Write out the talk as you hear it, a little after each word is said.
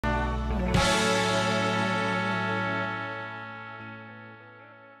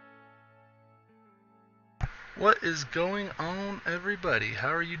What is going on, everybody? How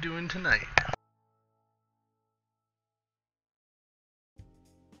are you doing tonight?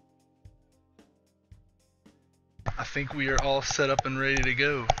 I think we are all set up and ready to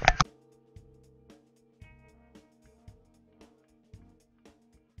go.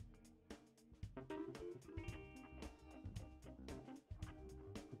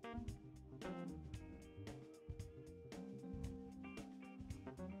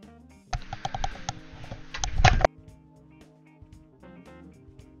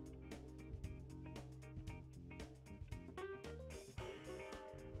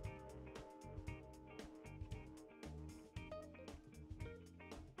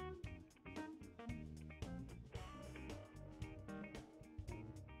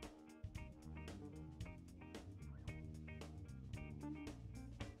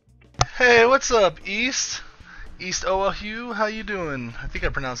 Hey, what's up, East? East OLU, how you doing? I think I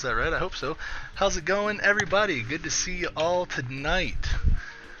pronounced that right, I hope so. How's it going, everybody? Good to see you all tonight.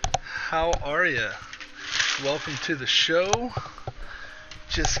 How are you? Welcome to the show.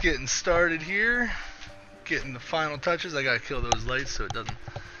 Just getting started here. Getting the final touches. I gotta kill those lights so it doesn't,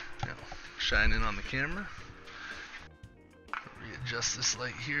 shine in on the camera. Readjust this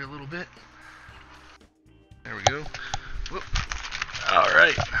light here a little bit. There we go. Whoop.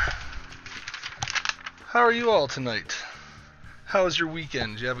 Alright. How are you all tonight? How was your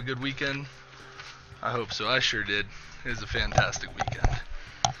weekend? Did you have a good weekend? I hope so. I sure did. It was a fantastic weekend.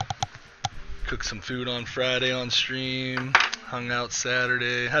 Cooked some food on Friday on stream. Hung out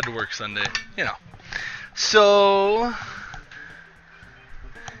Saturday. Had to work Sunday. So,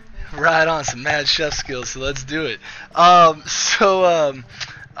 right on, some mad chef skills, so let's do it.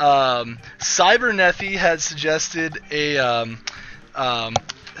 Cybernethy had suggested a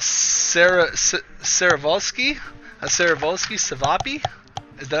Sarajevski Cevapi.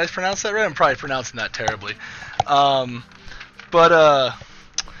 Did I pronounce that right? I'm probably pronouncing that terribly.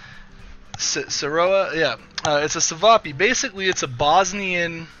 Saroa, yeah. It's a Cevapi. Basically, it's a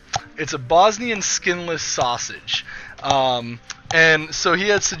Bosnian skinless sausage. And so he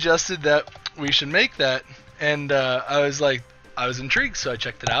had suggested that we should make that, and I was intrigued, so I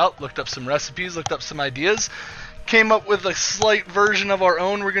checked it out, looked up some recipes, looked up some ideas, came up with a slight version of our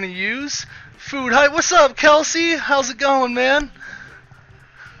own we're going to use. Food Hype, what's up, Kelsey? How's it going, man?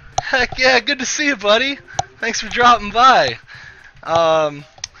 Heck yeah, good to see you, buddy. Thanks for dropping by.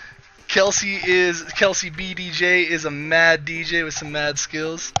 Kelsey BDJ is a mad DJ with some mad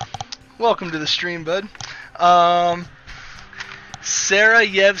skills. Welcome to the stream, bud.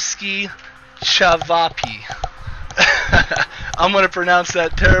 Sarajevski Cevapi. I'm going to pronounce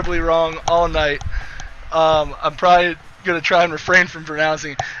that terribly wrong all night. I'm probably going to try and refrain from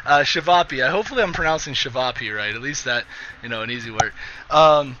pronouncing Cevapi. Hopefully I'm pronouncing Cevapi right. At least that, an easy word.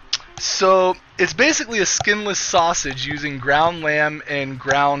 So it's basically a skinless sausage using ground lamb and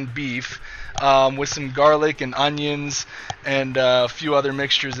ground beef with some garlic and onions and a few other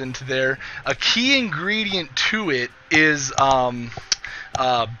mixtures into there. A key ingredient to it is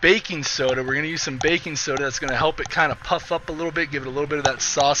baking soda. We're going to use some baking soda that's going to help it kind of puff up a little bit, give it a little bit of that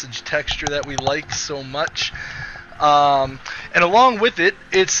sausage texture that we like so much. And along with it,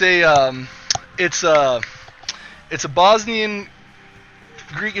 it's a Bosnian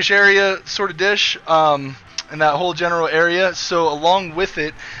Greekish area sort of dish, in that whole general area. So along with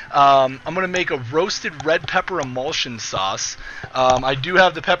it, I'm going to make a roasted red pepper emulsion sauce. I do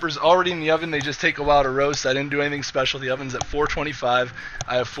have the peppers already in the oven. They just take a while to roast. I didn't do anything special. The oven's at 425.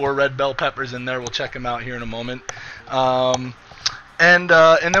 I have 4 red bell peppers in there. We'll check them out here in a moment. And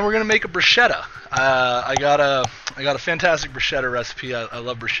then we're going to make a bruschetta. I got a fantastic bruschetta recipe. I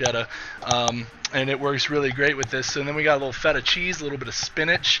love bruschetta. And it works really great with this. And then we got a little feta cheese, a little bit of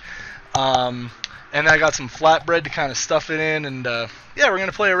spinach. And I got some flatbread to kind of stuff it in, and yeah, we're going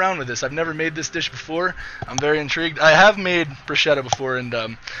to play around with this. I've never made this dish before. I'm very intrigued. I have made bruschetta before, and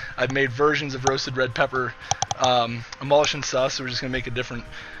I've made versions of roasted red pepper emulsion sauce, so we're just going to make a different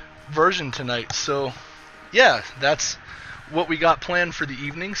version tonight. So, yeah, that's what we got planned for the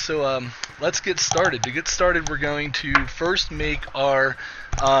evening, so let's get started. To get started, we're going to first make our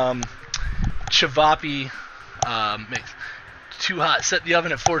Cevapi mix. Too hot. Set the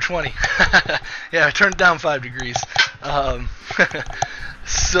oven at 420. Yeah, I turned it down 5 degrees. Yeah,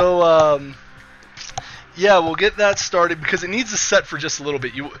 we'll get that started because it needs to set for just a little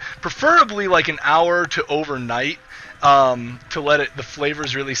bit. Preferably like an hour to overnight to let the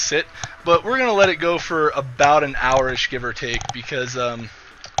flavors really sit. But we're gonna let it go for about an hour-ish, give or take, because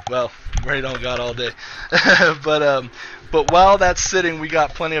well, we don't got all day. But while that's sitting, we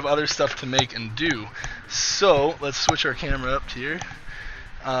got plenty of other stuff to make and do. So let's switch our camera up to here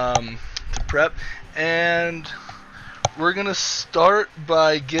to prep. And we're going to start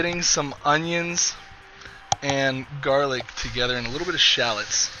by getting some onions and garlic together and a little bit of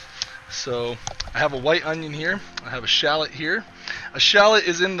shallots. So I have a white onion here. I have a shallot here. A shallot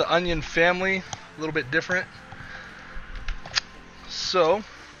is in the onion family, a little bit different. So,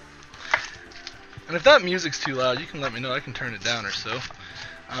 and if that music's too loud, you can let me know. I can turn it down or so.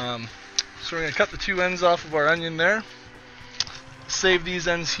 So we're going to cut the two ends off of our onion there. Save these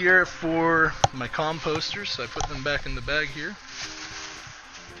ends here for my composters, so I put them back in the bag here.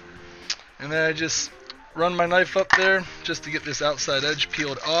 And then I just run my knife up there just to get this outside edge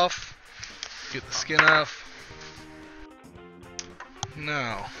peeled off. Get the skin off.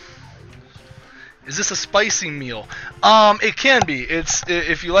 Now, is this a spicy meal? It can be. It's,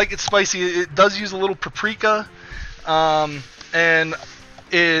 if you like it spicy, it does use a little paprika. And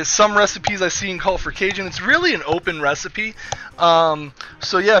some recipes I've seen call for Cajun. It's really an open recipe.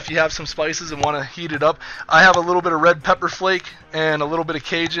 So yeah, if you have some spices and want to heat it up, I have a little bit of red pepper flake and a little bit of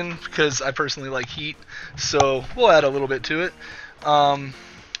Cajun because I personally like heat. So we'll add a little bit to it.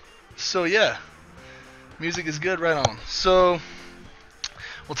 So yeah, music is good, right on. So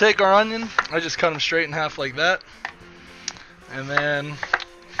we'll take our onion. I just cut them straight in half like that, and then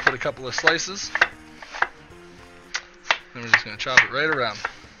put a couple of slices. Then we're just going to chop it right around.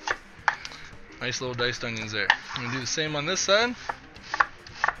 Nice little diced onions there. I'm going to do the same on this side.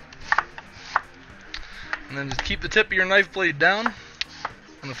 And then just keep the tip of your knife blade down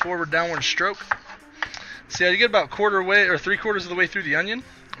on the forward downward stroke. See how you get about quarter way or 3/4 of the way through the onion,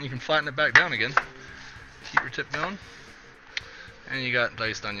 and you can flatten it back down again. Keep your tip going, and you got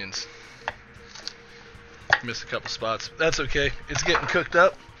diced onions. Missed a couple spots. That's okay. It's getting cooked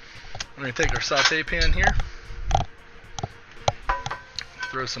up. We're going to take our saute pan here.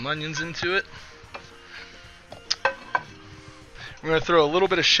 Throw some onions into it. We're going to throw a little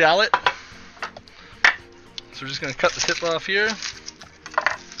bit of shallot. So we're just going to cut the tip off here.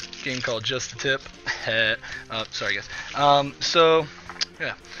 Game called Just the Tip. Sorry guys. So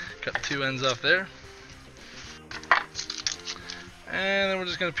yeah, cut the two ends off there. And then we're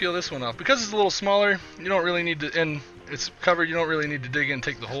just going to peel this one off. Because it's a little smaller, you don't really need to, and it's covered, you don't really need to dig in and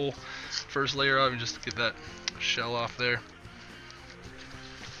take the whole first layer off. You just get that shell off there.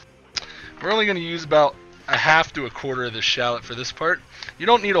 We're only going to use about a half to a quarter of this shallot for this part. You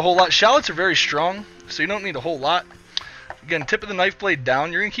don't need a whole lot. Shallots are very strong, so you don't need a whole lot. Again, tip of the knife blade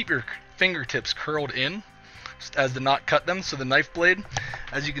down. You're going to keep your fingertips curled in as to not cut them. So the knife blade,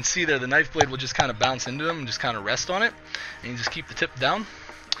 as you can see there, the knife blade will just kind of bounce into them and just kind of rest on it. And you just keep the tip down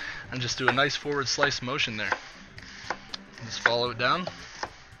and just do a nice forward slice motion there. Just follow it down.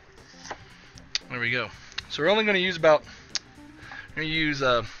 There we go. So we're only going to use about, we're going to use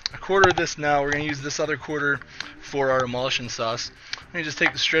a quarter of this now. We're going to use this other quarter for our emulsion sauce. You just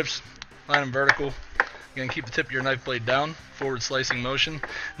take the strips, line them vertical. Again, keep the tip of your knife blade down, forward slicing motion.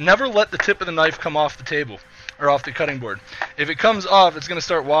 Never let the tip of the knife come off the table or off the cutting board. If it comes off, it's going to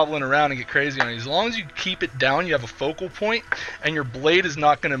start wobbling around and get crazy on you. As long as you keep it down, you have a focal point, and your blade is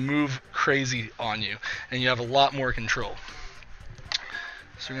not going to move crazy on you, and you have a lot more control.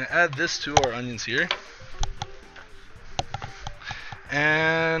 So we're going to add this to our onions here.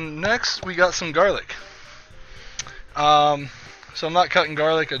 And next, we got some garlic. So I'm not cutting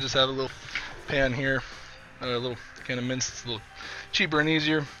garlic, I just have a little pan here. A little kind of minced, it's a little cheaper and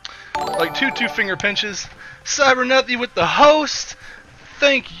easier. Like two finger pinches. Cybernethy with the host.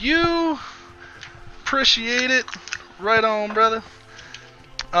 Thank you. Appreciate it. Right on, brother.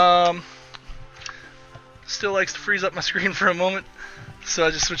 Still likes to freeze up my screen for a moment, so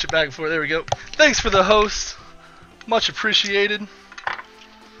I just switch it back and forth. There we go. Thanks for the host. Much appreciated.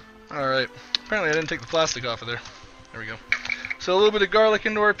 Alright. Apparently I didn't take the plastic off of there. There we go. So a little bit of garlic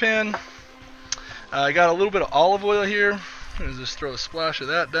into our pan. I got a little bit of olive oil here. Let's just throw a splash of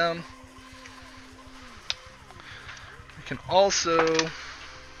that down. We can also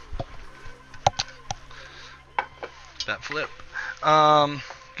that flip.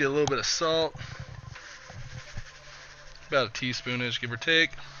 Get a little bit of salt. About a teaspoonish, give or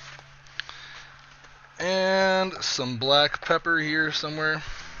take. And some black pepper here somewhere.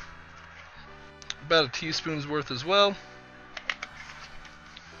 About a teaspoon's worth as well.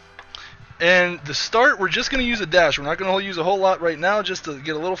 And to start, we're just going to use a dash. We're not going to use a whole lot right now, just to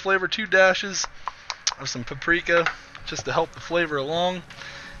get a little flavor. 2 dashes of some paprika, just to help the flavor along.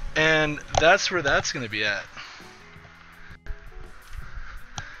 And that's where that's going to be at.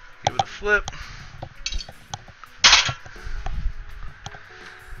 Give it a flip.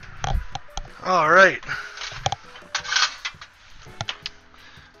 Alright.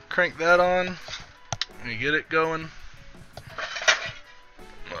 Crank that on. And get it going.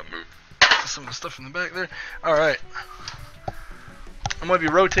 some of the stuff in the back there. Alright. I'm going to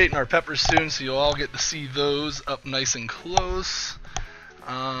be rotating our peppers soon, so you'll all get to see those up nice and close.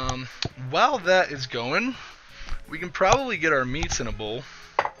 While that is going, we can probably get our meats in a bowl.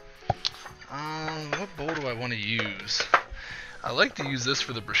 What bowl do I want to use? I like to use this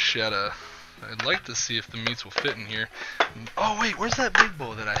for the bruschetta. I'd like to see if the meats will fit in here. Oh wait, where's that big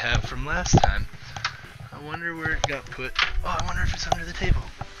bowl that I have from last time? I wonder where it got put. Oh, I wonder if it's under the table.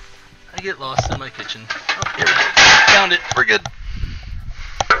 I get lost in my kitchen. Oh, here we go. Found it. We're good.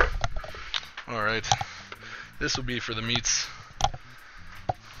 Alright. This will be for the meats.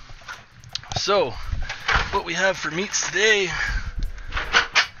 So, what we have for meats today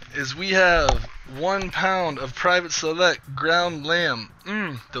is we have 1 pound of Private Select ground lamb.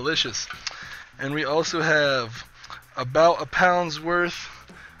 Delicious. And we also have about a pound's worth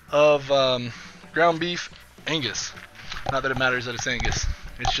of ground beef Angus. Not that it matters that it's Angus.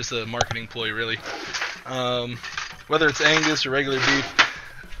 It's just a marketing ploy, really. Whether it's Angus or regular beef,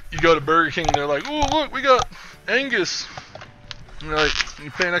 you go to Burger King and they're like, "Oh, look, we got Angus." And you're like, you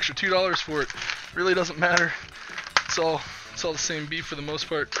pay an extra $2 for it. Really doesn't matter. It's all the same beef for the most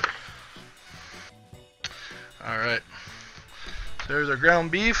part. Alright. So there's our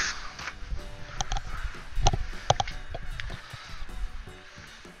ground beef.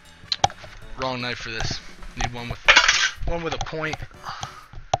 Wrong knife for this. Need one with a point.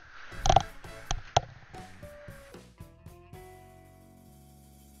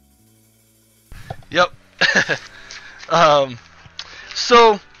 Yep.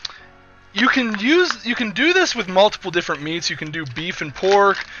 So you can do this with multiple different meats. You can do beef and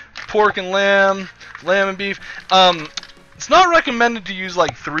pork, pork and lamb, lamb and beef. It's not recommended to use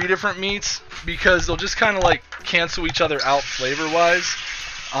like 3 different meats because they'll just kind of like cancel each other out flavor-wise.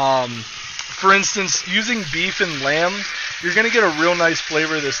 For instance, using beef and lamb, you're gonna get a real nice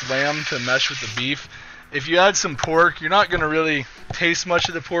flavor of this lamb to mesh with the beef. If you add some pork, you're not gonna really taste much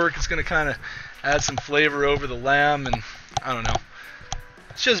of the pork. It's gonna kind of add some flavor over the lamb, and I don't know.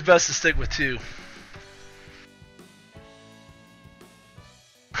 It's just best to stick with 2.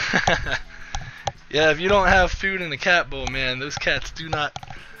 Yeah, if you don't have food in the cat bowl, man, those cats do not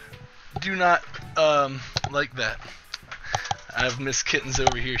like that. I have Miss Kittens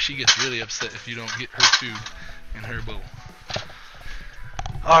over here. She gets really upset if you don't get her food in her bowl.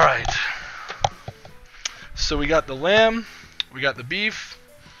 Alright. So we got the lamb, we got the beef.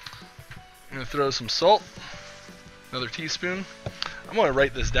 I'm going to throw some salt, another teaspoon. I'm going to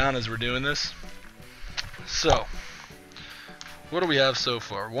write this down as we're doing this. So, what do we have so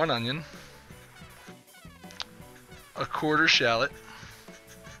far? 1 onion, a 1/4 shallot,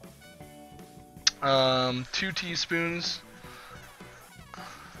 2 teaspoons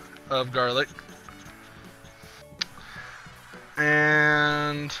of garlic,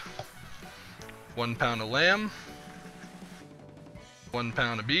 and 1 pound of lamb, 1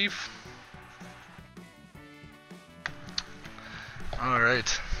 pound of beef.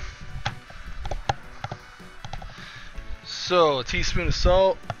 Alright. So, a teaspoon of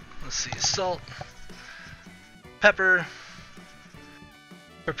salt. Let's see, salt, pepper,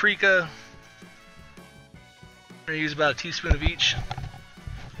 paprika. I'm going to use about a teaspoon of each.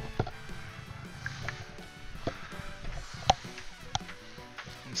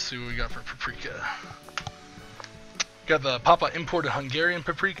 Let's see what we got for paprika. Got the Papa imported Hungarian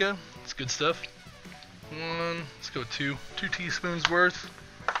paprika. It's good stuff. Let's go 2 teaspoons worth.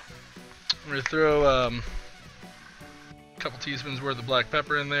 I'm going to throw a couple teaspoons worth of black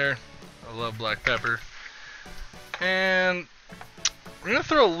pepper in there. I love black pepper. And we're going to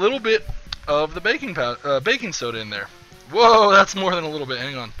throw a little bit of the baking soda in there. Whoa, that's more than a little bit.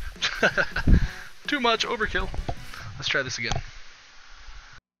 Hang on. Too much, overkill. Let's try this again.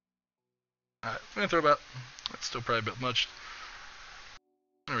 Alright, I'm going to throw about, that's still probably a bit much.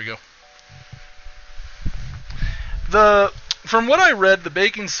 There we go. From what I read, the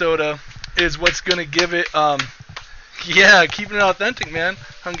baking soda is what's going to give it, yeah, keeping it authentic, man.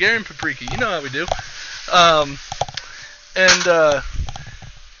 Hungarian paprika, you know how we do.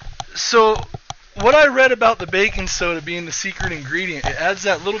 So what I read about the baking soda being the secret ingredient, it adds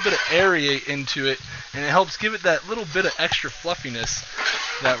that little bit of aerate into it, and it helps give it that little bit of extra fluffiness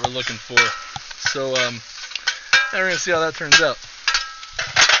that we're looking for. So, now we're going to see how that turns out.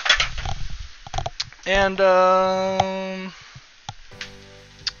 And,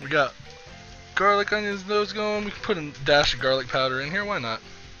 we got garlic, onions, those going. We can put a dash of garlic powder in here, why not?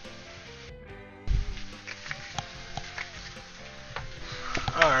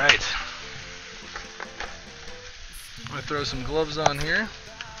 Alright. I'm going to throw some gloves on here.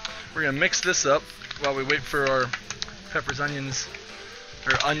 We're going to mix this up while we wait for our peppers, onions,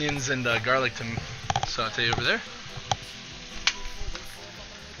 or onions and garlic to saute over there.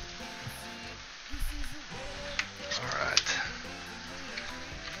 Alright.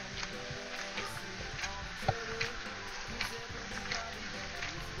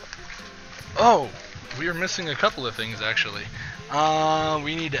 Oh, we are missing a couple of things actually.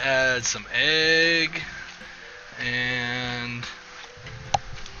 We need to add some egg and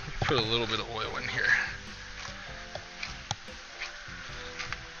put a little bit of oil in here.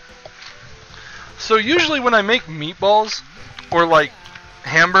 So usually when I make meatballs or like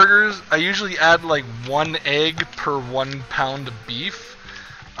hamburgers, I usually add like 1 egg per 1 pound of beef.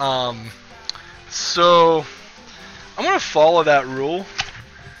 So I'm gonna follow that rule.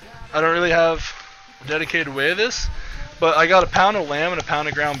 I don't really have a dedicated way of this, but I got a pound of lamb and a pound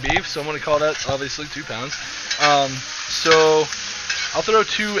of ground beef, so I'm gonna call that obviously 2 pounds. So I'll throw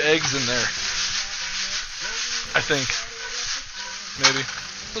 2 eggs in there. I think. Maybe.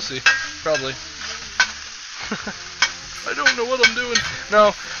 We'll see. Probably. I don't know what I'm doing.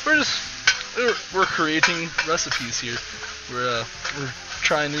 No, we're creating recipes here. We're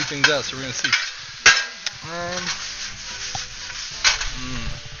trying new things out, so we're gonna see.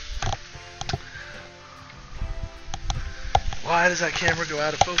 Why does that camera go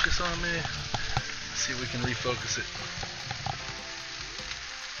out of focus on me? Let's see if we can refocus it.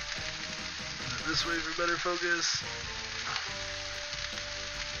 This way for better focus.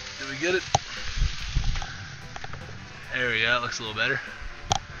 Did we get it? There we go, that looks a little better.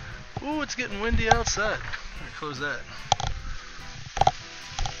 Ooh, it's getting windy outside. Let me close that.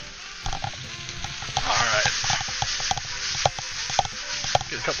 Alright.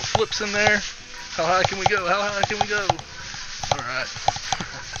 Get a couple flips in there. How high can we go? How high can we go? Alright.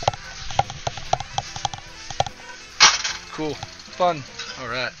 Cool. Fun.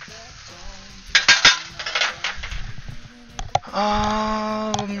 Alright.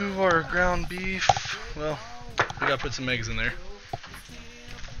 We'll move our ground beef. Well, we gotta put some eggs in there.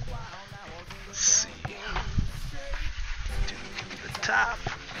 Let's see. To the top.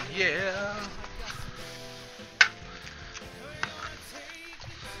 Yeah.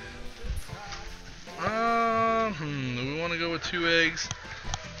 We want to go with 2 eggs.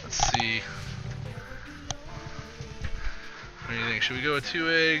 Let's see. What do you think? Should we go with 2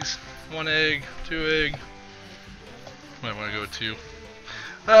 eggs? 1 egg? 2 egg? Might want to go with 2.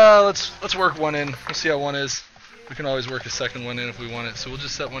 Let's work 1 in. We'll see how 1 is. We can always work a second one in if we want it. So we'll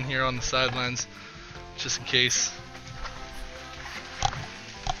just set 1 here on the sidelines, just in case.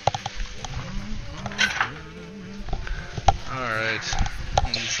 Alright.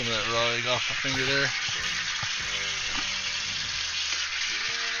 Need some of that raw egg off my finger there.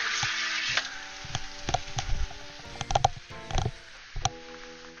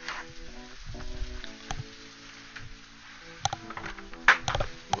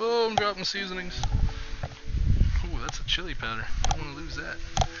 Whoa, I'm dropping seasonings. Ooh, that's a chili powder. I don't want to lose that.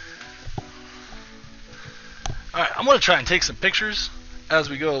 Alright, I'm going to try and take some pictures as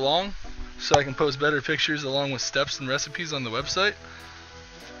we go along, so I can post better pictures along with steps and recipes on the website.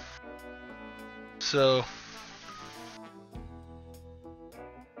 So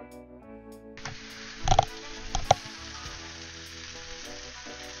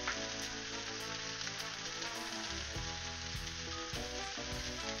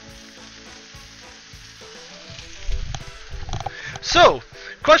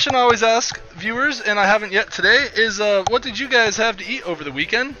question I always ask viewers, and I haven't yet today, is what did you guys have to eat over the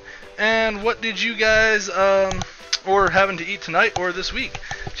weekend? And what did you guys or having to eat tonight or this week?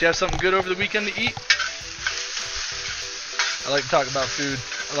 Did you have something good over the weekend to eat? I like to talk about food.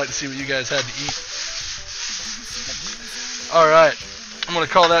 I like to see what you guys had to eat. Alright, I'm going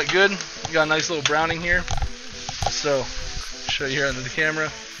to call that good. We got a nice little browning here. So, show you here under the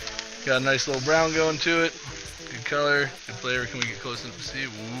camera. Got a nice little brown going to it. Good color, good flavor. Can we get close enough to see?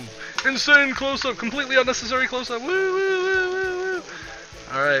 Woo. Insane close-up, completely unnecessary close-up. Woo, woo, woo, woo, woo.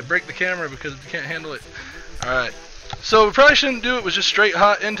 Alright, break the camera because we can't handle it. Alright, so we probably shouldn't do it with just straight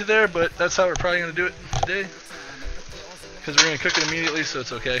hot into there, but that's how we're probably going to do it today. Because we're going to cook it immediately, so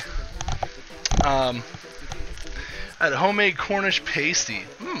it's okay. I had a homemade Cornish pasty.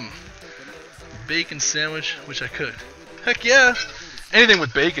 Bacon sandwich, which I could. Heck yeah! Anything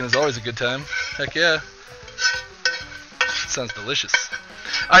with bacon is always a good time. Heck yeah. Sounds delicious.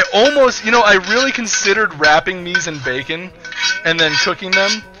 I almost, I really considered wrapping these in bacon and then cooking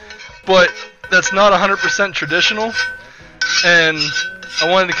them, but that's not 100% traditional, and I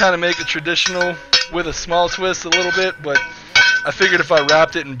wanted to kind of make it traditional with a small twist a little bit, but I figured if I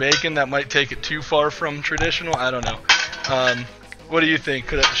wrapped it in bacon, that might take it too far from traditional. I don't know. What do you think?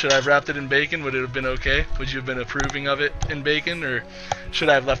 Should I have wrapped it in bacon? Would it have been okay? Would you have been approving of it in bacon, or should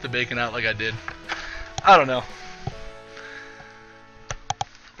I have left the bacon out like I did? I don't know.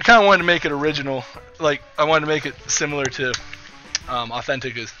 I kind of wanted to make it original, like I wanted to make it similar to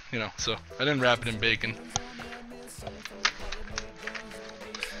authentic, as you know. So I didn't wrap it in bacon.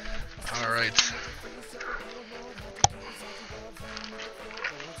 All right.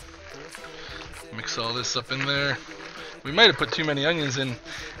 Mix all this up in there. We might have put too many onions in.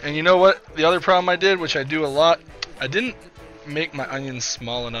 And you know what? The other problem I did, which I do a lot, I didn't make my onions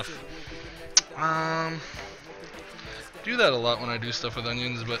small enough. Do that a lot when I do stuff with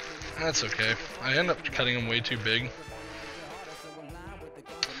onions, but that's okay. I end up cutting them way too big.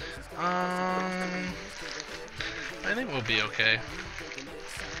 I think we'll be okay.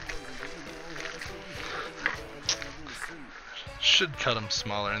 Should cut them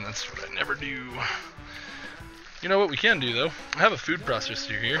smaller, and that's what I never do. You know what we can do, though? I have a food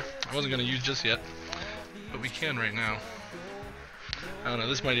processor here. I wasn't going to use just yet, but we can right now. I don't know,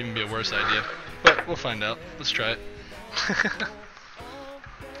 this might even be a worse idea, but we'll find out. Let's try it.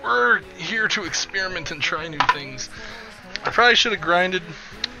 We're here to experiment and try new things. I probably should have grinded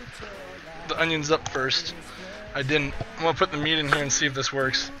the onions up first. I didn't. I'm going to put the meat in here and see if this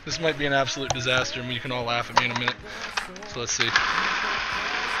works. This might be an absolute disaster, and you can all laugh at me in a minute. So let's see.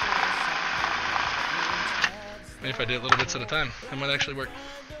 Maybe if I did it little bits at a time, it might actually work.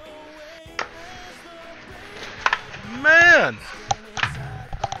 Man!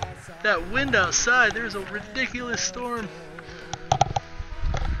 That wind outside, there's a ridiculous storm. I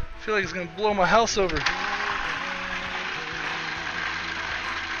feel like it's gonna blow my house over.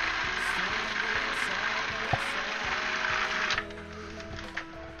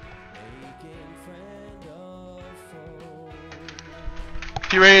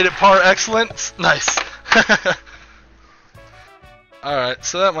 You rated it par excellence? Nice. Alright,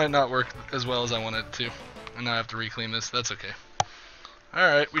 so that might not work as well as I wanted it to. And now I have to reclean this. That's okay.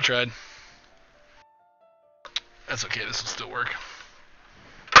 Alright, we tried. That's okay, this will still work.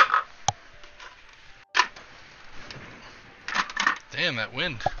 Damn, that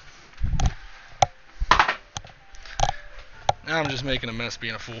wind. Now I'm just making a mess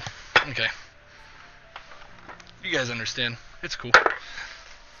being a fool. Okay. You guys understand. It's cool. So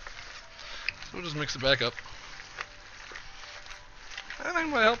we'll just mix it back up. I think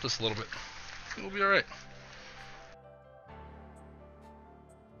it might help us a little bit. We'll be alright.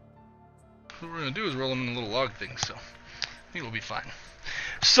 What we're going to do is roll them in little log things, so I think we'll be fine.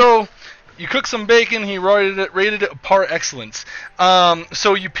 So, you cook some bacon, he rated it par excellence.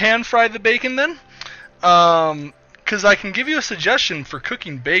 So you pan fry the bacon then? Because I can give you a suggestion for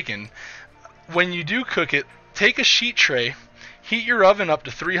cooking bacon. When you do cook it, take a sheet tray, heat your oven up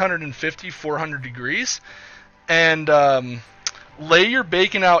to 350, 400 degrees, and lay your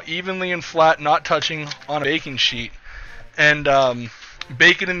bacon out evenly and flat, not touching, on a baking sheet, and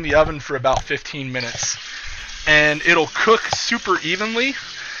bake it in the oven for about 15 minutes. And it'll cook super evenly.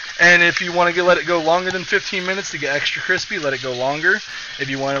 And if you want to let it go longer than 15 minutes to get extra crispy, let it go longer. If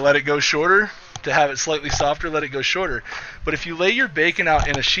you want to let it go shorter, to have it slightly softer, let it go shorter. But if you lay your bacon out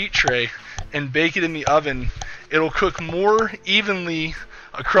in a sheet tray and bake it in the oven, it'll cook more evenly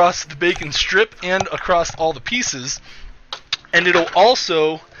across the bacon strip and across all the pieces. And it'll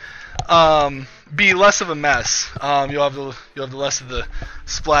also be less of a mess. You'll have the less of the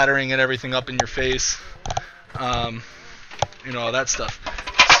splattering and everything up in your face. You know, all that stuff.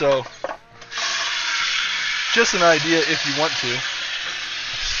 So, just an idea if you want to.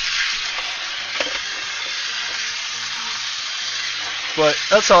 But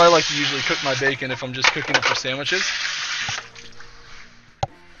that's how I like to usually cook my bacon if I'm just cooking it for sandwiches.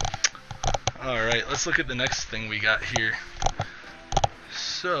 Alright, let's look at the next thing we got here.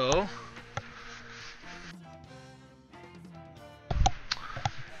 So,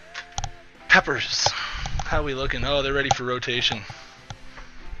 peppers. How we looking? Oh, they're ready for rotation.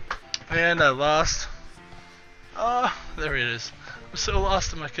 And I lost. Oh, there it is. I'm so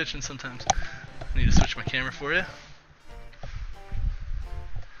lost in my kitchen sometimes. I need to switch my camera for you.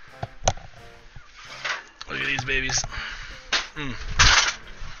 Look at these babies.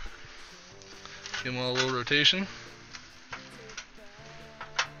 Give them all a little rotation.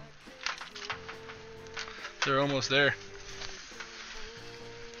 They're almost there.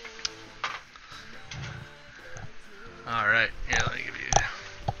 Alright, here, let me give you.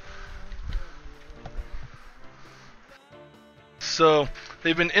 So,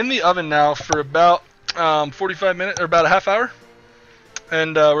 they've been in the oven now for about 45 minutes, or about a half hour.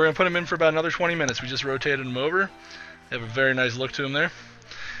 And we're going to put them in for about another 20 minutes. We just rotated them over. They have a very nice look to them there.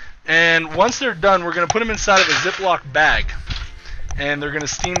 And once they're done, we're going to put them inside of a Ziploc bag. and they're going to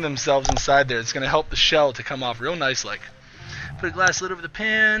steam themselves inside there. It's going to help the shell to come off real nice like. Put a glass lid over the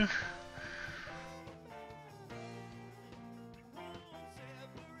pan.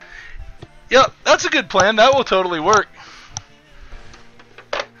 Yep, that's a good plan. That will totally work.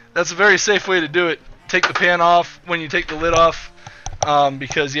 That's a very safe way to do it. Take the pan off when you take the lid off,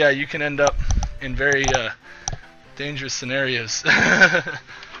 because yeah, you can end up in very dangerous scenarios. You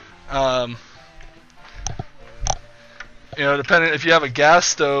know, depending if you have a gas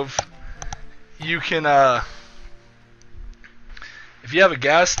stove, you can if you have a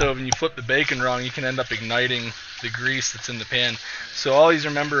gas stove and you flip the bacon wrong, you can end up igniting the grease that's in the pan. So always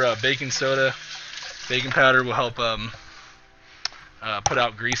remember, baking soda, baking powder will help put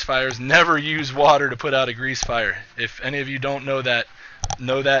out grease fires. Never use water to put out a grease fire. If any of you don't know that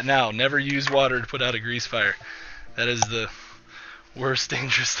now. Never use water to put out a grease fire. That is the worst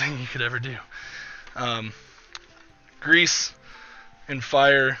dangerous thing you could ever do. Grease and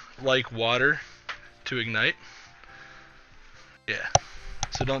fire like water to ignite. Yeah,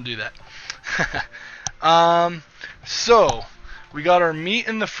 so don't do that. So we got our meat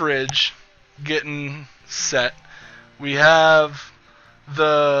in the fridge getting set. We have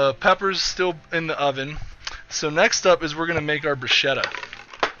the peppers still in the oven. So next up is we're going to make our bruschetta.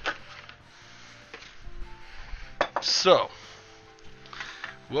 So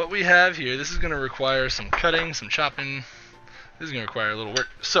what we have here, this is going to require some cutting, some chopping. This is going to require a little work.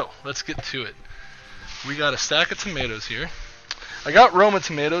 So let's get to it. We got a stack of tomatoes here. I got Roma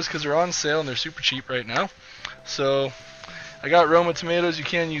tomatoes because they're on sale and they're super cheap right now. So I got Roma tomatoes. You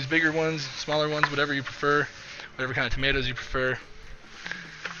can use bigger ones, smaller ones, whatever you prefer, whatever kind of tomatoes you prefer.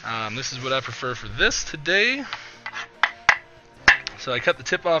 This is what I prefer for this today. So I cut the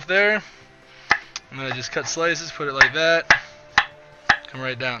tip off there, and then I just cut slices, put it like that, come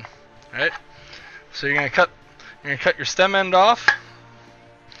right down. All right. So you're gonna cut your stem end off.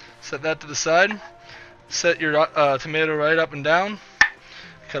 Set that to the side. Set your tomato right up and down.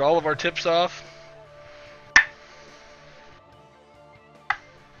 Cut all of our tips off.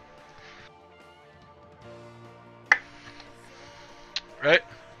 Right?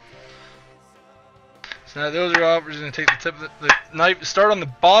 So now those are off. We're just going to take the tip of the knife. Start on the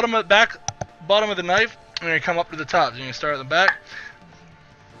bottom of the knife, and you're going to come up to the top. So you're going to start at the back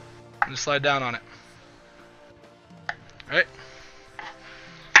and just slide down on it. Right?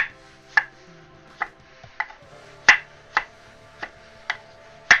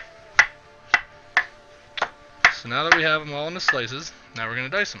 So now that we have them all in the slices, now we're going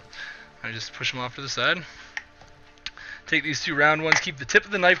to dice them. I just push them off to the side. Take these two round ones. Keep the tip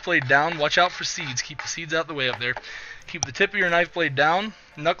of the knife blade down. Watch out for seeds. Keep the seeds out the way up there. Keep the tip of your knife blade down.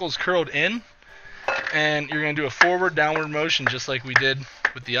 Knuckles curled in. And you're going to do a forward downward motion just like we did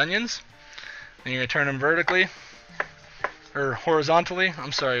with the onions. Then you're going to turn them vertically. Or horizontally.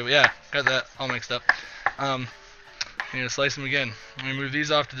 I'm sorry. Yeah, got that all mixed up. You're going to slice them again. I'm going to move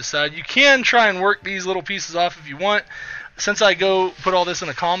these off to the side. You can try and work these little pieces off if you want. Since I go put all this in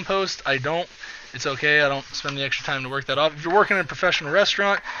a compost, I don't. It's okay. I don't spend the extra time to work that off. If you're working in a professional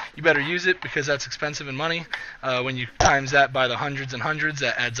restaurant, you better use it because that's expensive in money. When you times that by the hundreds and hundreds,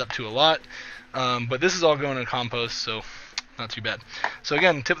 that adds up to a lot. But this is all going in a compost, so not too bad. So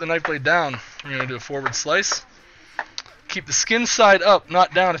again, tip the knife blade down. We're going to do a forward slice. Keep the skin side up,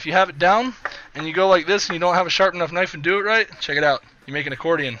 not down. If you have it down and you go like this and you don't have a sharp enough knife and do it right, check it out. You make an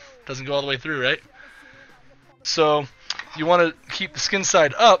accordion. It doesn't go all the way through, right? So you want to keep the skin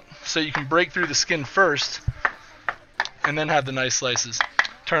side up so you can break through the skin first and then have the nice slices.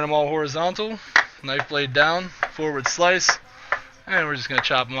 Turn them all horizontal, knife blade down, forward slice, and we're just going to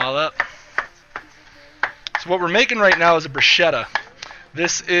chop them all up. So what we're making right now is a bruschetta.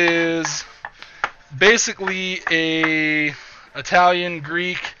 This is basically a Italian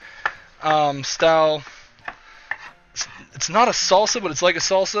Greek style. It's not a salsa, but it's like a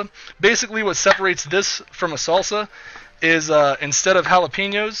salsa. Basically what separates this from a salsa is instead of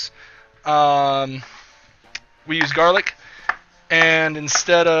jalapenos, we use garlic, and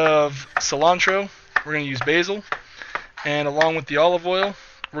instead of cilantro, we're going to use basil, and along with the olive oil,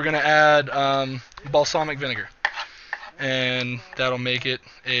 we're going to add balsamic vinegar, and that'll make it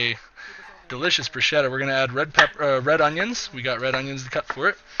a delicious bruschetta. We're going to add red onions. We got red onions to cut for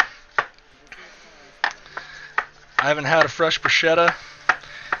it. I haven't had a fresh bruschetta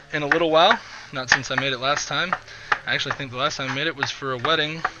in a little while, not since I made it last time. I actually think the last time I made it was for a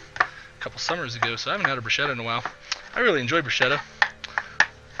wedding a couple summers ago, so I haven't had a bruschetta in a while. I really enjoy bruschetta.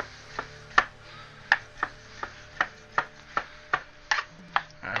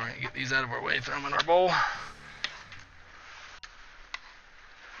 Alright, we're going to get these out of our way, throw them in our bowl.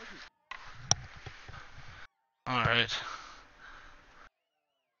 Alright.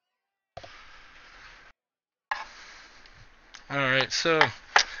 Alright,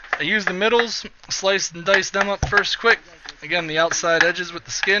 so I use the middles, slice and dice them up first quick. Again, the outside edges with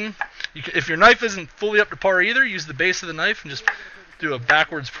the skin. If your knife isn't fully up to par either, use the base of the knife and just do a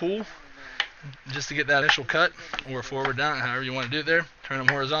backwards pull just to get that initial cut, or forward down, however you want to do it there. Turn them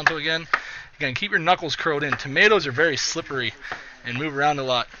horizontal again. Again, keep your knuckles curled in. Tomatoes are very slippery and move around a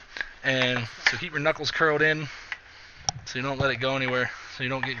lot, and so keep your knuckles curled in so you don't let it go anywhere, so you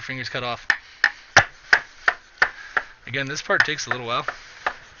don't get your fingers cut off. Again, this part takes a little while.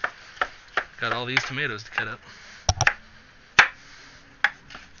 Got all these tomatoes to cut up.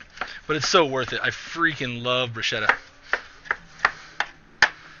 But it's so worth it. I freaking love bruschetta.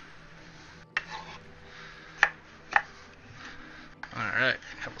 Alright,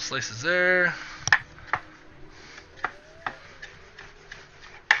 a couple slices there.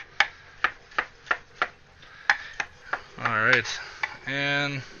 Alright,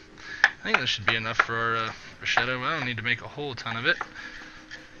 and I think this should be enough for our bruschetta. I don't need to make a whole ton of it.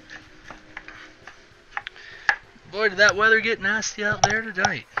 Boy, did that weather get nasty out there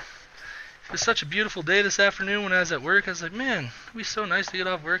tonight. It was such a beautiful day this afternoon when I was at work. I was like, man, it'd be so nice to get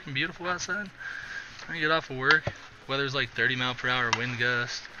off work and beautiful outside. I get off of work, weather's like 30-mile-per-hour wind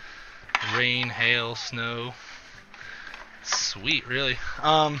gust, rain, hail, snow. Sweet, really.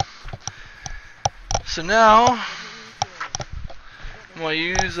 So now, I'm going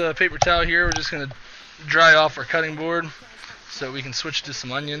to use a paper towel here. We're just going to dry off our cutting board so we can switch to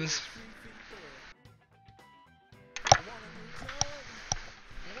some onions.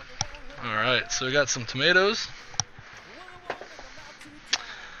 Alright, so we got some tomatoes.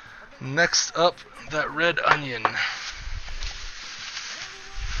 Next up, that red onion.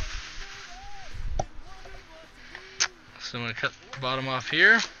 So I'm going to cut the bottom off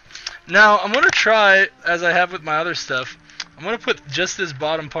here. Now, I'm going to try, as I have with my other stuff, I'm going to put just this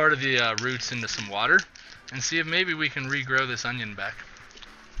bottom part of the roots into some water and see if maybe we can regrow this onion back.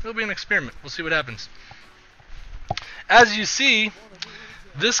 It'll be an experiment. We'll see what happens. As you see,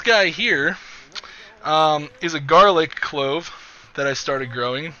 this guy here is a garlic clove that I started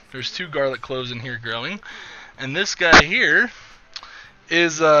growing. There's 2 garlic cloves in here growing. And this guy here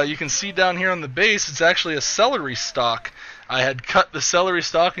is, you can see down here on the base, it's actually a celery stalk. I had cut the celery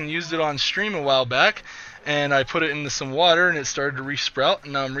stalk and used it on stream a while back, and I put it into some water and it started to re-sprout,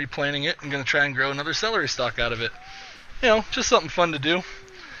 and now I'm replanting it. I'm going to try and grow another celery stalk out of it. You know, just something fun to do.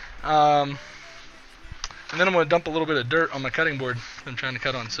 And then I'm going to dump a little bit of dirt on my cutting board that I'm trying to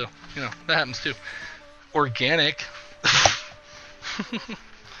cut on, so, you know, that happens too. Organic.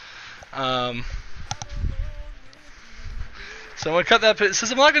 So I'm going to cut that bit.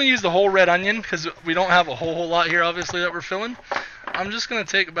 Since I'm not going to use the whole red onion, because we don't have a whole lot here, obviously, that we're filling, I'm just going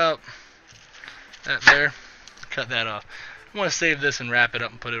to take about that there, cut that off. I want to save this and wrap it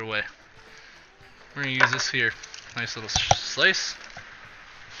up and put it away. We're going to use this here. Nice little slice.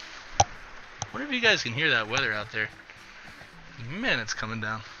 I wonder if you guys can hear that weather out there. Man, it's coming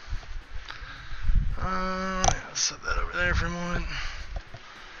down. Let's set that over there for a moment.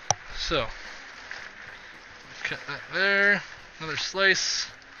 So, cut that there. Another slice.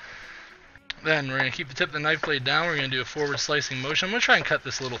 Then we're going to keep the tip of the knife blade down. We're going to do a forward slicing motion. I'm going to try and cut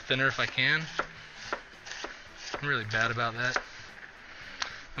this a little thinner if I can. I'm really bad about that.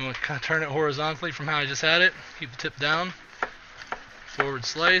 I'm going to kind of turn it horizontally from how I just had it. Keep the tip down. Forward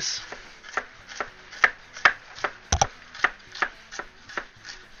slice.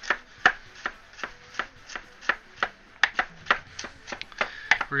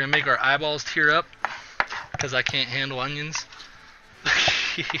 We're going to make our eyeballs tear up because I can't handle onions.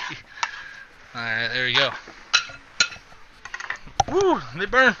 Alright, there we go. Woo, they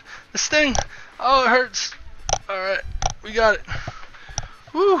burn. They sting. Oh, it hurts. Alright, we got it.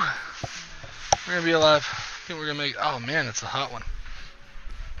 Woo. We're going to be alive. I think we're going to make... Oh, man, it's a hot one.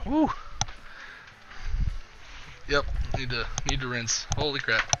 Woo. Yep, need to rinse. Holy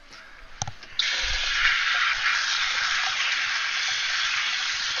crap.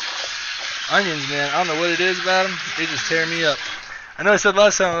 Onions, man, I don't know what it is about them. They just tear me up. I know I said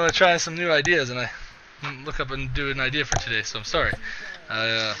last time I'm going to try some new ideas, and I didn't look up and do an idea for today, so I'm sorry.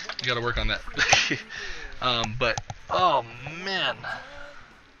 You got to work on that. But, oh, man.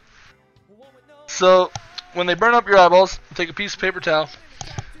 So, when they burn up your eyeballs, take a piece of paper towel,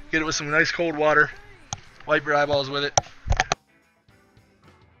 get it with some nice cold water, wipe your eyeballs with it.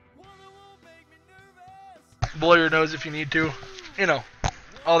 Blow your nose if you need to. You know,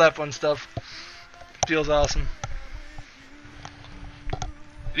 all that fun stuff. Feels awesome.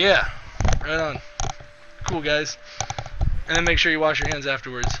 Yeah, right on. Cool, guys. And then make sure you wash your hands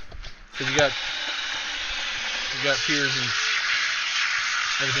afterwards, because you got tears and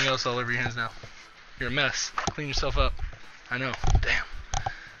everything else all over your hands now. You're a mess. Clean yourself up. I know. Damn.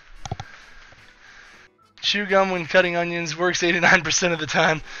 Chew gum when cutting onions works 89% of the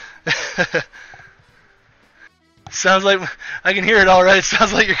time. Sounds like, I can hear it all right. It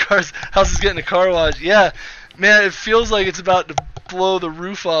sounds like your house is getting a car wash. Yeah, man, it feels like it's about to blow the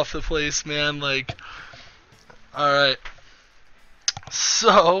roof off the place, man. Like, all right.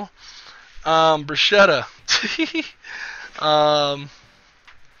 So, bruschetta.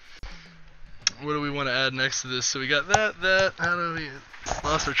 What do we want to add next to this? So we got that. How do we?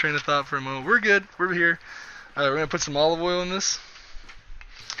 Lost our train of thought for a moment. We're good. We're here. All right, we're gonna put some olive oil in this.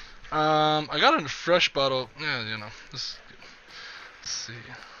 I got a fresh bottle. Yeah, you know. Let's see.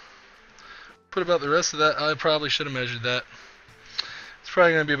 Put about the rest of that. I probably should have measured that. It's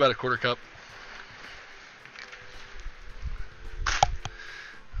probably gonna be about a quarter cup.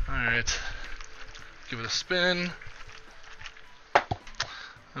 All right. Give it a spin.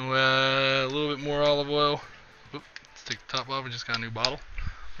 And a little bit more olive oil. Oop, let's take the top off. We just got a new bottle.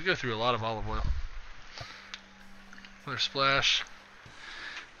 We go through a lot of olive oil. Another splash.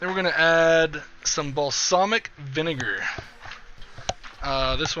 Then we're going to add some balsamic vinegar.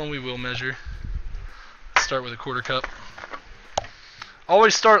 This one we will measure. Start with a quarter cup.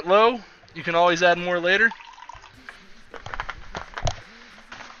 Always start low. You can always add more later.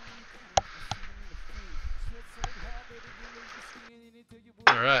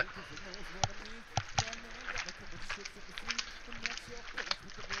 Alright.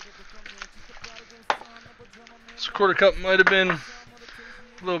 So quarter cup might have been a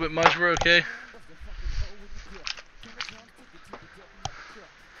little bit much. We're okay.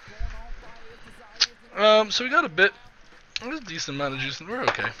 So we got there's a decent amount of juice, and we're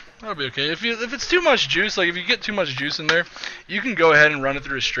okay. That'll be okay. If it's too much juice, like if you get too much juice in there, you can go ahead and run it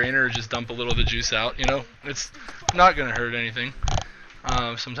through a strainer or just dump a little of the juice out. You know, it's not gonna hurt anything.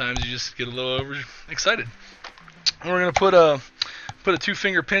 Sometimes you just get a little overexcited. And we're gonna put a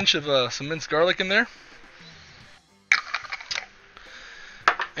 2-finger pinch of some minced garlic in there,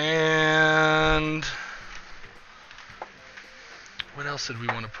 and what else did we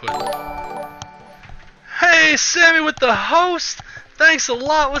want to put? Hey, Sammy with the host. Thanks a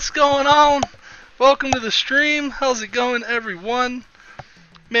lot. What's going on? Welcome to the stream. How's it going, everyone?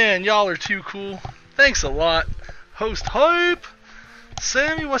 Man, y'all are too cool. Thanks a lot. Host hype.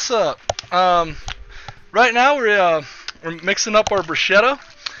 Sammy, what's up? Right now we're mixing up our bruschetta.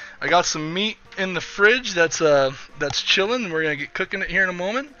 I got some meat in the fridge that's chilling. We're gonna get cooking it here in a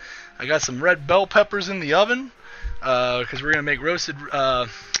moment. I got some red bell peppers in the oven because we're gonna make roasted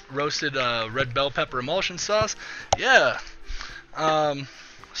red bell pepper emulsion sauce. Yeah.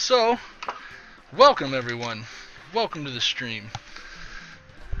 So welcome everyone. Welcome to the stream.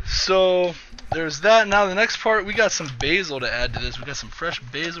 So there's that. Now the next part, we got some basil to add to this. We got some fresh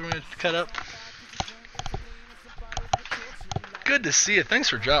basil we're gonna cut up. Good to see you. Thanks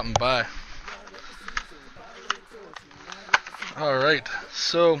for dropping by. Alright,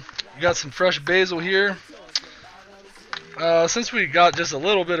 so we got some fresh basil here. Since we got just a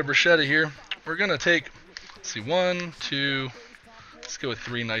little bit of bruschetta here, we're gonna take, let's see, 1, 2, let's go with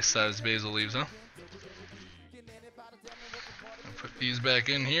 3 nice sized basil leaves, huh? I'll put these back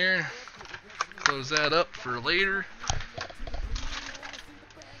in here. Close that up for later.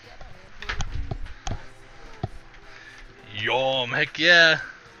 Yum, heck yeah.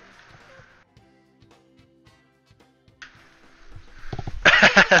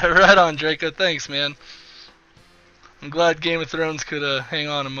 Right on, Draco. Thanks, man. I'm glad Game of Thrones could hang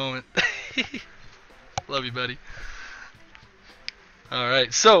on a moment. Love you, buddy.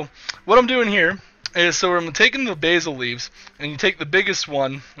 Alright, so what I'm doing here is, so I'm taking the basil leaves, and you take the biggest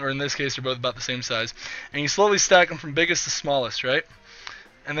one, or in this case they're both about the same size, and you slowly stack them from biggest to smallest, right?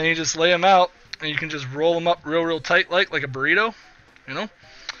 And then you just lay them out, and you can just roll them up real tight like a burrito, you know?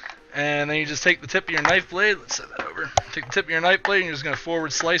 And then you just take the tip of your knife blade, let's set that over, take the tip of your knife blade, and you're just going to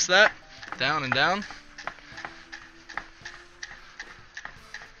forward slice that, down and down.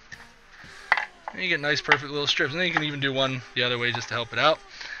 And you get nice perfect little strips, and then you can even do one the other way just to help it out,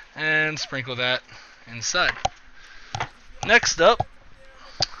 and sprinkle that inside. Next up,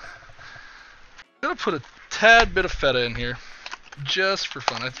 I'm going to put a tad bit of feta in here, just for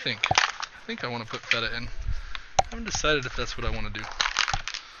fun. I think I want to put feta in. I haven't decided if that's what I want to do.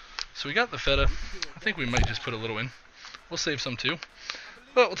 So we got the feta. I think we might just put a little in. We'll save some too.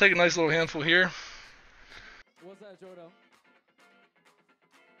 But we'll take a nice little handful here. What's that, Jordo?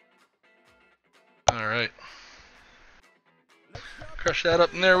 Alright. Crush that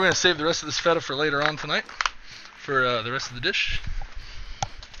up in there. We're going to save the rest of this feta for later on tonight. For the rest of the dish.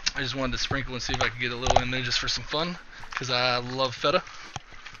 I just wanted to sprinkle and see if I could get a little in there just for some fun. Because I love feta.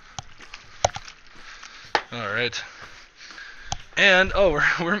 Alright. And oh,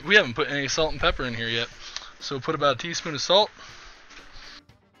 we haven't put any salt and pepper in here yet. So we'll put about a teaspoon of salt.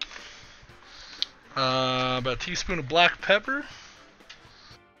 About a teaspoon of black pepper.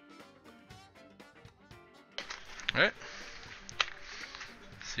 Alright.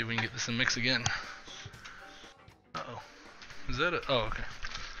 See if we can get this in mix again. Uh-oh. Is that it? Oh, okay.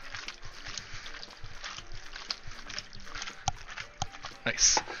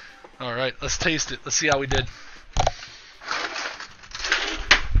 Nice. Alright, let's taste it. Let's see how we did.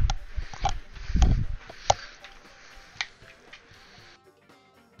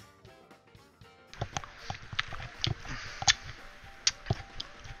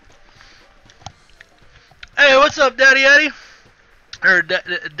 Hey, what's up, Daddy Eddie? Or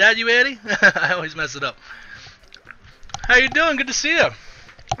Daddy Eddie? I always mess it up. How you doing? Good to see you.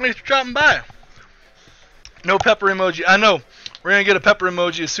 Thanks for dropping by. No pepper emoji. I know. We're going to get a pepper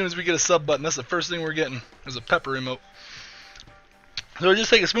emoji as soon as we get a sub button. That's the first thing we're getting is a pepper emote. So I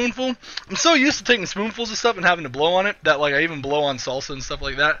just take a spoonful. I'm so used to taking spoonfuls of stuff and having to blow on it that like I even blow on salsa and stuff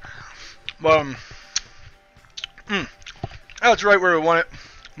like that. But, that's right where we want it.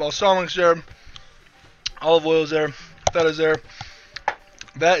 Balsamic's there. Olive oil's there, feta's there.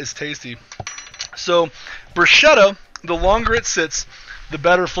 That is tasty. So, bruschetta, the longer it sits, the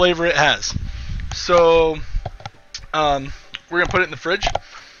better flavor it has. So, we're going to put it in the fridge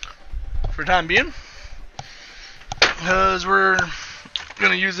for the time being. Because we're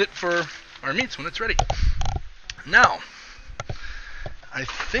going to use it for our meats when it's ready. Now, I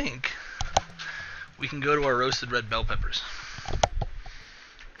think we can go to our roasted red bell peppers.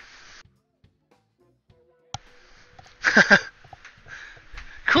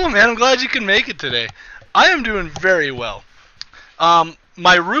 Cool, man. I'm glad you can make it today. I am doing very well.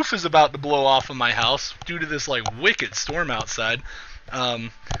 My roof is about to blow off of my house due to this like wicked storm outside.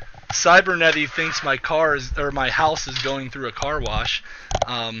 Cybernetti thinks my house is going through a car wash.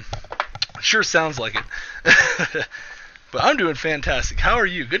 Sure sounds like it. But I'm doing fantastic. How are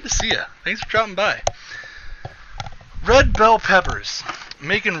you? Good to see you. Thanks for dropping by. Red bell peppers.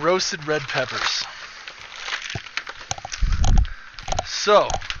 Making roasted red peppers. So,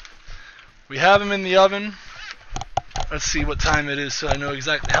 we have them in the oven. Let's see what time it is so I know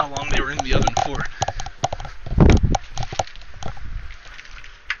exactly how long they were in the oven for.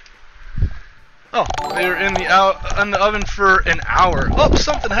 Oh, they were in the oven for an hour. Oh,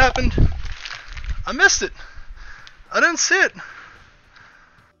 something happened. I missed it. I didn't see it.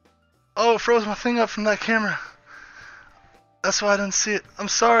 Oh, it froze my thing up from that camera. That's why I didn't see it. I'm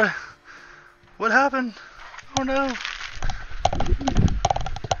sorry. What happened? Oh no.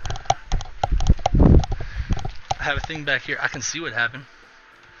 I have a thing back here. I can see what happened.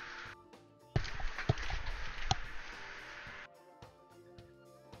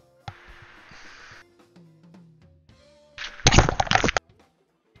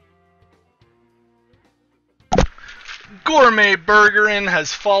 Gourmet Burgerin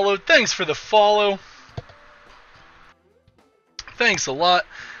has followed. Thanks for the follow. Thanks a lot.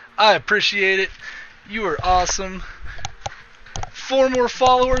 I appreciate it. You are awesome. 4 more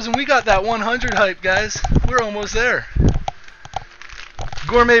followers and we got that 100 hype, guys. We're almost there.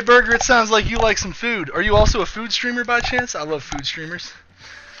 Gourmet Burger, it sounds like you like some food. Are you also a food streamer by chance? I love food streamers.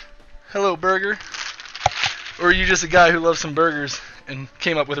 Hello, Burger. Or are you just a guy who loves some burgers and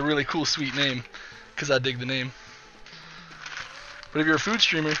came up with a really cool, sweet name? Because I dig the name. But if you're a food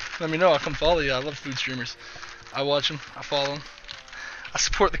streamer, let me know. I'll come follow you. I love food streamers. I watch them. I follow them. I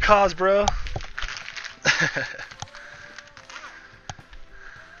support the cause, bro.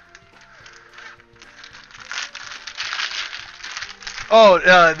 Oh,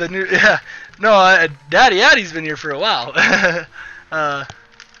 the new, yeah. No, Daddy Addy's been here for a while.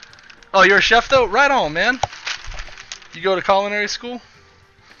 Oh, you're a chef though? Right on, man. You go to culinary school?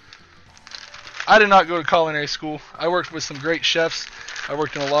 I did not go to culinary school. I worked with some great chefs. I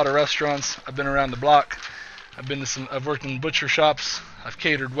worked in a lot of restaurants. I've been around the block. I've worked in butcher shops. I've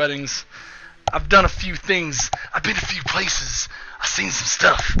catered weddings. I've done a few things. I've been a few places. I've seen some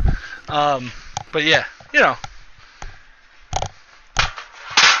stuff. But yeah, you know.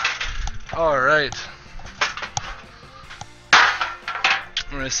 Alright.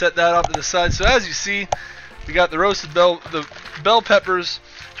 I'm going to set that off to the side. So as you see, we got the roasted the bell peppers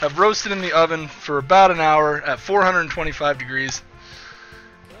have roasted in the oven for about an hour at 425 degrees.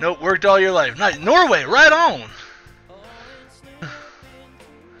 Nope, worked all your life. Nice. Norway, right on.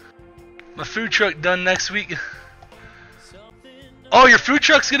 My food truck done next week. Oh, your food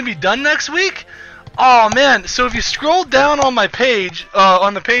truck's going to be done next week? Oh man, so if you scroll down on my page,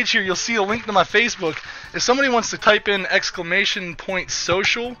 on the page here, you'll see a link to my Facebook. If somebody wants to type in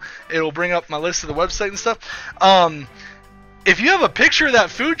 !social, it'll bring up my list of the website and stuff. If you have a picture of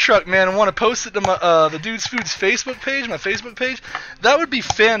that food truck, man, and want to post it to my, the Dude's Foods Facebook page, my Facebook page, that would be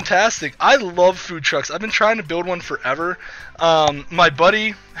fantastic. I love food trucks. I've been trying to build one forever. My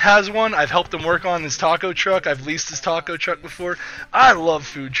buddy has one. I've helped him work on his taco truck. I've leased his taco truck before. I love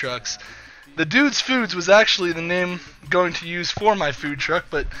food trucks. The Dude's Foods was actually the name going to use for my food truck,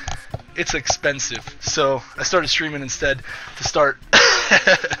 but it's expensive. So I started streaming instead to start.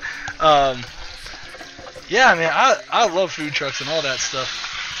 Yeah, man, I love food trucks and all that stuff.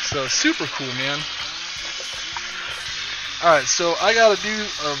 So, super cool, man. Alright, so I gotta do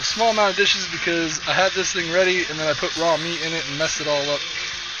a small amount of dishes because I had this thing ready and then I put raw meat in it and messed it all up.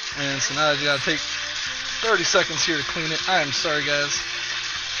 And so now I gotta take 30 seconds here to clean it. I am sorry, guys.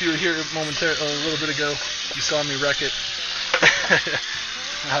 If you were here a little bit ago, you saw me wreck it.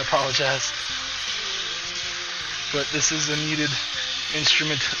 I apologize. But this is a needed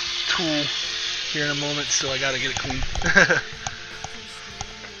instrument tool here in a moment, so I gotta get it clean.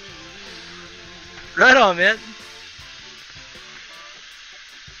 Right on, man.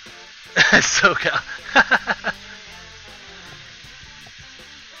 SoCal.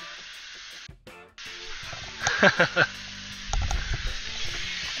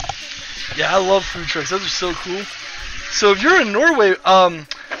 Yeah, I love food trucks. Those are so cool. So if you're in Norway,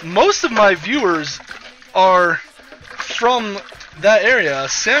 most of my viewers are from that area.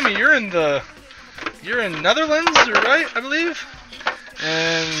 Sammy, you're in Netherlands, right? I believe.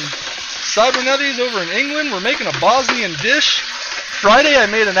 And Cybernethy's over in England. We're making a Bosnian dish. Friday I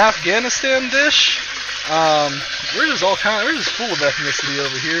made an Afghanistan dish. We're just full of ethnicity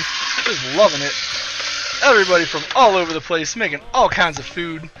over here. Just loving it. Everybody from all over the place making all kinds of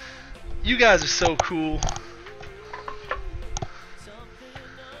food. You guys are so cool.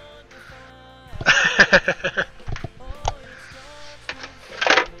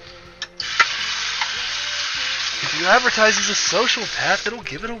 If you advertise as a social path, it'll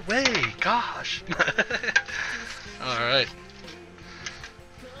give it away. Gosh. Alright.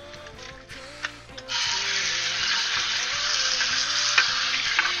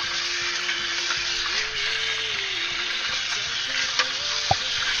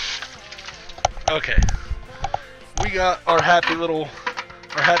 Okay. We got our happy little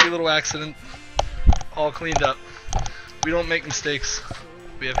accident all cleaned up. We don't make mistakes.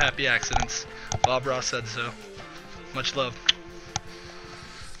 We have happy accidents. Bob Ross said so. Much love.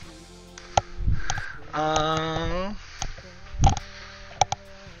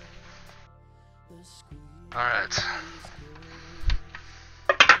 Alright.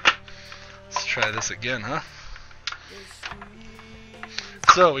 Let's try this again, huh?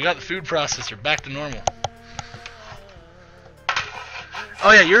 So, we got the food processor back to normal.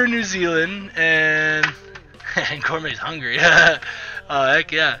 Oh yeah, you're in New Zealand, and Gourmet's hungry. Oh,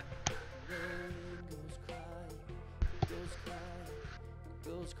 heck yeah.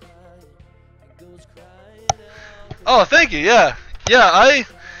 Oh, thank you. Yeah,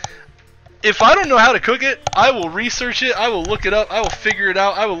 if I don't know how to cook it, I will research it. I will look it up. I will figure it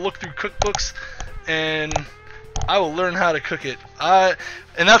out. I will look through cookbooks, and I will learn how to cook it.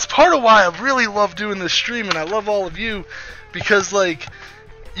 And that's part of why I really love doing this stream, and I love all of you, because like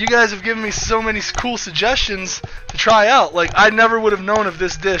you guys have given me so many cool suggestions to try out. Like I never would have known of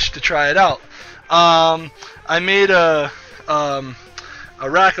this dish to try it out. I made a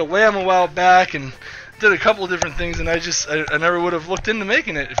rack of lamb a while back and did a couple of different things, and I never would have looked into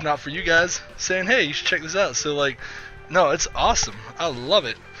making it if not for you guys saying, hey, you should check this out. So like, no, it's awesome. I love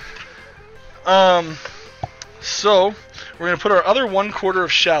it. So we're gonna put our other 1/4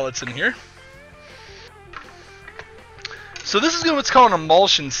 of shallots in here. So this is what's called an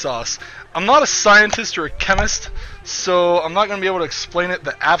emulsion sauce. I'm not a scientist or a chemist, so I'm not gonna be able to explain it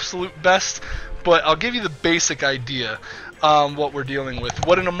the absolute best, but I'll give you the basic idea. What we're dealing with.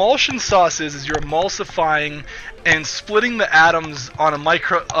 What an emulsion sauce is you're emulsifying and splitting the atoms on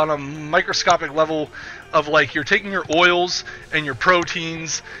a microscopic level of, like, you're taking your oils and your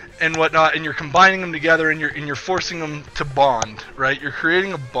proteins and whatnot, and you're combining them together, and you're forcing them to bond, right? You're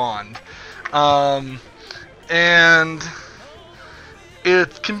creating a bond, and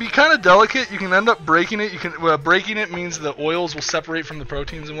it can be kind of delicate. You can end up breaking it. Breaking it means the oils will separate from the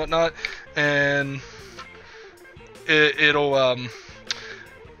proteins and whatnot, and it'll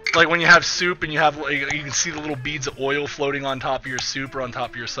like when you have soup and you have, like, you can see the little beads of oil floating on top of your soup or on top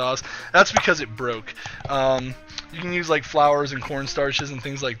of your sauce. That's because it broke. You can use like flours and cornstarches and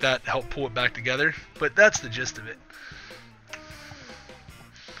things like that to help pull it back together, but that's the gist of it.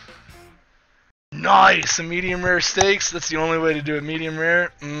 Nice, a medium rare steaks. That's the only way to do a medium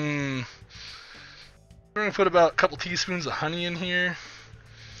rare. We're gonna put about a couple teaspoons of honey in here.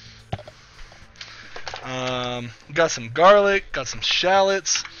 Got some garlic, got some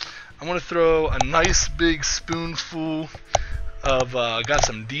shallots. I'm going to throw a nice big spoonful of, got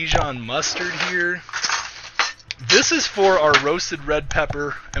some Dijon mustard here. This is for our roasted red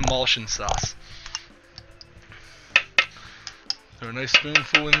pepper emulsion sauce. Throw a nice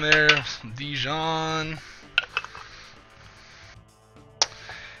spoonful in there, some Dijon.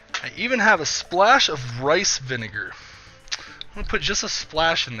 I even have a splash of rice vinegar. I'm going to put just a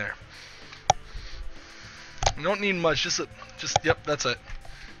splash in there. You don't need much, yep, that's it.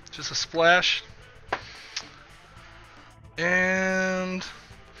 Just a splash. And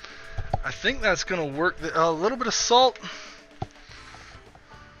I think that's going to work. A little bit of salt.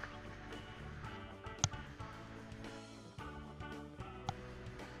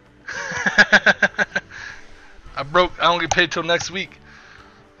 I don't get paid till next week.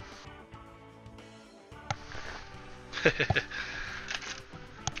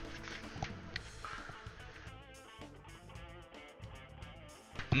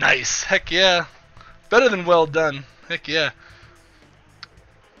 Nice. Heck yeah. Better than well done. Heck yeah.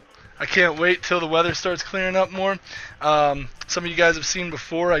 I can't wait till the weather starts clearing up more. Some of you guys have seen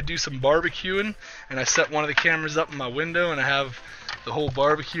before I do some barbecuing, and I set one of the cameras up in my window, and I have the whole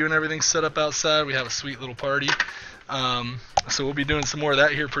barbecue and everything set up outside. We have a sweet little party. So we'll be doing some more of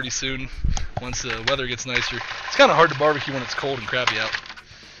that here pretty soon once the weather gets nicer. It's kind of hard to barbecue when it's cold and crappy out.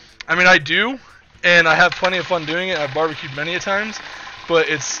 I mean, I do, and I have plenty of fun doing it. I've barbecued many a times, but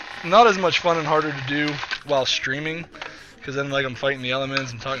it's not as much fun and harder to do while streaming, because then like I'm fighting the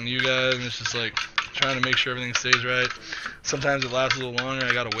elements, I'm talking to you guys, and it's just like trying to make sure everything stays right. Sometimes it lasts a little longer,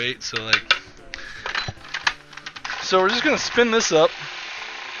 I gotta wait, so we're just gonna spin this up.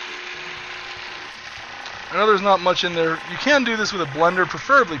 I know there's not much in there. You can do this with a blender,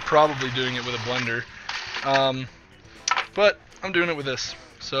 preferably probably doing it with a blender. But I'm doing it with this.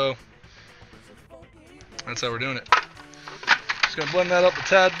 So that's how we're doing it. Just going to blend that up a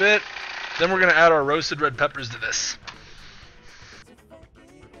tad bit. Then we're going to add our roasted red peppers to this.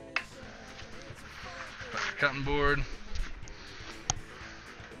 Cotton board.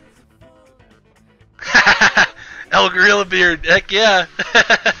 El Gorilla Beard. Heck yeah.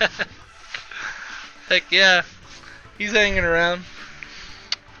 Heck yeah, he's hanging around.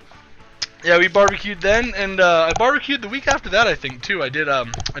 Yeah, we barbecued then, and I barbecued the week after that, I think too. I did a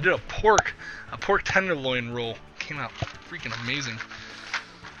pork tenderloin roll. Came out freaking amazing.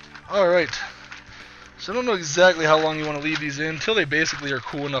 All right, so I don't know exactly how long you want to leave these in until they basically are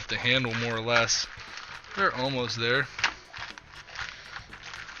cool enough to handle, more or less. They're almost there.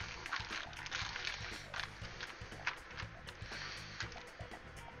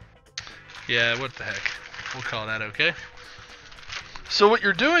 Yeah, what the heck. We'll call that okay. So what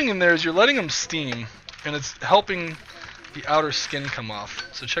you're doing in there is you're letting them steam, and it's helping the outer skin come off.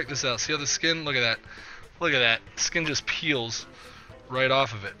 So check this out. See how the skin, look at that. Look at that. Skin just peels right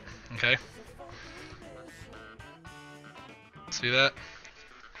off of it. Okay? See that?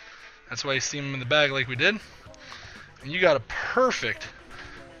 That's why you steam them in the bag like we did. And you got a perfect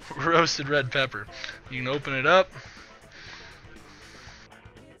roasted red pepper. You can open it up.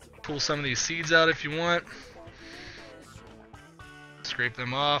 Pull some of these seeds out if you want. Scrape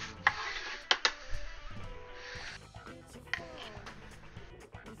them off.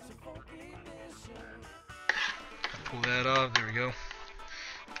 Pull that off. There we go.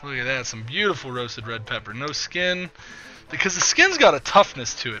 Look at that. Some beautiful roasted red pepper. No skin. Because the skin's got a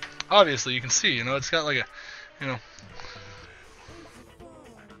toughness to it. Obviously, you can see, it's got like a,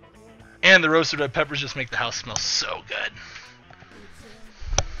 And the roasted red peppers just make the house smell so good.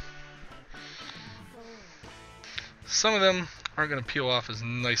 Some of them aren't going to peel off as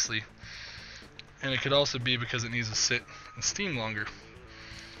nicely, and it could also be because it needs to sit and steam longer.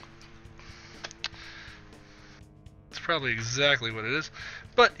 It's probably exactly what it is,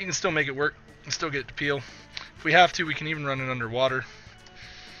 but you can still make it work. You can still get it to peel. If we have to, we can even run it under water.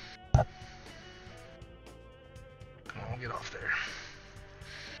 Come on, get off there.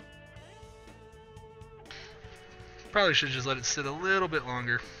 Probably should just let it sit a little bit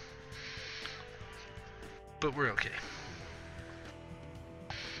longer, but we're okay.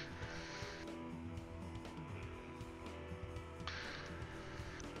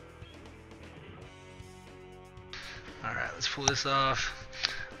 Alright, let's pull this off.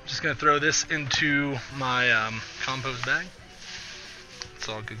 I'm just going to throw this into my compost bag. It's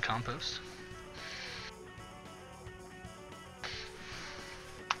all good compost.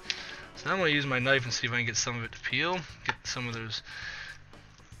 So now I'm going to use my knife and see if I can get some of it to peel. Get some of those.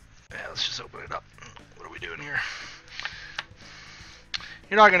 Yeah, let's just open it up. What are we doing here?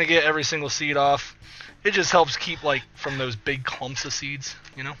 You're not going to get every single seed off. It just helps keep from those big clumps of seeds,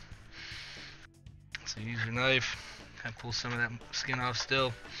 So use your knife, kind of pull some of that skin off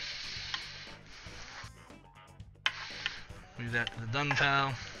still. Move that to the done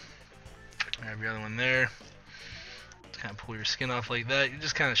pal. Grab your other one there. Just kind of pull your skin off like that. You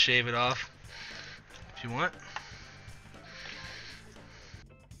just kind of shave it off if you want.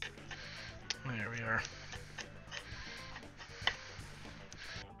 There we are.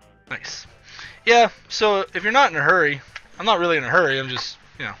 Nice. Yeah, so if you're not in a hurry, I'm not really in a hurry, I'm just,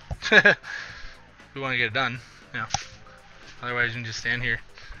 you know, we want to get it done, you know. Otherwise you can just stand here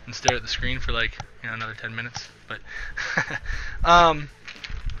and stare at the screen for like, you know, another 10 minutes. But,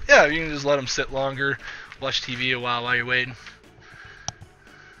 yeah, you can just let them sit longer, watch TV a while you're waiting.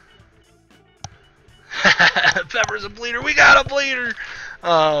 Pepper's a bleeder, we got a bleeder!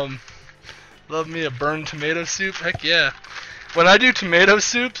 Love me a burned tomato soup, heck yeah. When I do tomato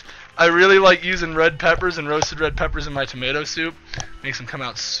soups, I really like using red peppers and roasted red peppers in my tomato soup. Makes them come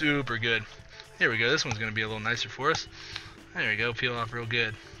out super good. Here we go, this one's going to be a little nicer for us. There we go, peel off real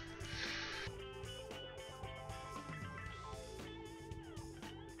good.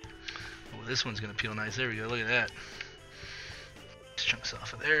 Oh, this one's going to peel nice. There we go, look at that. Just chunks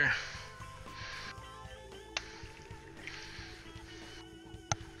off of there.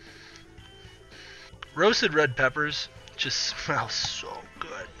 Roasted red peppers just smell so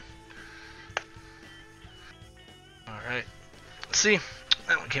good. Alright. See,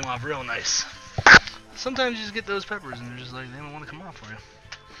 that one came off real nice. Sometimes you just get those peppers and they're just like, they don't want to come off for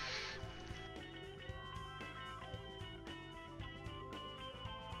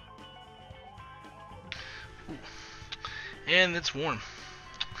you. Ooh. And it's warm.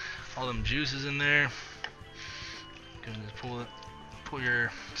 All them juices in there. You can just pull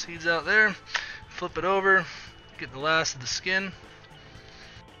your seeds out there. Flip it over, get the last of the skin.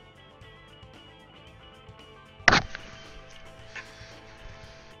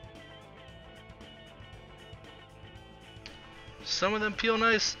 Some of them peel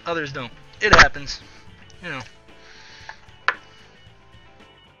nice, others don't. It happens, you know.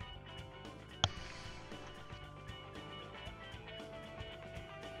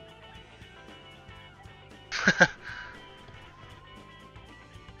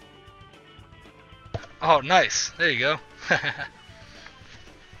 Oh, nice. There you go.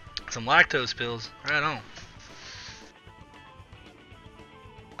 Some lactose pills. Right on.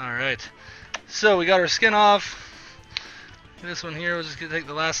 Alright. So, we got our skin off. This one here, we're just going to take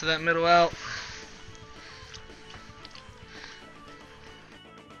the last of that middle out.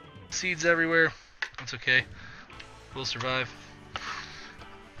 Seeds everywhere. That's okay. We'll survive.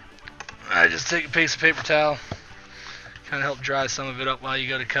 I just take a piece of paper towel. Kind of help dry some of it up while you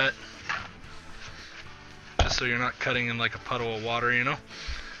go to cut. Just so you're not cutting in like a puddle of water, you know?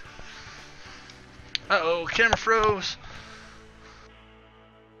 Uh-oh, camera froze.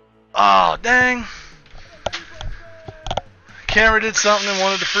 Oh, dang. Camera did something and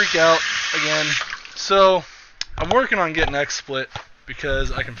wanted to freak out again. So, I'm working on getting XSplit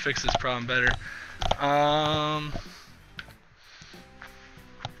because I can fix this problem better.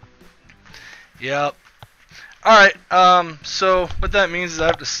 Yep. Alright, so what that means is I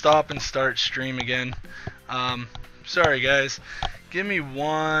have to stop and start stream again. Sorry guys, give me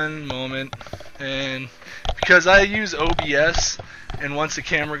one moment, and because I use OBS, and once the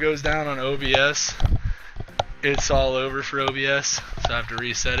camera goes down on OBS, it's all over for OBS, so I have to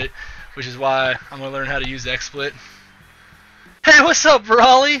reset it, which is why I'm going to learn how to use XSplit. Hey, what's up,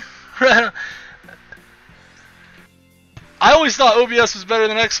 Raleigh? I always thought OBS was better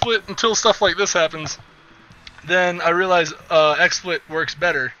than XSplit until stuff like this happens. Then I realized XSplit works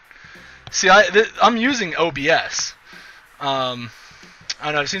better. See, I'm using OBS. I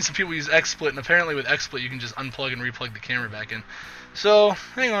don't know, I've seen some people use XSplit, and apparently with XSplit you can just unplug and replug the camera back in. So,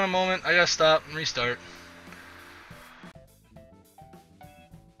 hang on a moment, I gotta stop and restart.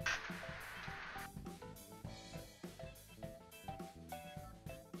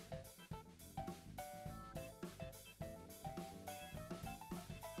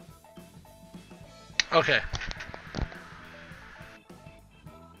 Okay.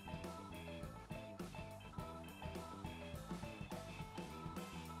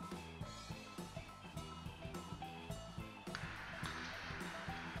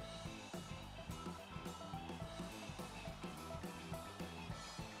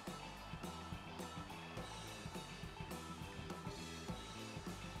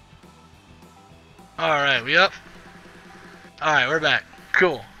 Alright, we up? Alright, we're back.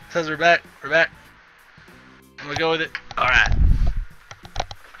 Cool. Says we're back. We're back. I'm gonna go with it. Alright.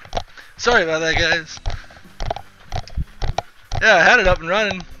 Sorry about that, guys. Yeah, I had it up and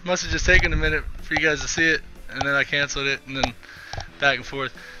running. Must have just taken a minute for you guys to see it, and then I canceled it, and then back and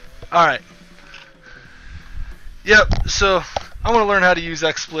forth. Alright. Yep, so I want to learn how to use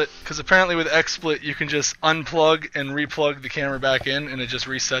XSplit, because apparently with XSplit you can just unplug and replug the camera back in, and it just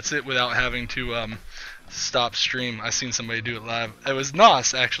resets it without having to stop stream. I seen somebody do it live. It was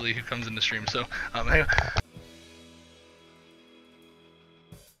Nos, actually, who comes in the stream, so hang on.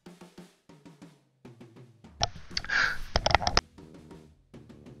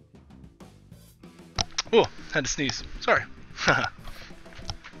 Oh, had to sneeze. Sorry.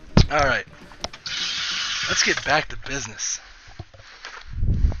 Alright. Let's get back to business.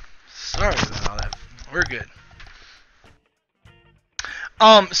 Sorry about all that. We're good.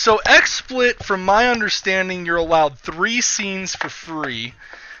 So XSplit, from my understanding, you're allowed 3 scenes for free,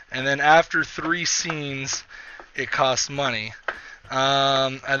 and then after 3 scenes, it costs money.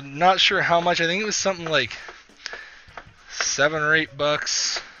 I'm not sure how much. I think it was something like $7 or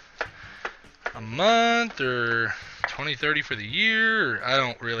 $8 a month, or 20, 30 for the year, or I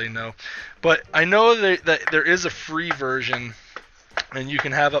don't really know. But I know that there is a free version, and you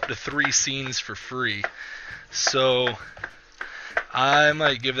can have up to 3 scenes for free. So I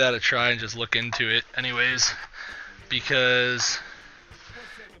might give that a try and just look into it anyways, because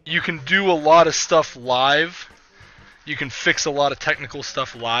you can do a lot of stuff live. You can fix a lot of technical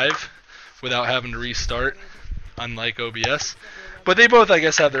stuff live without having to restart, unlike OBS. But they both, I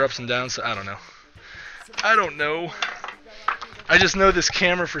guess, have their ups and downs, so I don't know. I just know this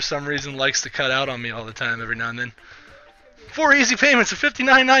camera, for some reason, likes to cut out on me all the time, every now and then. 4 easy payments of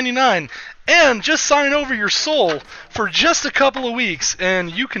 $59.99, and just sign over your soul for just a couple of weeks,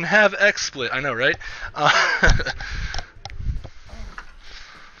 and you can have XSplit. I know, right?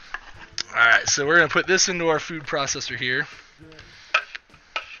 Alright, so we're going to put this into our food processor here.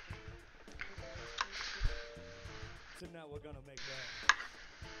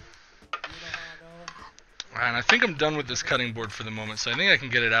 And I think I'm done with this cutting board for the moment, so I think I can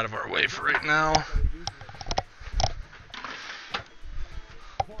get it out of our way for right now.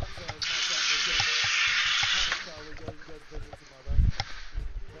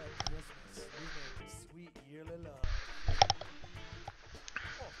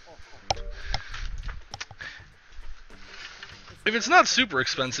 If it's not super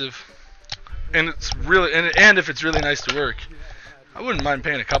expensive, and it's really and if it's really nice to work, I wouldn't mind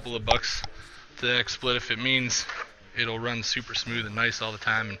paying a couple of bucks to XSplit if it means it'll run super smooth and nice all the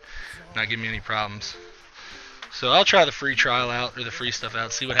time and not give me any problems. So I'll try the free trial out, or the free stuff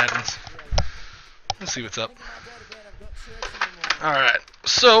out, see what happens. Let's see what's up. Alright,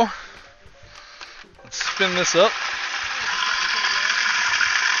 so let's spin this up.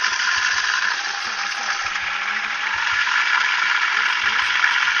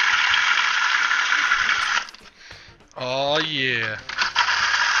 Oh yeah.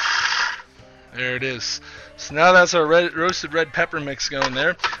 There it is. So now that's our roasted red pepper mix going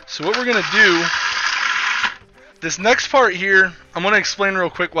there. So what we're going to do, this next part here, I'm going to explain real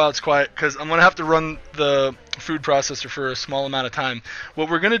quick while it's quiet, because I'm going to have to run the food processor for a small amount of time. What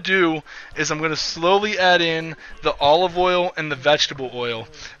we're going to do is I'm going to slowly add in the olive oil and the vegetable oil.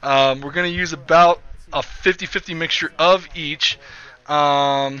 We're going to use about a 50-50 mixture of each.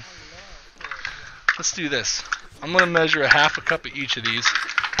 Let's do this. I'm going to measure a half a cup of each of these,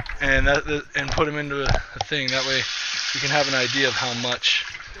 and put them into a thing. That way we can have an idea of how much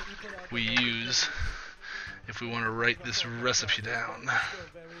we use if we want to write this recipe down.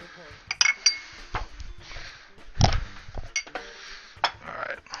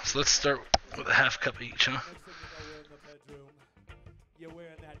 Alright, so let's start with a half cup each, huh?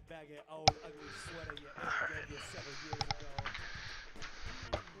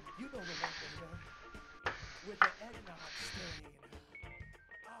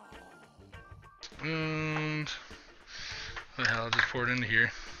 And what the hell, I'll just pour it into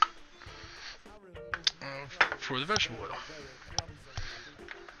here for the vegetable oil.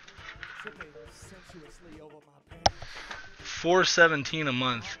 $4.17 a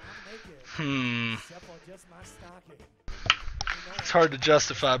month. It's hard to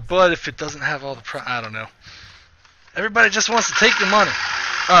justify, but if it doesn't have all the I don't know. Everybody just wants to take your money.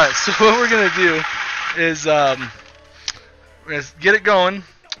 Alright, so what we're going to do is get it going,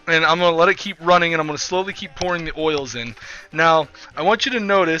 and I'm going to let it keep running, and I'm going to slowly keep pouring the oils in. Now, I want you to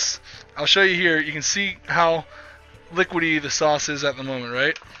notice, I'll show you here, you can see how liquidy the sauce is at the moment,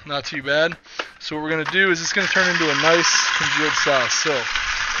 right? Not too bad. So what we're going to do is it's going to turn into a nice congealed sauce. So,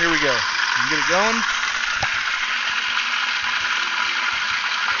 here we go. You get it going.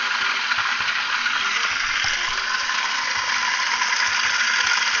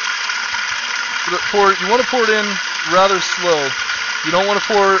 You want to pour it in rather slow. You don't want to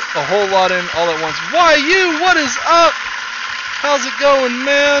pour a whole lot in all at once. Why you? What is up? How's it going,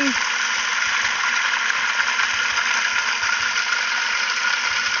 man?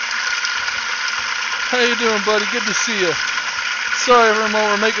 How you doing, buddy? Good to see you. Sorry, everyone,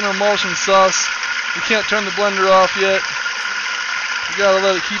 we're making our emulsion sauce. We can't turn the blender off yet. We gotta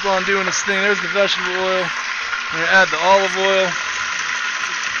let it keep on doing its thing. There's the vegetable oil. We're gonna add the olive oil.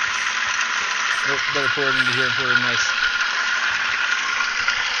 Oh, better pour it into here and pour it in nice.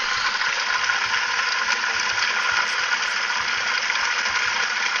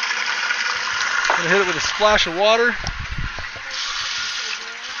 Gonna hit it with a splash of water.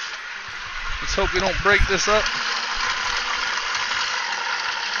 Let's hope we don't break this up.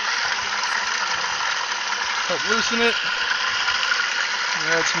 Help loosen it.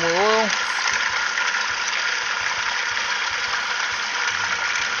 Add some more oil.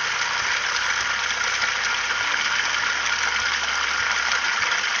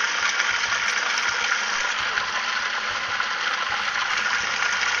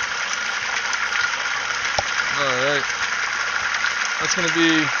 Alright. That's going to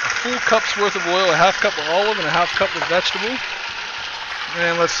be a full cup's worth of oil, a half cup of olive, and a half cup of vegetable.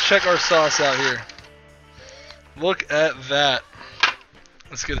 And let's check our sauce out here. Look at that.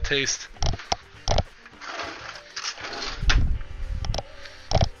 Let's get a taste.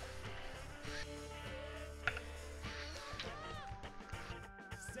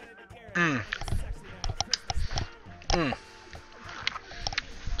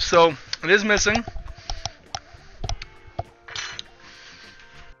 So, it is missing.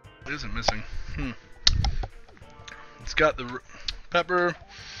 It isn't missing. It's got the pepper.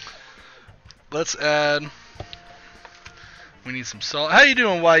 Let's add... We need some salt. How you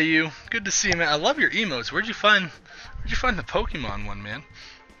doing, YU? Good to see you, man. I love your emotes. Where'd you find the Pokemon one, man?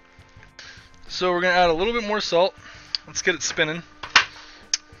 So we're gonna add a little bit more salt. Let's get it spinning.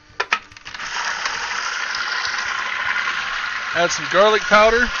 Add some garlic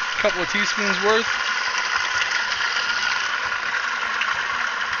powder, a couple of teaspoons worth.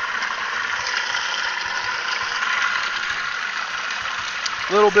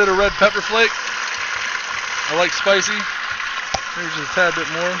 A little bit of red pepper flake. I like spicy. Maybe just a tad bit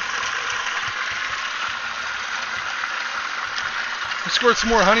more. Let's squirt some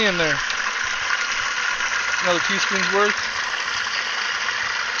more honey in there. Another teaspoon's worth.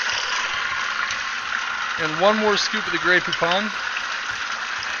 And one more scoop of the Grey Poupon.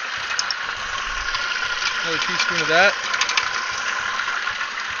 Another teaspoon of that.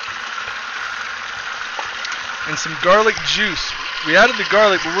 And some garlic juice. We added the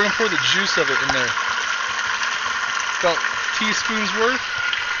garlic, but we're going to pour the juice of it in there. About teaspoons worth.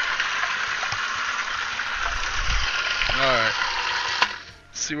 Alright.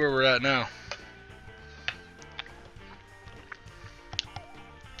 Let's see where we're at now.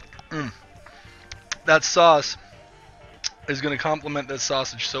 That sauce is going to complement that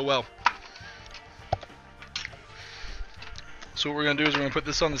sausage so well. So what we're going to do is we're going to put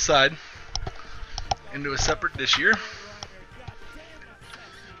this on the side into a separate dish here.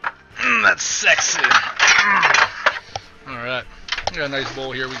 That's sexy. Alright. We got a nice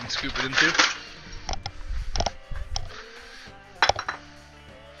bowl here we can scoop it into.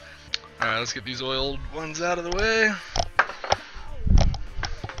 Alright, let's get these oiled ones out of the way.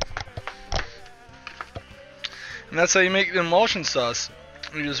 And that's how you make the emulsion sauce.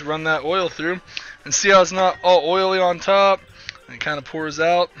 You just run that oil through and see how it's not all oily on top and it kind of pours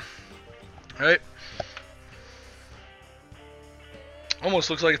out. Right?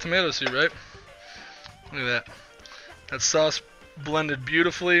 Almost looks like a tomato soup, right? Look at that. That sauce blended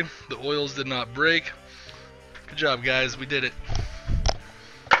beautifully. The oils did not break. Good job, guys. We did it.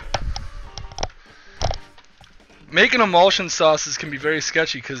 Making emulsion sauces can be very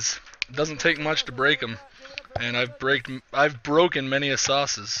sketchy because it doesn't take much to break them. And I've broken many a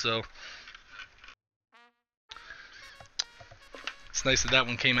sauces, so it's nice that that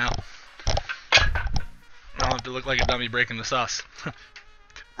one came out. I don't have to look like a dummy breaking the sauce.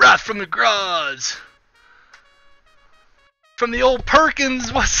 Wrath from the garage. From the old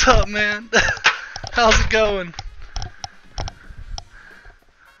Perkins. What's up, man? How's it going?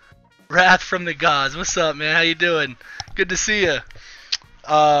 Wrath from the gods. What's up, man? How you doing? Good to see you.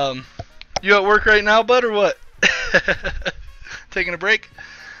 You at work right now, bud, or what? Taking a break?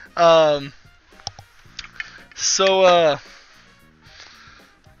 Yeah,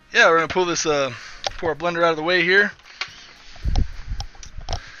 we're gonna pull this, pour our blender out of the way here.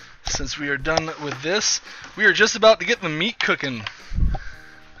 Since we are done with this, we are just about to get the meat cooking.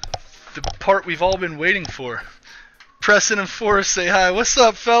 The part we've all been waiting for. Preston and Forrest say hi. What's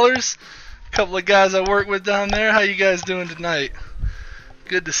up, fellers? A couple of guys I work with down there. How you guys doing tonight?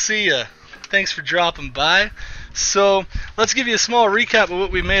 Good to see ya. Thanks for dropping by. So let's give you a small recap of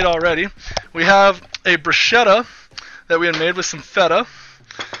what we made already. We have a bruschetta that we had made with some feta.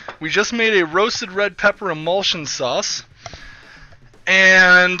 we just made a roasted red pepper emulsion sauce,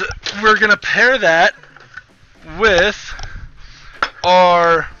 and we're gonna pair that with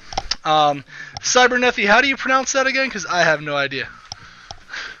our Cybernethi. How do you pronounce that again? Because I have no idea.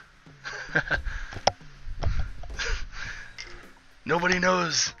 Nobody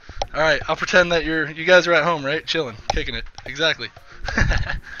knows. All right, I'll pretend that you guys are at home, right? Chilling, kicking it. Exactly.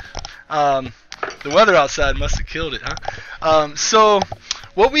 The weather outside must have killed it, huh? So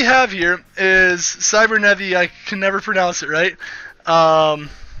what we have here is Cybernethi. I can never pronounce it right.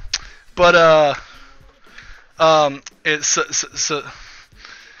 It's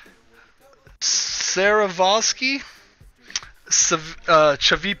Sarajevski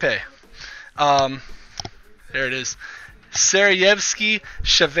Cevapi. There it is. Sarajevski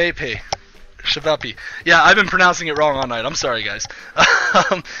Cevapi. Yeah, I've been pronouncing it wrong all night. I'm sorry, guys.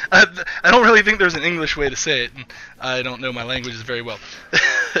 I don't really think there's an English way to say it. And I don't know my languages very well.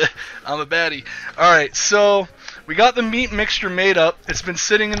 I'm a baddie. Alright, so we got the meat mixture made up. It's been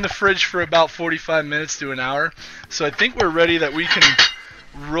sitting in the fridge for about 45 minutes to an hour. So I think we're ready that we can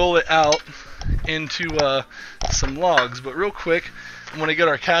roll it out into some logs. But real quick, I want to get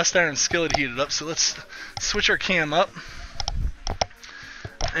our cast iron skillet heated up. So let's switch our cam up.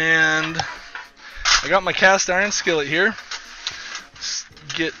 And I got my cast iron skillet here. Just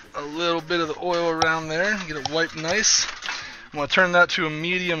get a little bit of the oil around there, get it wiped nice. I'm going to turn that to a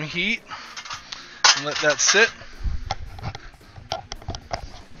medium heat and let that sit.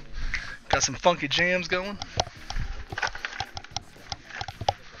 Got some funky jams going.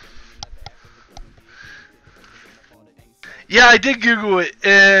 Yeah, I did Google it,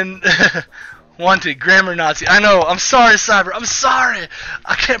 and wanted grammar Nazi. I know. I'm sorry, Cyber. I'm sorry.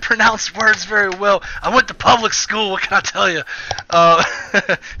 I can't pronounce words very well. I went to public school. What can I tell you?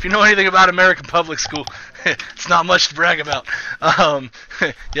 If you know anything about American public school, it's not much to brag about.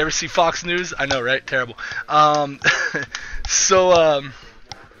 You ever see Fox News? I know, right? Terrible. So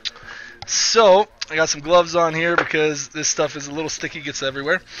I got some gloves on here because this stuff is a little sticky, gets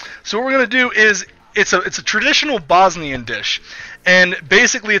everywhere. So what we're gonna do is it's a traditional Bosnian dish, and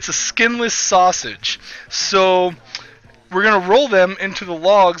basically it's a skinless sausage. So we're gonna roll them into the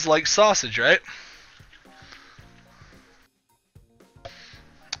logs like sausage, right?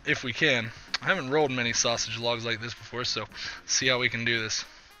 If we can. I haven't rolled many sausage logs like this before, so let's see how we can do this.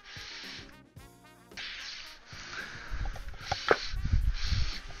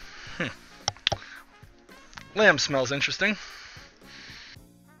 Lamb smells interesting.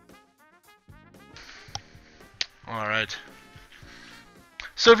 Alright.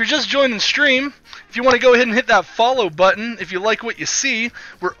 So if you're just joining the stream, if you want to go ahead and hit that follow button, if you like what you see,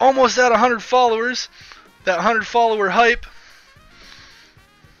 we're almost at 100 followers. That 100 follower hype.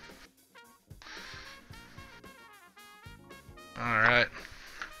 Alright.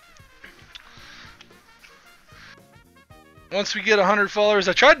 Once we get 100 followers,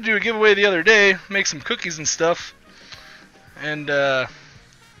 I tried to do a giveaway the other day, make some cookies and stuff. And we'll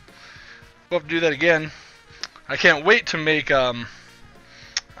have to do that again. I can't wait to make some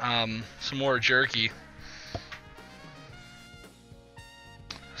more jerky.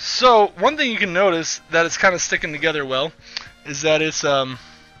 So one thing you can notice that it's kind of sticking together well is that it's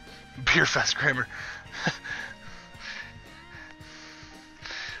Beer Fest grammar.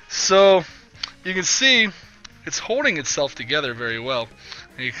 So you can see it's holding itself together very well.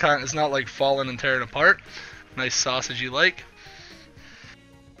 And it's not like falling and tearing apart. Nice sausage you like.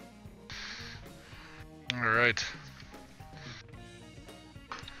 Alright.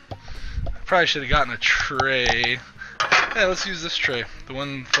 Probably should have gotten a tray. Yeah, let's use this tray. The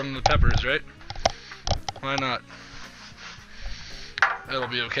one from the peppers, right? Why not? That'll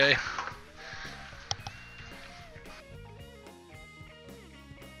be okay.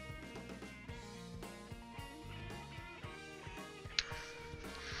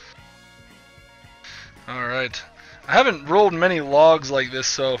 Alright. I haven't rolled many logs like this,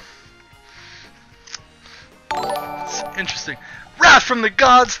 so it's interesting. Wrath from the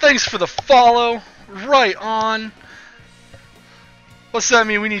Gods, thanks for the follow. Right on. What's that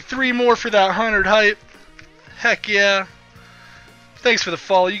mean? We need 3 more for that 100 hype. Heck yeah. Thanks for the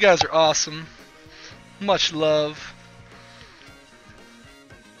follow. You guys are awesome. Much love.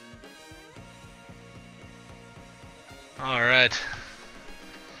 Alright.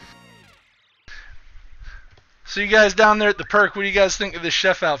 So you guys down there at the perk, what do you guys think of this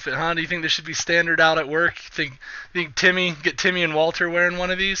chef outfit, huh? Do you think this should be standard out at work? Think get Timmy and Walter wearing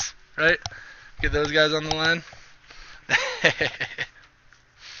one of these, right? Get those guys on the line.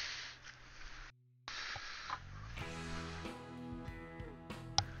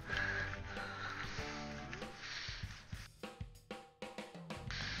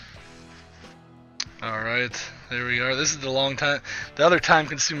 Alright, there we are. This is the other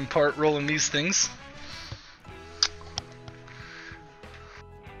time-consuming part, rolling these things.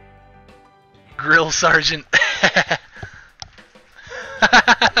 Grill Sergeant.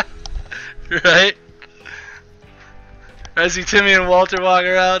 Right? I see Timmy and Walter walk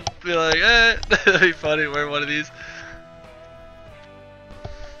around, be like, eh, that'd be funny, wear one of these.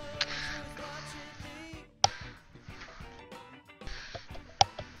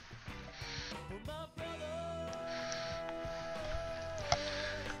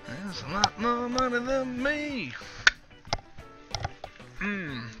 There's a lot more money than me.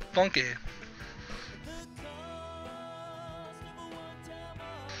 Funky.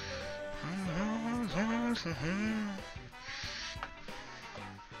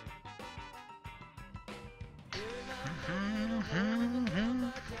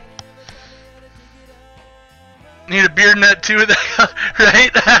 Need a beard net too,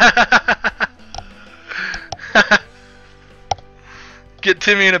 right? Get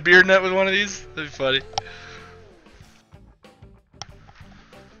Timmy in a beard net with one of these? That'd be funny.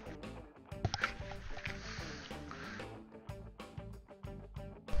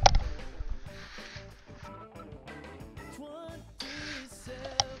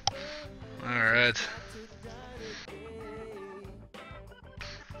 Alright.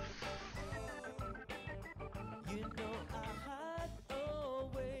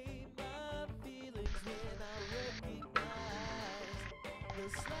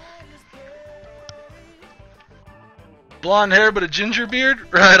 Blonde hair but a ginger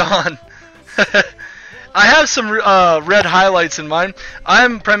beard? Right on. I have some red highlights in mine.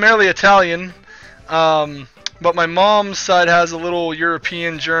 I'm primarily Italian, but my mom's side has a little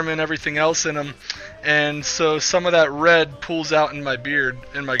European, German, everything else in them, and so some of that red pulls out in my beard,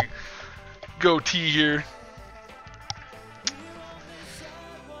 in my goatee here.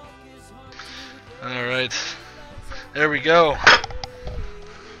 Alright, there we go.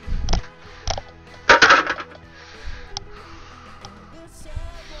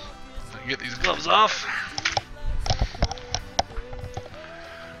 Get these gloves off.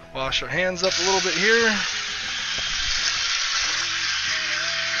 Wash our hands up a little bit here.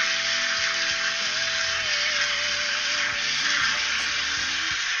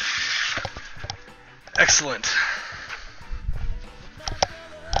 Excellent.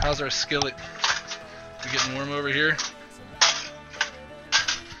 How's our skillet? We getting warm over here?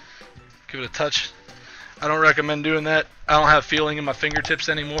 Give it a touch. I don't recommend doing that. I don't have feeling in my fingertips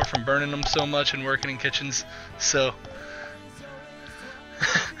anymore from burning them so much and working in kitchens. So,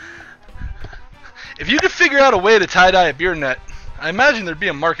 if you could figure out a way to tie-dye a beer net, I imagine there'd be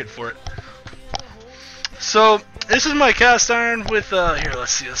a market for it. So, this is my cast iron with, here,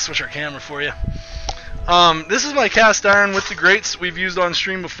 let's see, let's switch our camera for you. This is my cast iron with the grates we've used on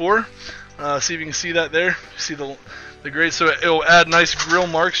stream before. See if you can see that there. See the grates, so it'll add nice grill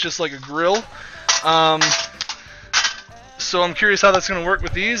marks just like a grill. So I'm curious how that's going to work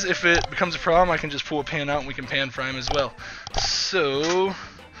with these. If it becomes a problem, I can just pull a pan out and we can pan fry them as well. So,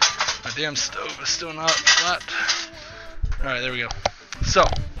 my damn stove is still not flat. Alright, there we go. So,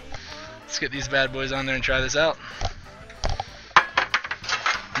 let's get these bad boys on there and try this out.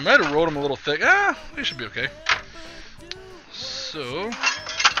 I might have rolled them a little thick. They should be okay. So, I'm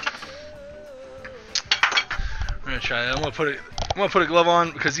going to try that. I'm going to put a glove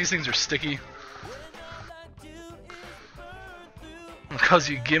on because these things are sticky. I'll call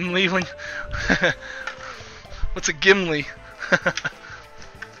you Gimli when. What's a Gimli?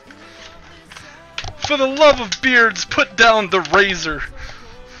 For the love of beards, put down the razor.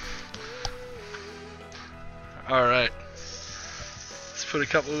 Alright. Let's put a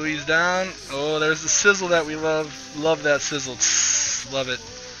couple of these down. Oh, there's the sizzle that we love. Love that sizzle. Tss, love it.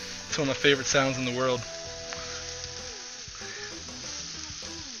 It's one of my favorite sounds in the world.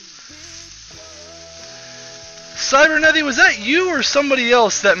 Cybernethy, was that you or somebody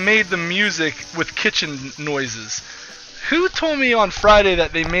else that made the music with kitchen noises? Who told me on Friday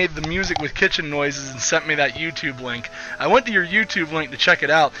that they made the music with kitchen noises and sent me that YouTube link? I went to your YouTube link to check it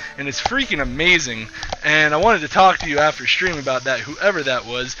out, and it's freaking amazing. And I wanted to talk to you after stream about that, whoever that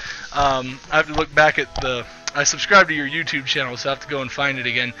was. I have to look back at I subscribe to your YouTube channel, so I have to go and find it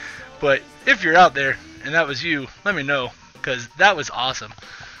again. But if you're out there, and that was you, let me know, because that was awesome.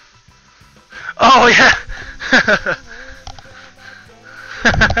 Oh, yeah!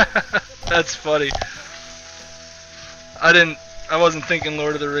 That's funny. I wasn't thinking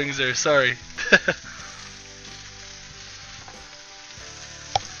Lord of the Rings there, sorry.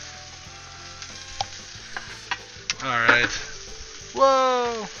 Alright.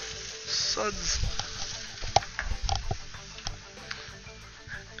 Whoa! Suds.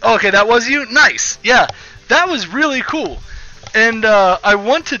 Okay, that was you? Nice. Yeah, that was really cool. And I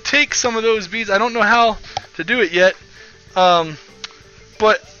want to take some of those beats. I don't know how to do it yet.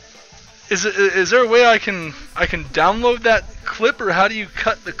 But is there a way I can download that clip, or how do you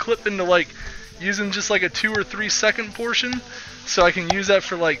cut the clip into like using just like a 2 or 3 second portion so I can use that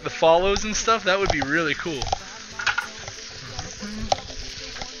for like the follows and stuff? That would be really cool.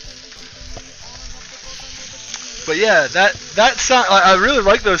 But yeah, that sound, I really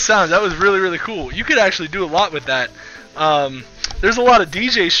like those sounds. That was really cool. You could actually do a lot with that. There's a lot of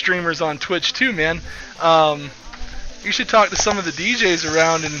DJ streamers on Twitch too, man. You should talk to some of the DJs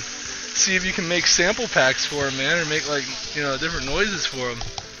around and see if you can make sample packs for them, man, or make like, you know, different noises for them.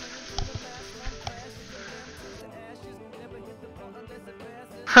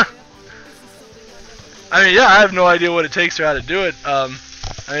 I mean, yeah, I have no idea what it takes or how to do it. I mean,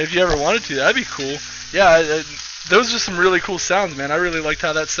 if you ever wanted to, that'd be cool. Yeah, those are some really cool sounds, man. I really liked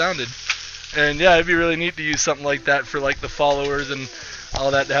how that sounded. And yeah, it'd be really neat to use something like that for like the followers and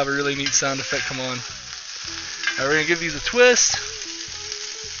all that, to have a really neat sound effect come on. Alright, we're gonna give these a twist.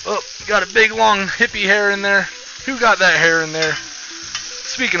 Oh, got a big long hippie hair in there. Who got that hair in there?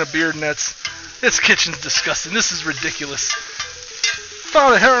 Speaking of beard nets, this kitchen's disgusting. This is ridiculous.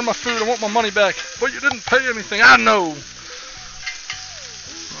 Found a hair in my food. I want my money back. But you didn't pay anything. I know.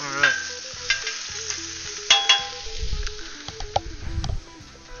 Alright.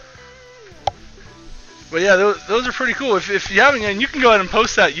 But yeah, those are pretty cool. If you haven't, and you can go ahead and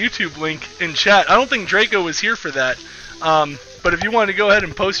post that YouTube link in chat. I don't think Draco was here for that. But if you wanted to go ahead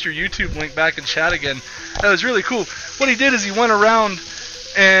and post your YouTube link back in chat again, that was really cool. What he did is he went around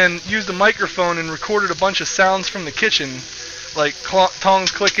and used a microphone and recorded a bunch of sounds from the kitchen, like tongs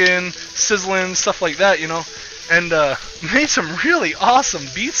clicking, sizzling, stuff like that, you know, and made some really awesome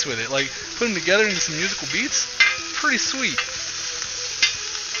beats with it. Like, put them together into some musical beats. Pretty sweet.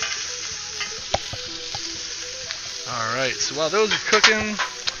 Alright, so while those are cooking,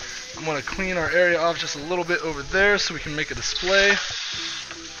 I'm going to clean our area off just a little bit over there so we can make a display.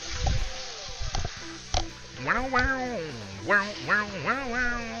 Wow, wow, wow, wow, wow,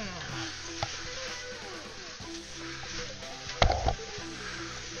 wow.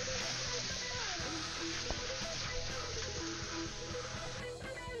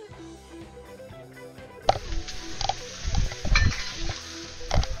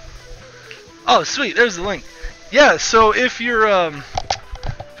 Oh, sweet, there's the link. Yeah, so if you're,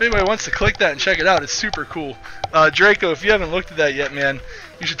 if anybody wants to click that and check it out, it's super cool. Draco, if you haven't looked at that yet, man,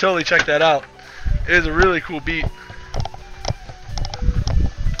 you should totally check that out. It is a really cool beat.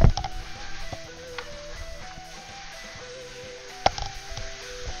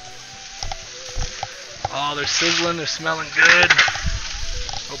 Oh, they're sizzling, they're smelling good.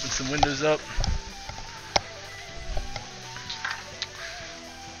 Open some windows up.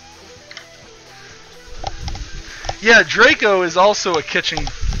 Yeah, Draco is also a kitchen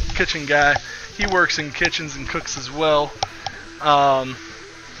guy. He works in kitchens and cooks as well.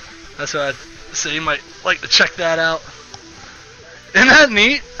 That's why I'd say you might like to check that out. Isn't that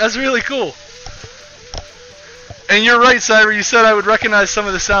neat? That's really cool. And you're right, Cyber. You said I would recognize some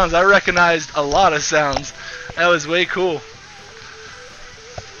of the sounds. I recognized a lot of sounds. That was way cool.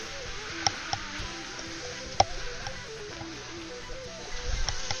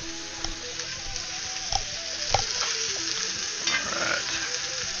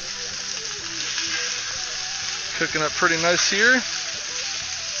 Cooking up pretty nice here.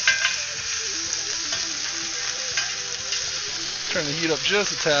 Turn the heat up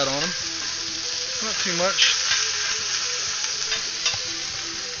just a tad on them. Not too much.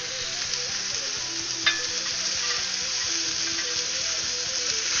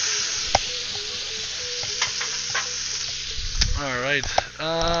 Alright.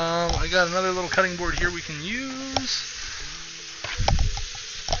 I got another little cutting board here we can use.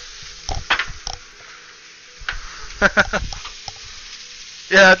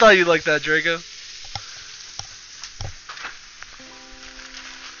 Yeah, I thought you'd like that, Draco.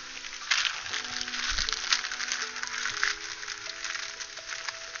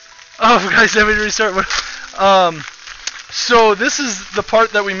 Oh, guys, let me restart. So this is the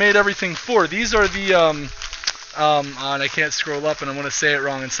part that we made everything for. These are the and I can't scroll up, and I'm gonna say it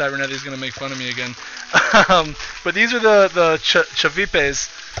wrong, and Cyberneti's gonna make fun of me again. But these are the Cevapis.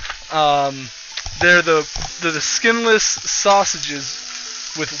 They're the skinless sausages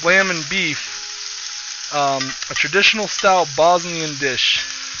with lamb and beef, a traditional style Bosnian dish.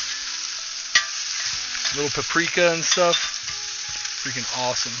 Little paprika and stuff. Freaking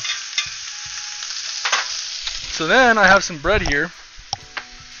awesome. So then I have some bread here.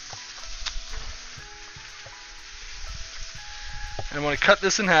 And I'm going to cut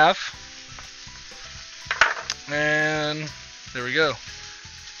this in half. And there we go.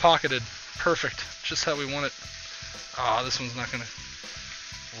 Pocketed. Perfect. Just how we want it. Ah, this one's not going to...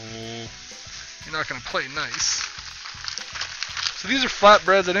 Oh, you're not going to play nice. So these are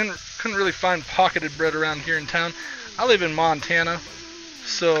flatbreads. I couldn't really find pocketed bread around here in town. I live in Montana,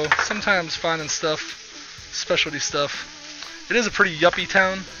 so sometimes finding stuff, specialty stuff. It is a pretty yuppie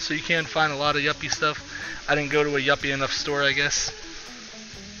town, so you can find a lot of yuppie stuff. I didn't go to a yuppie enough store, I guess.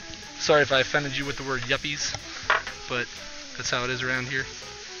 Sorry if I offended you with the word yuppies, but that's how it is around here.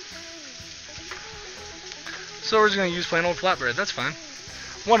 So we're just going to use plain old flatbread. That's fine.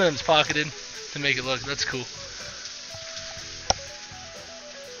 One of them's pocketed to make it look. That's cool.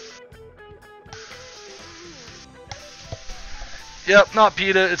 Yep, not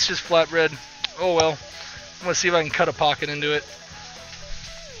pita. It's just flatbread. Oh well. I'm going to see if I can cut a pocket into it.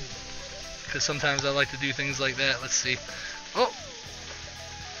 Because sometimes I like to do things like that. Let's see. Oh!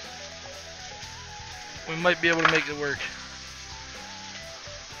 We might be able to make it work.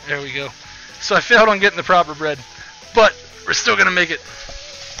 There we go. So I failed on getting the proper bread. But we're still going to make it.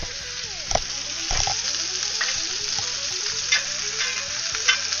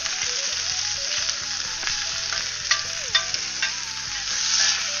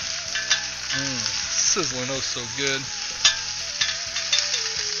 Sizzling, oh so good.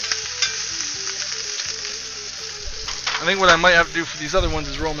 I think what I might have to do for these other ones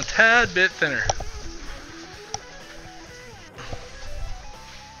is roll them a tad bit thinner.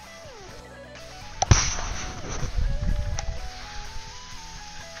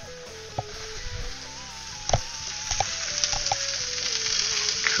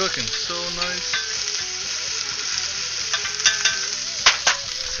 Cooking so nice.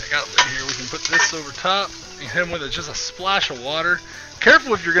 Got it here. We can put this over top and hit them with just a splash of water.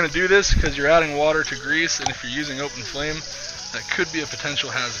 Careful if you're going to do this because you're adding water to grease, and if you're using open flame, that could be a potential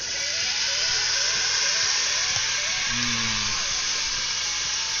hazard.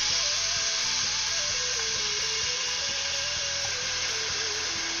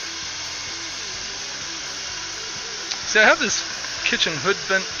 See, I have this kitchen hood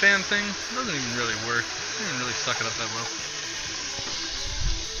fan thing. It doesn't even really work. It doesn't even really suck it up that well.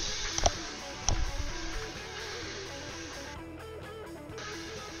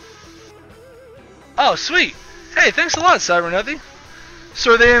 Oh, sweet. Hey, thanks a lot, Cybernethy.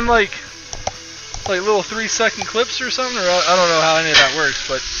 So are they in like little 3-second clips or something? Or I don't know how any of that works,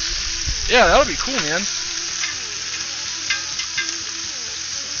 but yeah, that would be cool, man.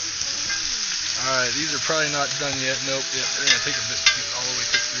 Alright, these are probably not done yet. Nope, yeah, they're going to take a bit to get all the way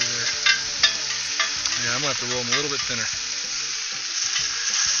cooked through there. Yeah, I'm going to have to roll them a little bit thinner.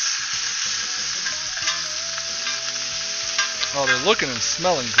 Oh, they're looking and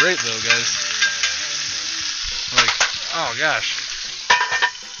smelling great though, guys. Like, oh gosh.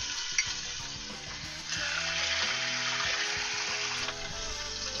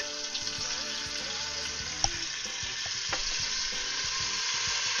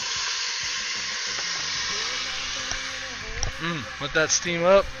 Let that steam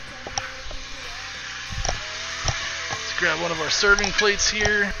up. Let's grab one of our serving plates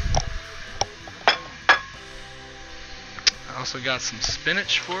here. I also got some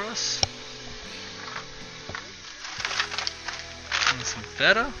spinach for us. And some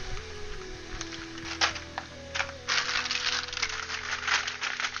feta.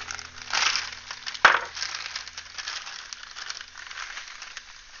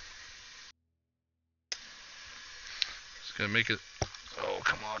 Just gonna make it. Oh,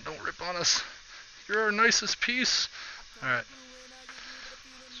 come on, don't rip on us. You're our nicest piece. Alright.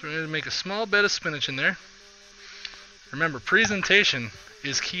 So we're gonna make a small bit of spinach in there. Remember, presentation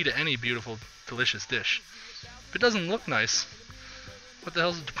is key to any beautiful, delicious dish. If it doesn't look nice, what the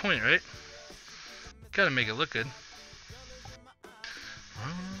hell's the point, right? Gotta make it look good.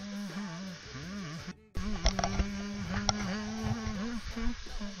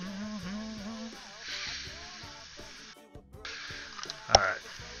 Alright.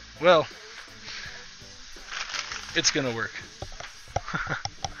 Well, it's gonna work.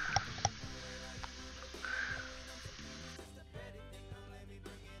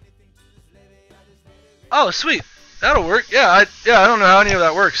 Oh, sweet. That'll work. Yeah, I don't know how any of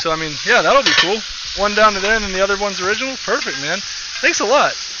that works. So, I mean, yeah, that'll be cool. One down to there and then the other one's original. Perfect, man. Thanks a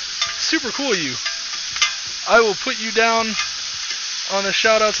lot. Super cool of you. I will put you down on the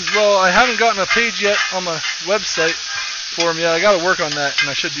shoutouts as well. I haven't gotten a page yet on my website for them yet. I got to work on that, and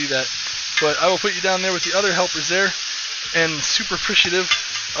I should do that. But I will put you down there with the other helpers there. And super appreciative.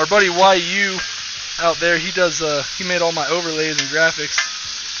 Our buddy YU out there, he made all my overlays and graphics.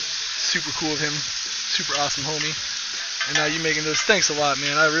 Super cool of him. Super awesome homie. And now you making those. Thanks a lot,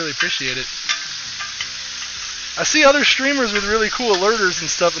 man. I really appreciate it. I see other streamers with really cool alerters and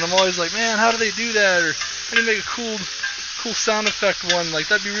stuff, and I'm always like, man, how do they do that? Or how do they make a cool sound effect one? Like,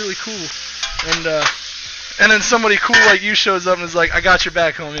 that'd be really cool. And then somebody cool like you shows up and is like, I got your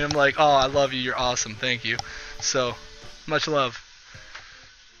back, homie. And I'm like, oh, I love you. You're awesome. Thank you. So, much love.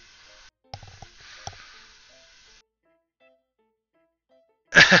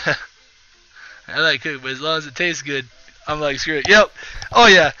 I like cooking, but as long as it tastes good, I'm like, screw it. Yep. Oh,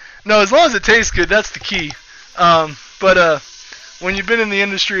 yeah. No, as long as it tastes good, that's the key. But when you've been in the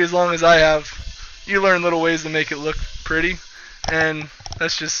industry as long as I have, you learn little ways to make it look pretty. And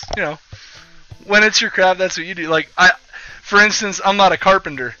that's just, you know, when it's your craft, that's what you do. Like, for instance, I'm not a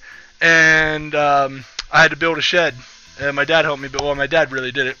carpenter. And I had to build a shed. And my dad helped me, but well, my dad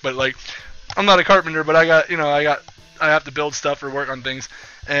really did it. But, like, I'm not a carpenter, but I have to build stuff or work on things,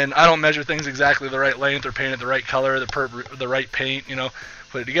 and I don't measure things exactly the right length or paint it the right color, the right paint, you know,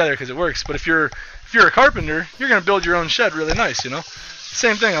 put it together because it works. But if you're a carpenter, you're gonna build your own shed really nice, you know.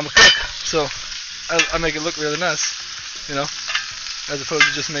 Same thing. I'm a cook, so I make it look really nice, you know, as opposed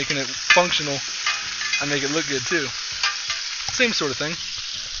to just making it functional. I make it look good too. Same sort of thing.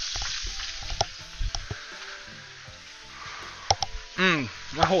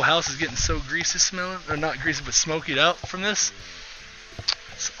 My whole house is getting so greasy smelling, or not greasy, but smokied out from this.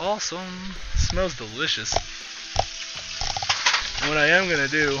 It's awesome. It smells delicious. And what I am gonna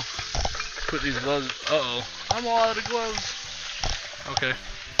do, put these gloves. Uh-oh, I'm all out of gloves. Okay.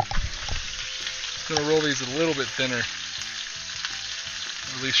 I'm gonna roll these a little bit thinner.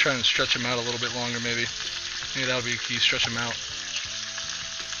 Or at least try and stretch them out a little bit longer, maybe. Maybe that'll be the key. Stretch them out,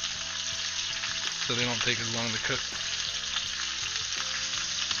 so they don't take as long to cook.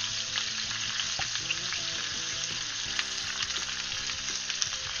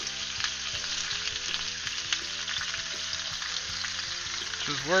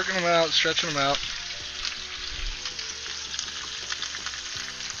 Just working them out, stretching them out.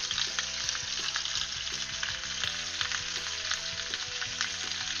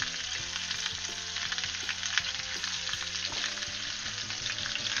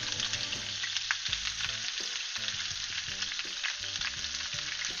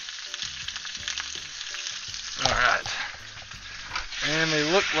 Alright. And they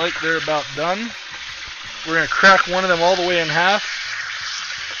look like they're about done. We're going to crack one of them all the way in half,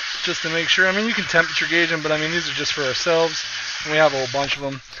 just to make sure. I mean, you can temperature gauge them, but I mean, these are just for ourselves, and we have a whole bunch of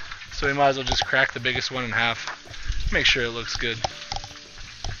them, so we might as well just crack the biggest one in half. Make sure it looks good.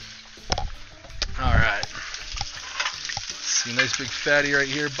 Alright. See, nice big fatty right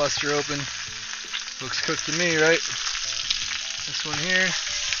here, bust her open. Looks cooked to me, right? This one here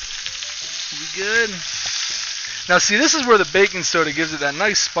will be good. Now see, this is where the baking soda gives it that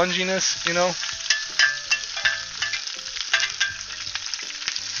nice sponginess, you know?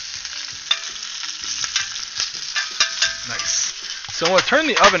 Nice. So I'm going to turn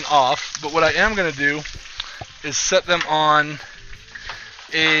the oven off, but what I am going to do is set them on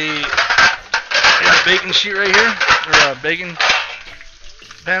I got a baking sheet right here, or a baking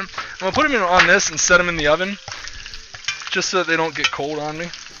pan. I'm going to put them on this and set them in the oven, just so that they don't get cold on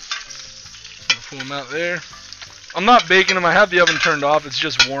me. Pull them out there. I'm not baking them. I have the oven turned off. It's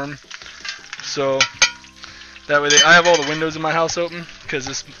just warm. So that way I have all the windows in my house open, because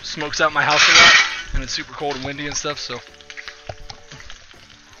this smokes out my house a lot, and it's super cold and windy and stuff. So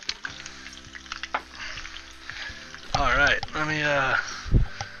alright, let me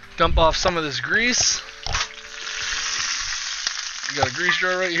dump off some of this grease. We got a grease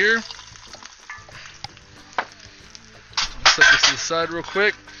jar right here. I'll set this to the side real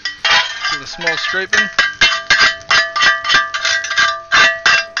quick. Give it a small scraping.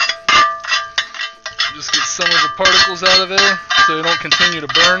 Just get some of the particles out of there so they don't continue to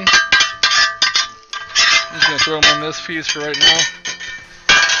burn. I'm just going to throw them on this piece for right now.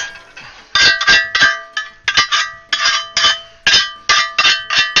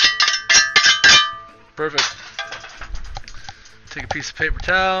 Perfect. Take a piece of paper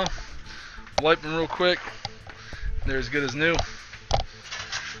towel, wipe them real quick. They're as good as new.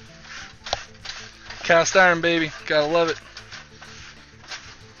 Cast iron, baby. Gotta love it.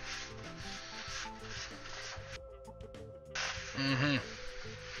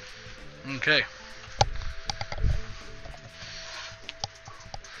 Okay.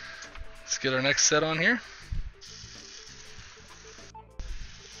 Let's get our next set on here.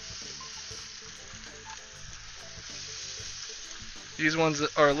 These ones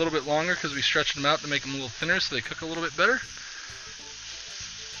are a little bit longer because we stretched them out to make them a little thinner so they cook a little bit better.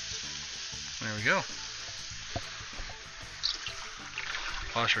 There we go.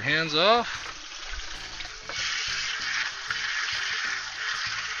 Wash your hands off.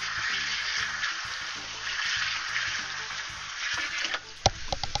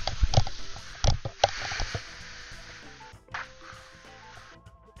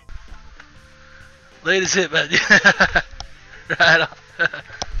 Latest hit, man. Right on.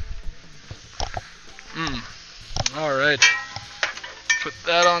 Alright. Put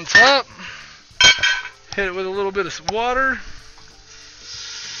that on top. Hit it with a little bit of water. Let it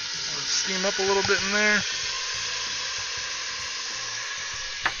steam up a little bit in there.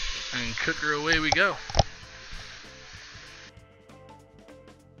 And cooker away we go.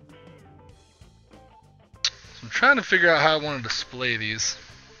 So I'm trying to figure out how I want to display these.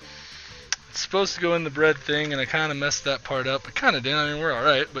 It's supposed to go in the bread thing, and I kind of messed that part up. I kind of did. I mean, we're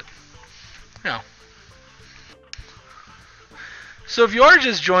alright, but, you know. So if you are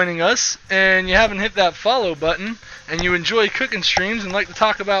just joining us, and you haven't hit that follow button, and you enjoy cooking streams and like to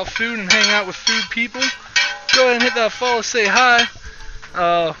talk about food and hang out with food people, go ahead and hit that follow, say hi.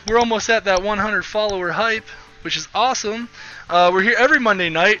 We're almost at that 100 follower hype, which is awesome. We're here every Monday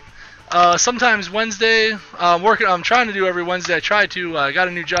night. Sometimes Wednesday. I'm trying to do every Wednesday. I try to. I got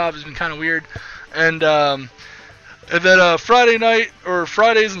a new job. It's been kind of weird. And then Friday night, or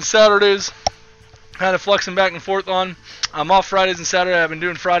Fridays and Saturdays, kind of flexing back and forth on. I'm off Fridays and Saturday. I've been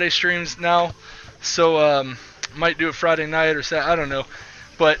doing Friday streams now. So might do it Friday night or Saturday. I don't know.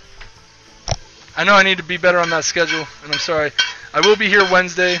 But I know I need to be better on that schedule. And I'm sorry. I will be here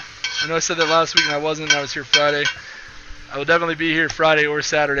Wednesday. I know I said that last week and I wasn't. I was here Friday. I will definitely be here Friday or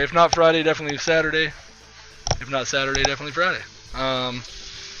Saturday. If not Friday, definitely Saturday. If not Saturday, definitely Friday.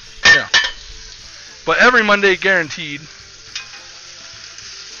 Yeah. But every Monday guaranteed.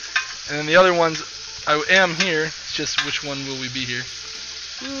 And then the other ones, I am here. It's just which one will we be here.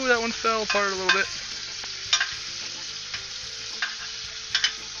 Ooh, that one fell apart a little bit.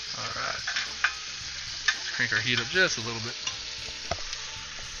 Alright. Crank our heat up just a little bit.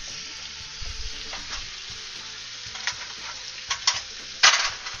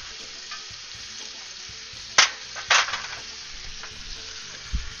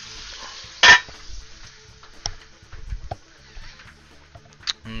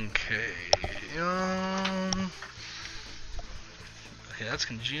 Okay, okay, that's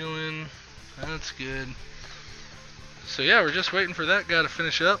congealing. That's good. So yeah, we're just waiting for that guy to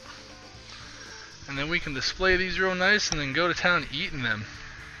finish up, and then we can display these real nice, and then go to town eating them.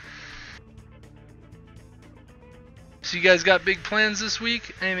 So you guys got big plans this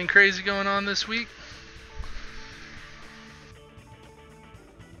week? Anything crazy going on this week?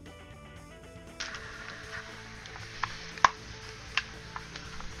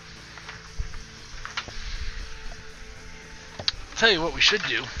 Tell you what we should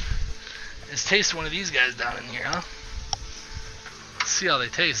do is taste one of these guys down in here, huh? Let's see how they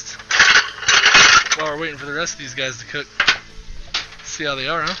taste while we're waiting for the rest of these guys to cook. See how they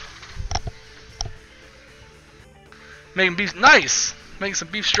are, huh? Making beef, nice. Making some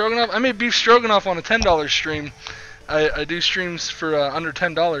beef stroganoff. I made beef stroganoff on a $10 stream. I do streams for under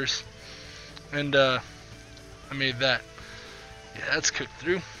 $10, and I made that. Yeah, that's cooked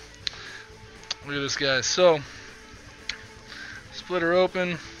through. Look at this guy. So. Split her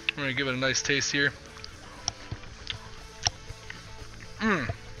open. We're gonna give it a nice taste here.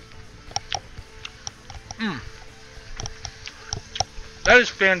 That is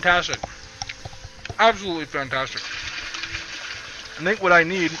fantastic. Absolutely fantastic. I think what I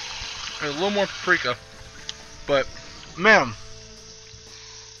need is a little more paprika, but man,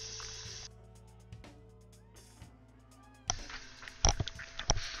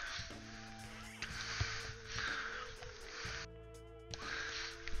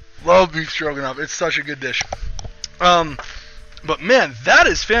 love beef stroganoff. It's such a good dish. But man, that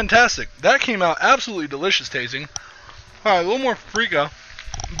is fantastic. That came out absolutely delicious tasting. Alright, a little more paprika,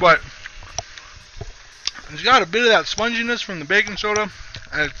 but it's got a bit of that sponginess from the baking soda,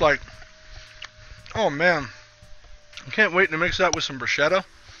 and it's like, oh man, I can't wait to mix that with some bruschetta.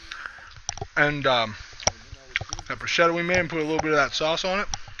 And that bruschetta we made, and put a little bit of that sauce on it.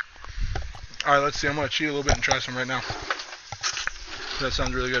 Alright, let's see. I'm going to cheat a little bit and try some right now. That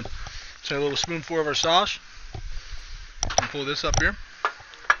sounds really good. Take a little spoonful of our sauce and pull this up here.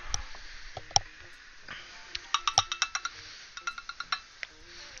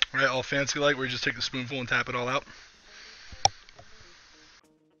 Right, all fancy like, where you just take the spoonful and tap it all out.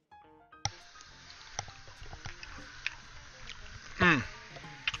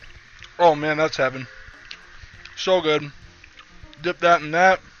 Oh man, that's heaven. So good. Dip that in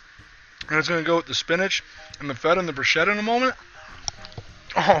that. And it's going to go with the spinach and the feta and the bruschetta in a moment.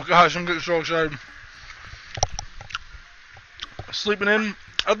 Oh gosh, I'm getting so excited. Sleeping in?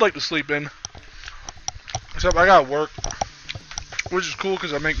 I'd like to sleep in. Except I gotta work. Which is cool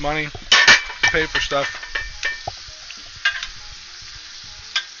because I make money to pay for stuff.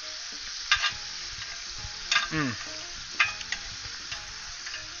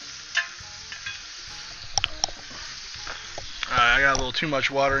 I got a little too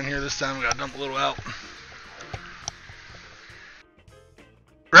much water in here this time. I gotta dump a little out.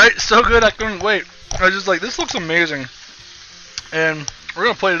 Right? So good, I couldn't wait. I was just like, this looks amazing. And we're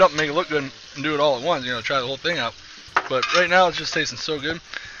gonna plate it up and make it look good and do it all at once, you know, try the whole thing out. But right now it's just tasting so good.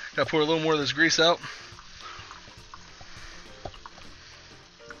 Gotta pour a little more of this grease out.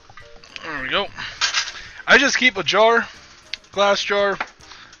 There we go. I just keep a jar, glass jar,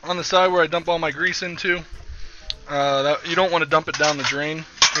 on the side where I dump all my grease into. You don't want to dump it down the drain.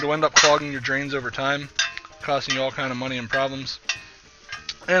 It'll end up clogging your drains over time, costing you all kind of money and problems.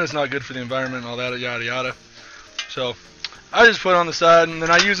 And it's not good for the environment and all that, yada yada. So I just put it on the side, and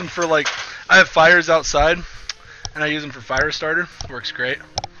then I use them for, like, I have fires outside, and I use them for fire starter. Works great.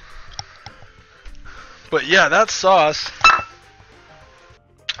 But yeah, that sauce,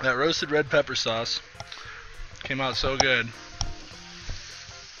 that roasted red pepper sauce, came out so good.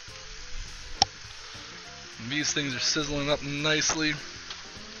 And these things are sizzling up nicely.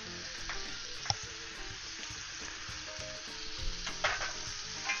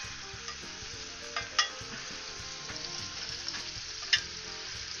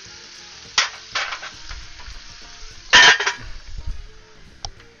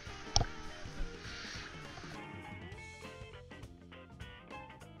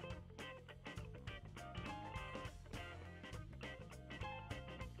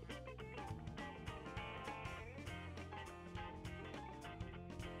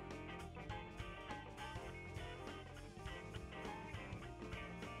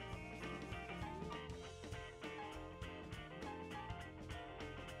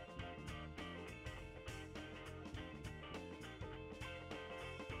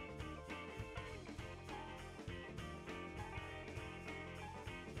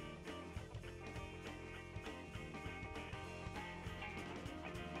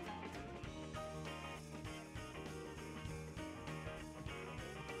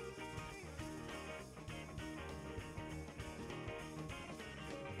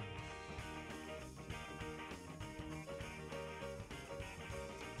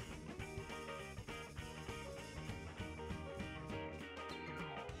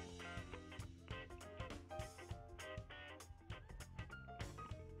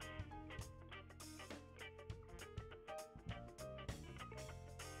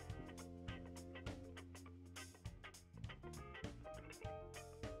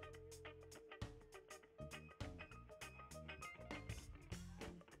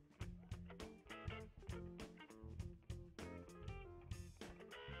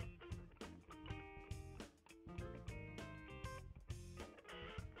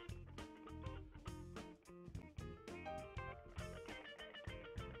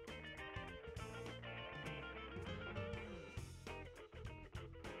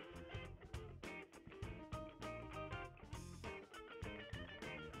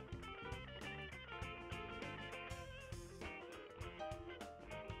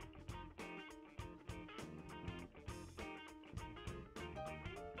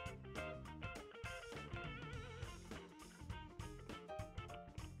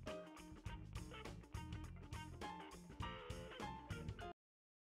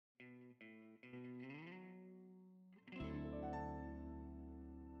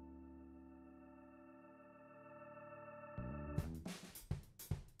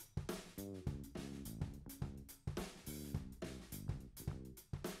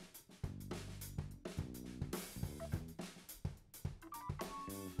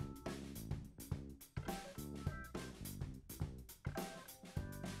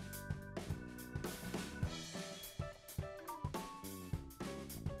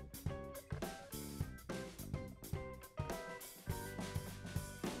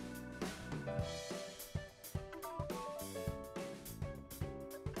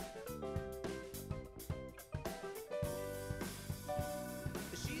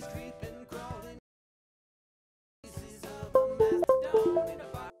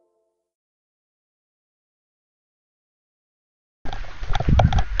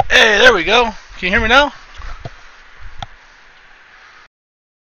 Hey, there we go. Can you hear me now?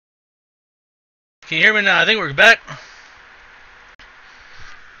 Can you hear me now? I think we're back.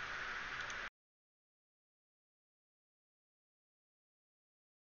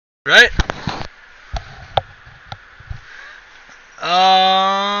 Right?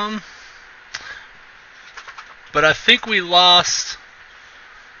 But I think we lost.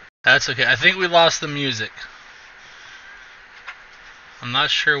 That's okay. I think we lost the music. I'm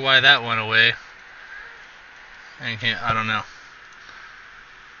not sure why that went away. I don't know.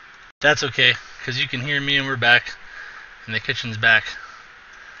 That's okay, because you can hear me and we're back. And the kitchen's back.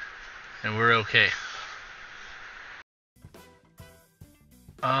 And we're okay.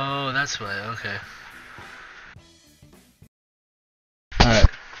 Oh, that's why. Okay. Alright.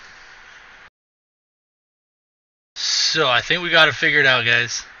 So, I think we got it figured out,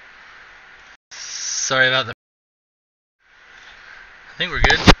 guys. Sorry about the... I think we're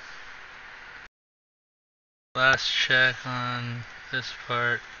good. Last check on this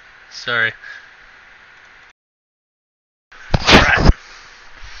part. Sorry. Alright.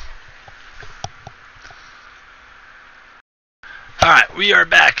 Alright, we are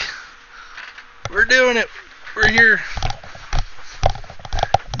back. We're doing it. We're here.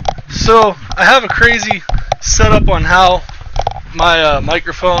 So, I have a crazy setup on how my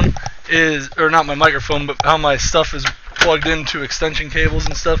microphone is, or not my microphone, but how my stuff is plugged into extension cables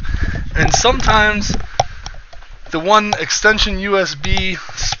and stuff. And sometimes the one extension USB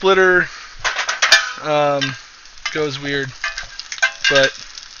splitter goes weird. But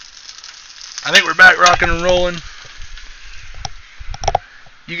I think we're back rocking and rolling.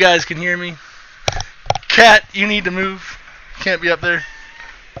 You guys can hear me. Cat, you need to move. Can't be up there.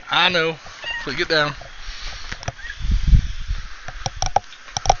 I know. But get down.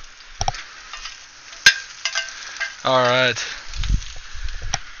 Alright.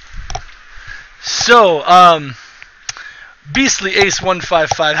 So, Beastly Ace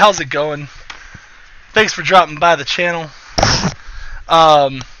 155, how's it going? Thanks for dropping by the channel.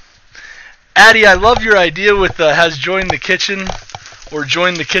 Addy, I love your idea with has joined the kitchen or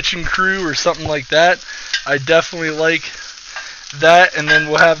joined the kitchen crew or something like that. I definitely like that, and then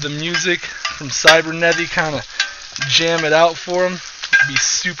we'll have the music from Cybernethy kind of jam it out for him. It'd be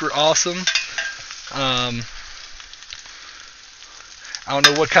super awesome. I don't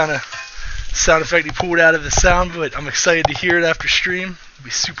know what kind of sound effect he pulled out of the sound, but I'm excited to hear it after stream. It'd be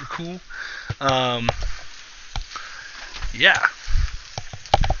super cool. Yeah.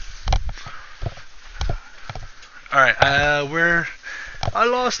 Alright, where I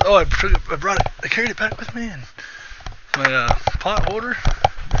lost, oh, I brought it, I carried it back with me, and my pot holder.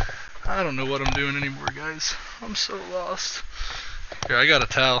 I don't know what I'm doing anymore, guys. I'm so lost. Here, I got a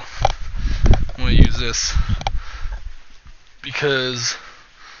towel. I'm gonna use this because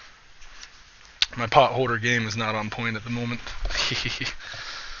my pot holder game is not on point at the moment.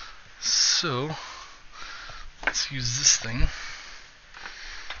 So let's use this thing.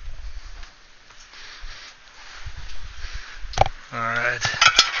 Alright.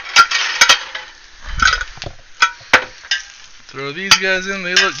 Throw these guys in,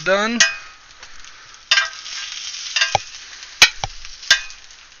 they look done.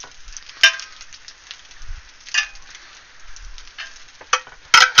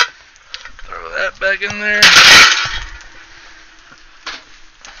 Throw that back in there.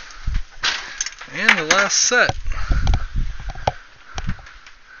 And the last set.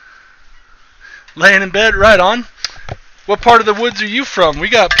 Laying in bed, right on. What part of the woods are you from? We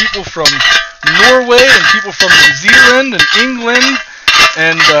got people from Norway and people from New Zealand and England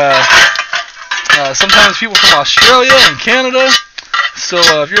and sometimes people from Australia and Canada. So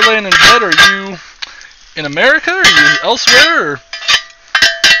if you're laying in bed, are you in America? Are you elsewhere?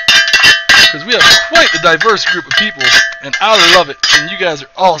 Because we have quite the diverse group of people, and I love it. And you guys are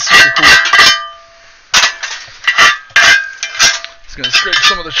all super cool. Just gonna scrape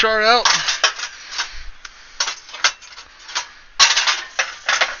some of the char out.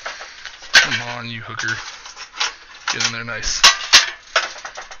 Come on, you hooker. Get in there nice.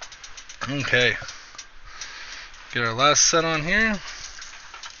 Okay. Get our last set on here.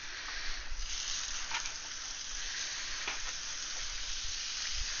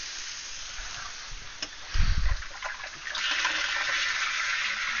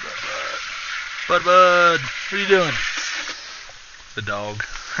 Bud, what are you doing? The dog.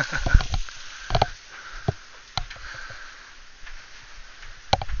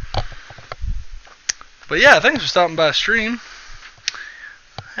 But yeah, thanks for stopping by stream.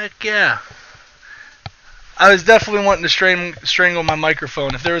 Heck yeah. I was definitely wanting to strangle my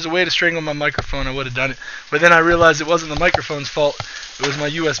microphone. If there was a way to strangle my microphone, I would have done it. But then I realized it wasn't the microphone's fault. It was my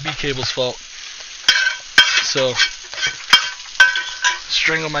USB cable's fault. So,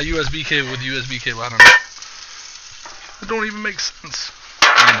 strangle my USB cable with USB cable. I don't know. It don't even make sense.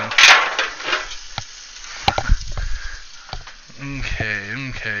 I know.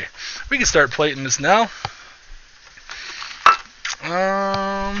 Okay. We can start plating this now.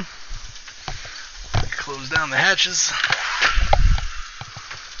 Close down the hatches.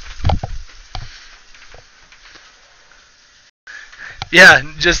 Yeah,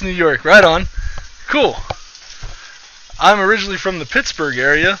 just New York. Right on. Cool. I'm originally from the Pittsburgh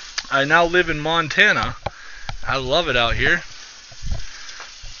area. I now live in Montana. I love it out here.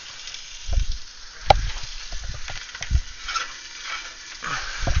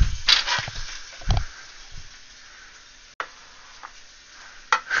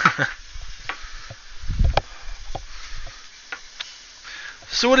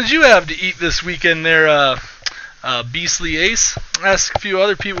 So what did you have to eat this weekend there, Beastly Ace? Ask a few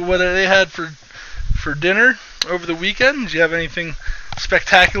other people what they had for dinner over the weekend. Did you have anything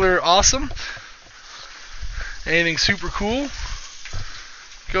spectacular, awesome? Anything super cool?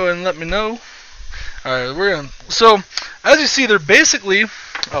 Go ahead and let me know. Alright, we're gonna. So, as you see, they're basically.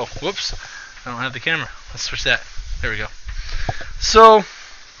 Oh, whoops. I don't have the camera. Let's switch that. There we go. So,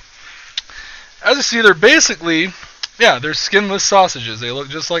 as you see, they're basically. Yeah, they're skinless sausages. They look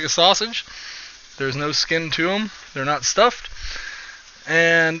just like a sausage. There's no skin to them. They're not stuffed.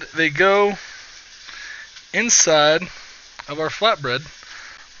 And they go inside of our flatbread,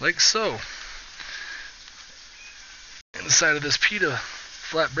 like so. Inside of this pita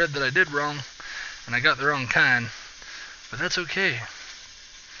flatbread that I did wrong, and I got the wrong kind, but that's okay.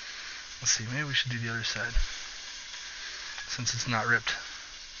 Let's see, maybe we should do the other side, since it's not ripped.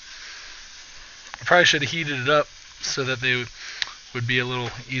 I probably should have heated it up so that they would be a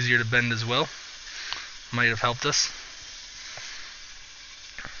little easier to bend as well. Might have helped us.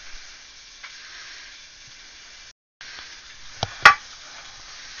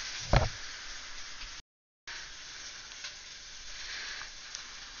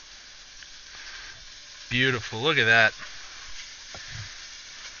 Beautiful, look at that.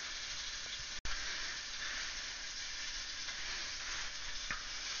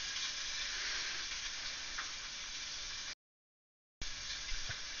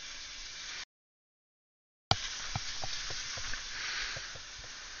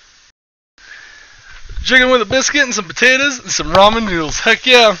 Chicken with a biscuit and some potatoes and some ramen noodles. Heck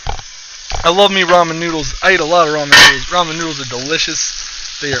yeah. I love me ramen noodles. I eat a lot of ramen noodles. Ramen noodles are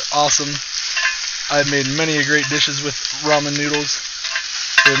delicious. They are awesome. I've made many a great dishes with ramen noodles.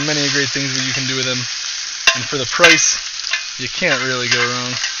 There are many a great things that you can do with them. And for the price, you can't really go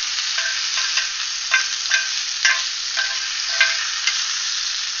wrong.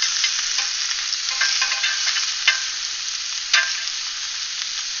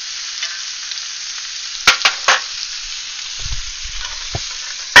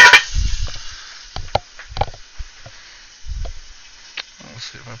 Let's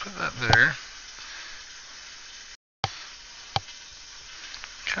see if I put that there.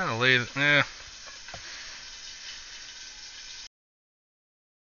 Kind of lay it, yeah.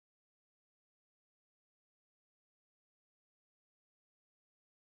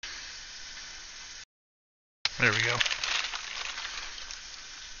 There we go.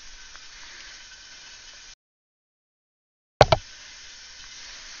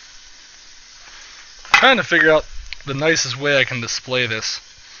 I'm trying to figure out the nicest way I can display this,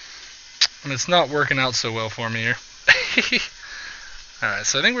 and it's not working out so well for me here. Alright,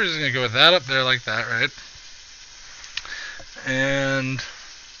 so I think we're just going to go with that up there like that, right? And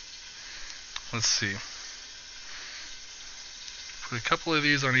let's see. Put a couple of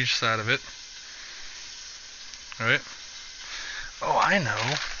these on each side of it. Alright. Oh, I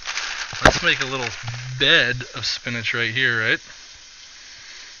know. Let's make a little bed of spinach right here, right?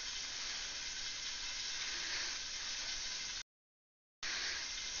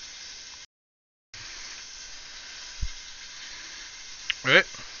 Right?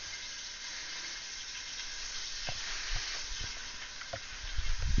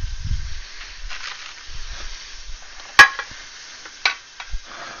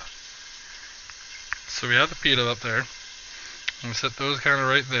 So we have the pita up there. And we set those kind of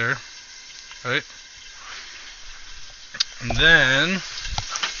right there. Right? And then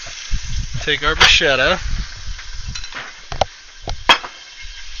take our bruschetta.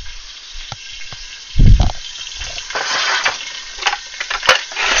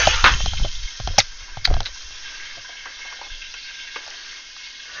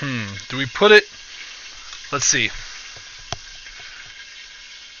 Do we put it? Let's see.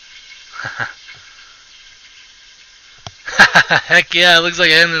 Heck yeah, it looks like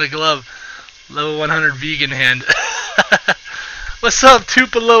a hand in a glove. Level 100 vegan hand. What's up,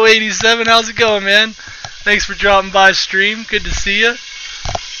 Tupelo 87? How's it going, man? Thanks for dropping by stream. Good to see you.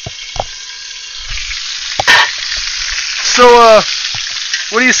 So,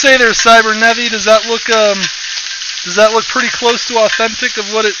 what do you say there, Cybernevi? Does that look pretty close to authentic of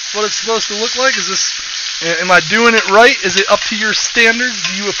what it's supposed to look like? Is this, am I doing it right? Is it up to your standards?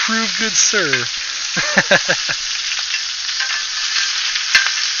 Do you approve, good sir?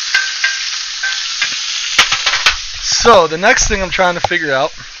 So the next thing I'm trying to figure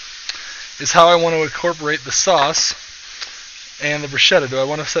out is how I want to incorporate the sauce and the bruschetta. Do I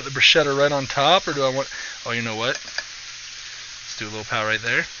want to set the bruschetta right on top, or do I want? Oh, you know what? Let's do a little pow right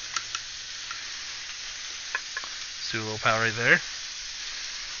there. Do a little pow right there.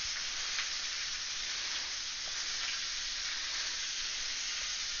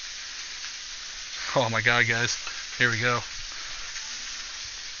 Oh my god, guys. Here we go.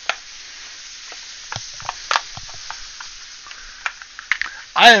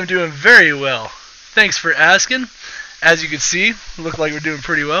 I am doing very well. Thanks for asking. As you can see, look like we're doing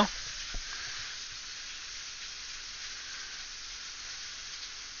pretty well.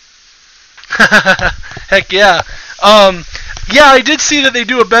 Heck yeah. Yeah, I did see that they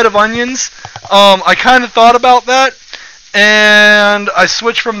do a bed of onions. I kind of thought about that, and I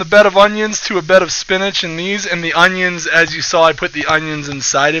switched from the bed of onions to a bed of spinach and these, and the onions, as you saw, I put the onions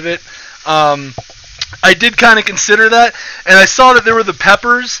inside of it. I did kind of consider that, and I saw that there were the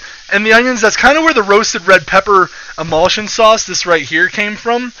peppers and the onions. That's kind of where the roasted red pepper emulsion sauce, this right here, came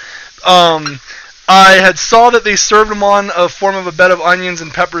from. I had saw that they served them on a form of a bed of onions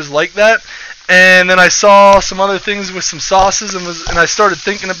and peppers like that, and then I saw some other things with some sauces, and I started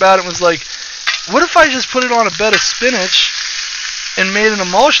thinking about it and was like, what if I just put it on a bed of spinach and made an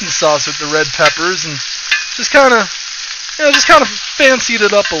emulsion sauce with the red peppers and just kind of fancied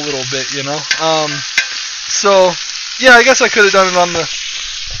it up a little bit, you know? So yeah, I guess I could have done it on the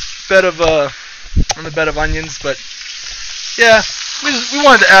bed of onions, but yeah, we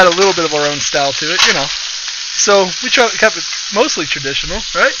wanted to add a little bit of our own style to it, you know. So we kept it mostly traditional,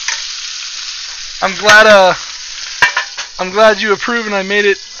 right? I'm glad you approve, and I made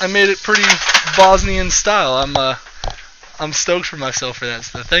it pretty Bosnian style. I'm stoked for myself for that.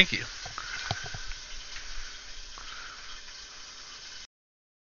 So thank you.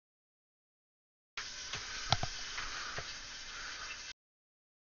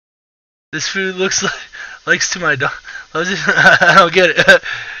 This food likes to my dog. I don't get it.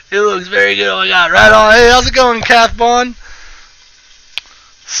 It looks very good. Oh my god, right on. Hey, how's it going, Kath Bond?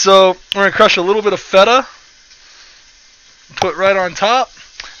 So we're gonna crush a little bit of feta, put right on top,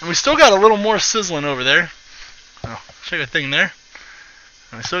 and we still got a little more sizzling over there. Oh, check a thing there.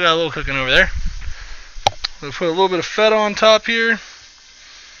 And we still got a little cooking over there. We'll put a little bit of feta on top here.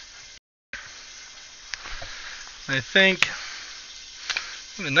 I think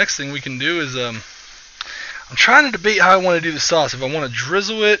the next thing we can do is I'm trying to debate how I want to do the sauce. If I want to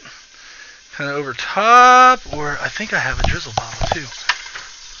drizzle it kind of over top, or I think I have a drizzle bottle too.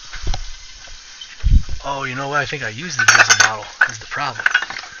 Oh, you know what? I think I used the drizzle bottle. Is the problem.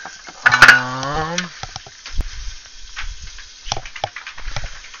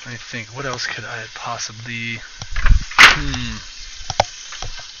 I think, what else could I possibly...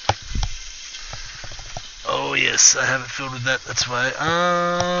 Oh yes, I have it filled with that. That's why.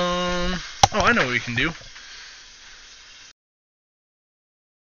 Oh, I know what we can do.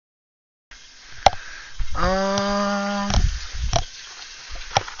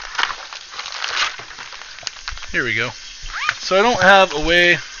 Here we go. So I don't have a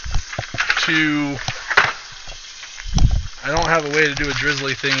way to do a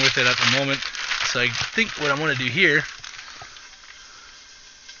drizzly thing with it at the moment. So I think what I'm going to do here,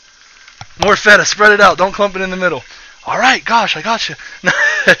 more feta, spread it out, don't clump it in the middle. Alright, gosh, I got you.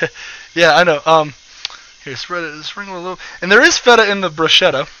 Yeah, I know. Here, sprinkle a little. And there is feta in the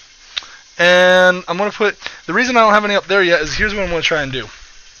bruschetta. And I'm going to put, the reason I don't have any up there yet is here's what I'm going to try and do.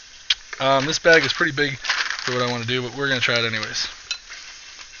 This bag is pretty big for what I want to do, but we're going to try it anyways.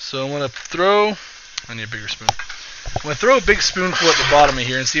 So I'm going to throw, I need a bigger spoon. I'm going to throw a big spoonful at the bottom of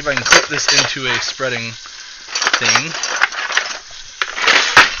here and see if I can clip this into a spreading thing.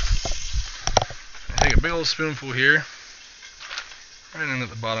 Take a big old spoonful here, right in at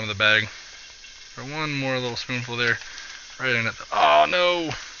the bottom of the bag. Or one more little spoonful there, right in at the, oh no!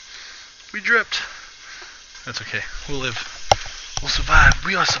 We dripped. That's okay, we'll live. We'll survive,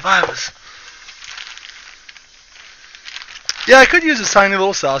 we are survivors. Yeah, I could use this tiny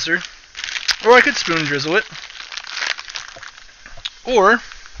little saucer, or I could spoon drizzle it. Or,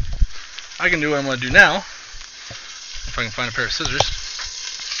 I can do what I'm going to do now, if I can find a pair of scissors.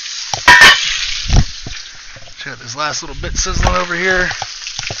 Check out this last little bit sizzling over here.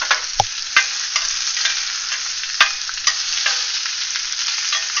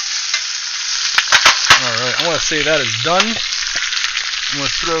 Alright, I want to say that is done. I'm going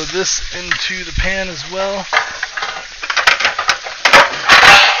to throw this into the pan as well.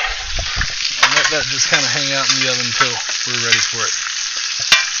 And let that just kind of hang out in the oven until we're ready for it.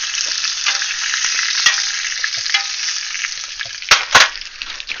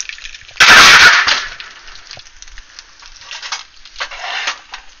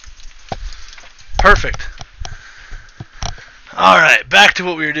 Perfect. Alright, back to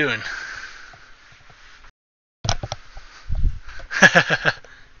what we were doing.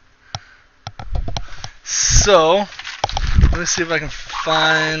 So, let me see if I can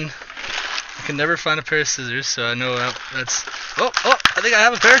find... I can never find a pair of scissors, so I know that's... Oh, I think I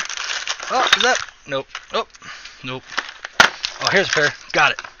have a pair. Oh, is that... nope. Oh, nope. Oh, here's a pair.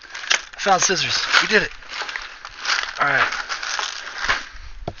 Got it. I found scissors. We did it. Alright.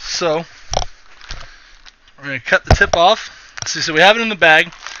 So, we're going to cut the tip off. So we have it in the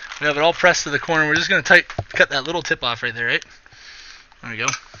bag. We have it all pressed to the corner. We're just going to cut that little tip off right there, right? There we go.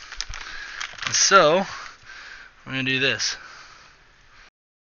 And so, we're going to do this.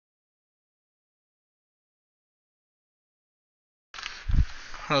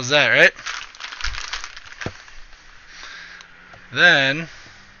 How's that, right? Then,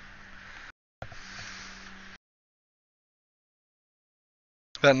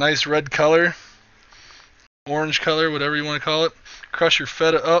 that nice red color, orange color, whatever you want to call it. Crush your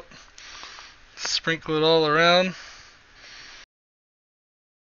feta up, sprinkle it all around.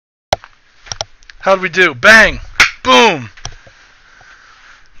 How'd we do? Bang! Boom!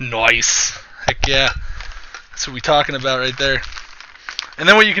 Nice. Heck yeah. That's what we're talking about right there. And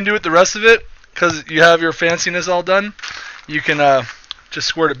then what you can do with the rest of it, because you have your fanciness all done, you can just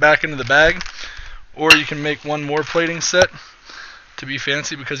squirt it back into the bag, or you can make one more plating set to be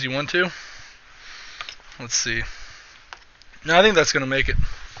fancy because you want to. Let's see. No, I think that's going to make it.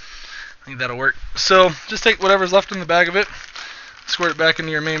 I think that'll work. So just take whatever's left in the bag of it, squirt it back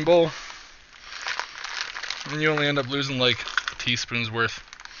into your main bowl, and you only end up losing like a teaspoon's worth.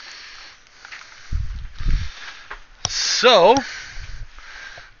 So, let's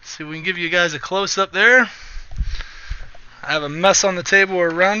see if we can give you guys a close-up there. I have a mess on the table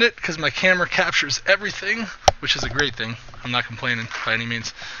around it because my camera captures everything, which is a great thing. I'm not complaining by any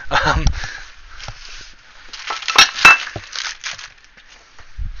means.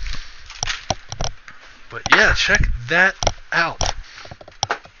 But yeah, check that out.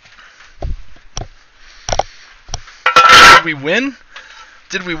 Did we win?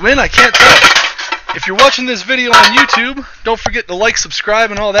 Did we win? I can't tell. If you're watching this video on YouTube, don't forget to like,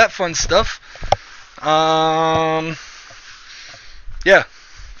 subscribe, and all that fun stuff. Yeah,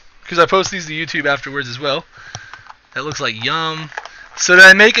 because I post these to YouTube afterwards as well. That looks like yum. So did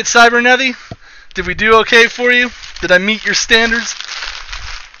I make it, Cybernethy? Did we do okay for you? Did I meet your standards?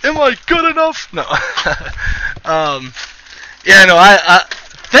 Am I good enough? No. Yeah, no, I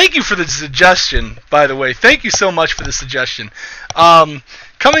thank you for the suggestion, by the way. Thank you so much for the suggestion.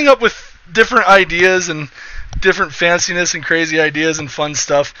 Coming up with different ideas and different fanciness and crazy ideas and fun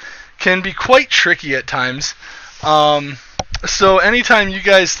stuff can be quite tricky at times. So anytime you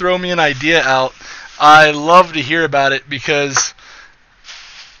guys throw me an idea out, I love to hear about it because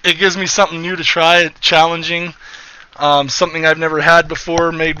it gives me something new to try, challenging, something I've never had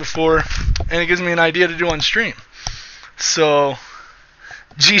before, made before, and it gives me an idea to do on stream. So,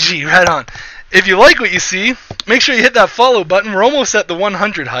 GG, right on. If you like what you see, make sure you hit that follow button. We're almost at the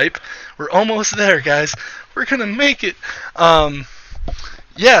 100 hype. We're almost there, guys. We're going to make it.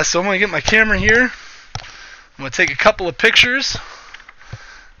 Yeah, so I'm going to get my camera here. I'm going to take a couple of pictures.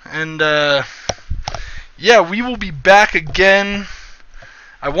 And, yeah, we will be back again.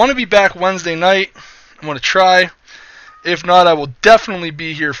 I want to be back Wednesday night. I'm going to try. If not, I will definitely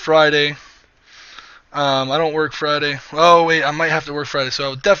be here Friday. I don't work Friday. Oh, wait, I might have to work Friday, so I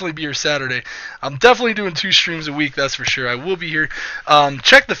will definitely be here Saturday. I'm definitely doing 2 streams a week, that's for sure. I will be here.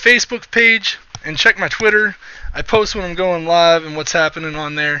 Check the Facebook page and check my Twitter. I post when I'm going live and what's happening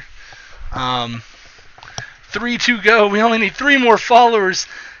on there. 3 to go. We only need 3 more followers.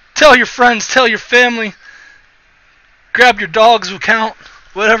 Tell your friends, tell your family. Grab your dog's account,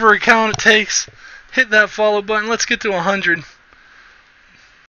 whatever account it takes. Hit that follow button. Let's get to 100.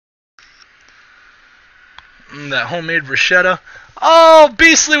 That homemade bruschetta. Oh,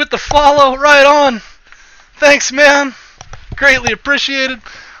 Beastly with the follow. Right on. Thanks, man. Greatly appreciated.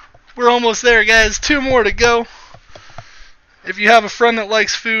 We're almost there, guys. 2 more to go. If you have a friend that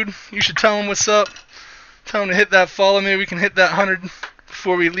likes food, you should tell him what's up. Tell him to hit that follow. Maybe we can hit that 100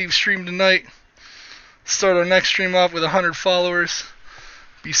 before we leave stream tonight. Start our next stream off with 100 followers.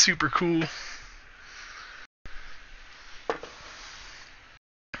 Be super cool.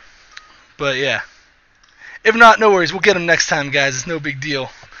 But yeah. If not, no worries. We'll get them next time, guys. It's no big deal.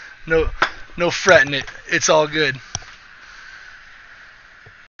 No fretting it. It's all good.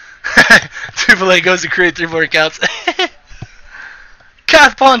 Triple A goes to create 3 more accounts.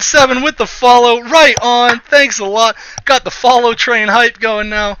 Cathpon7 with the follow. Right on. Thanks a lot. Got the follow train hype going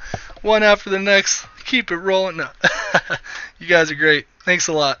now. One after the next. Keep it rolling. No. You guys are great. Thanks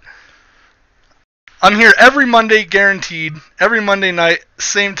a lot. I'm here every Monday, guaranteed. Every Monday night.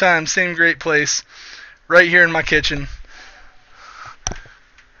 Same time, same great place. Right here in my kitchen.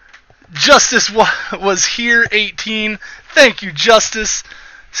 Justice was here, 18. Thank you, Justice.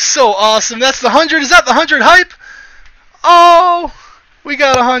 So awesome. That's the 100. Is that the 100 hype? Oh, we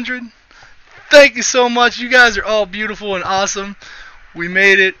got 100. Thank you so much. You guys are all beautiful and awesome. We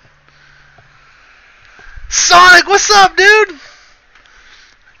made it. Sonic, what's up, dude?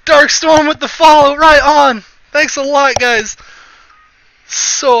 Dark Storm with the follow, right on. Thanks a lot, guys.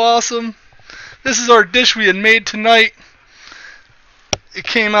 So awesome. This is our dish we had made tonight. It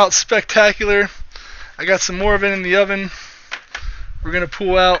came out spectacular. I got some more of it in the oven. We're going to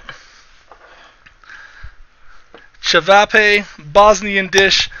pull out Cevapi Bosnian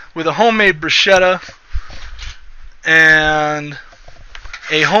dish with a homemade bruschetta and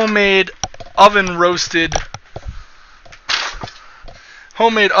a homemade oven roasted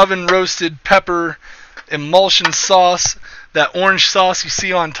pepper emulsion sauce. That orange sauce you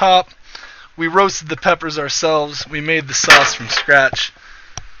see on top, we roasted the peppers ourselves. We made the sauce from scratch.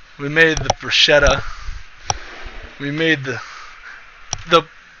 We made the bruschetta. We made the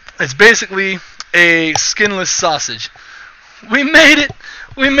it's basically a skinless sausage. We made it.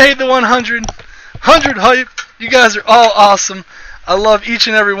 We made the 100 hype. You guys are all awesome. I love each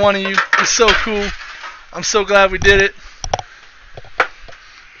and every one of you. It's so cool. I'm so glad we did it.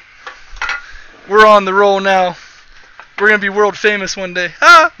 We're on the roll now. We're going to be world famous one day.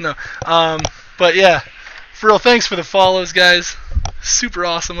 No. But yeah, for real, thanks for the follows, guys. Super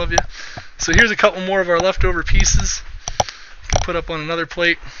awesome of you. So here's a couple more of our leftover pieces. Put up on another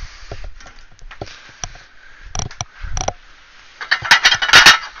plate.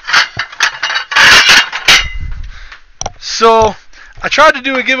 So I tried to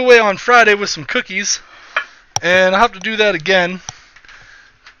do a giveaway on Friday with some cookies, and I'll have to do that again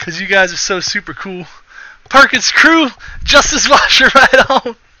because you guys are so super cool. Parkins crew, Justice Washer right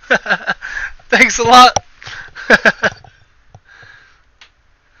on. Thanks a lot.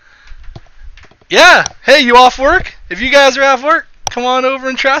 Yeah, hey, you off work? If you guys are off work, come on over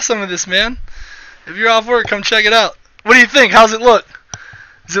and try some of this, man. If you're off work, come check it out. What do you think? How's it look?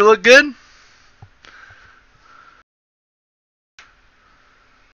 Does it look good?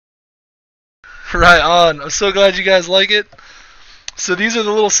 Right on. I'm so glad you guys like it. So these are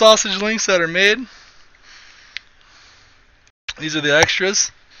the little sausage links that are made. These are the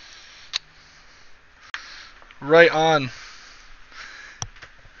extras. Right on.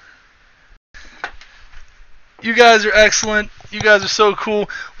 You guys are excellent. You guys are so cool.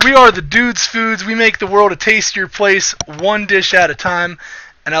 We are the Dudes Foods. We make the world a tastier place, one dish at a time.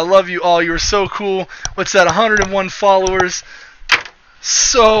 And I love you all. You are so cool. What's that? 101 followers.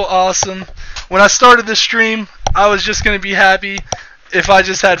 So awesome. When I started this stream, I was just going to be happy if I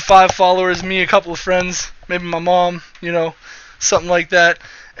just had 5 followers, me, a couple of friends, maybe my mom, you know, something like that.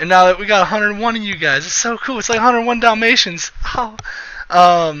 And now that we got 101 of you guys, it's so cool. It's like 101 Dalmatians. Oh.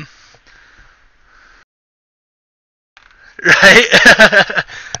 Right?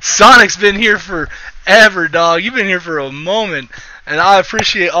 Sonic's been here forever, dog. You've been here for a moment. And I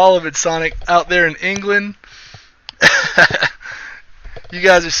appreciate all of it, Sonic, out there in England. You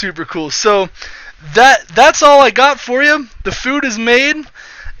guys are super cool. So that's all I got for you. The food is made.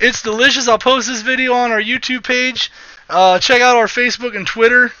 It's delicious. I'll post this video on our YouTube page. Check out our Facebook and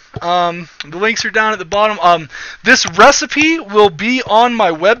Twitter. The links are down at the bottom. This recipe will be on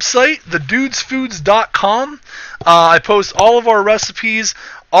my website, thedudesfoods.com. I post all of our recipes,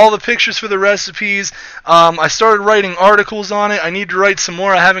 all the pictures for the recipes. I started writing articles on it. I need to write some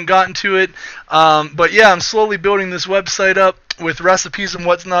more. I haven't gotten to it. But yeah, I'm slowly building this website up with recipes and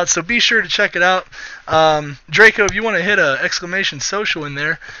whatnot, so be sure to check it out. Draco, if you want to hit a exclamation social in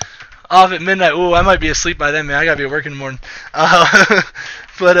there. Off at midnight. Ooh, I might be asleep by then, man. I gotta be at work in the morning.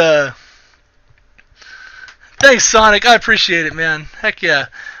 But thanks, Sonic. I appreciate it, man. Heck yeah.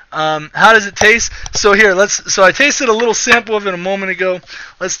 How does it taste? So here, so I tasted a little sample of it a moment ago.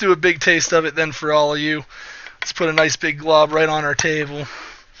 Let's do a big taste of it then for all of you. Let's put a nice big glob right on our table.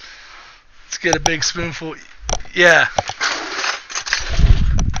 Let's get a big spoonful. Yeah.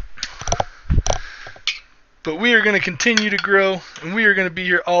 But we are going to continue to grow, and we are going to be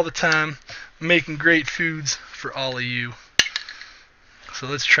here all the time making great foods for all of you. So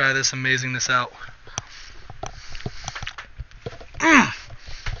let's try this amazingness out.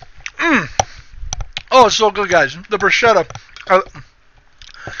 Oh, it's so good, guys. The bruschetta.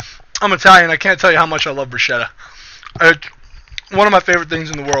 I'm Italian. I can't tell you how much I love bruschetta. It's one of my favorite things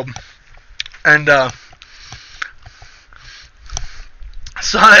in the world. And,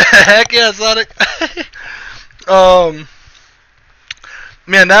 Sonic, heck yeah, Sonic.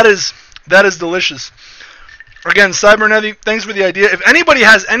 Man, that is delicious. Again, Cybernethy, thanks for the idea. If anybody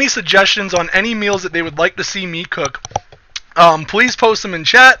has any suggestions on any meals that they would like to see me cook, please post them in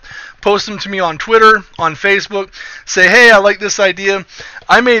chat. Post them to me on Twitter, on Facebook. Say, hey, I like this idea.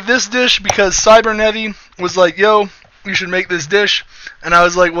 I made this dish because Cybernethy was like, yo, you should make this dish. And I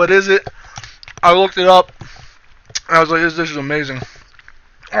was like, what is it? I looked it up, and I was like, this dish is amazing.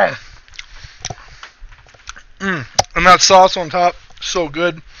 Oh. And that sauce on top, so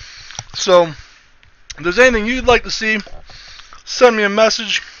good. So, if there's anything you'd like to see, send me a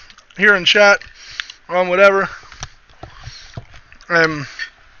message here in chat, or on whatever. And,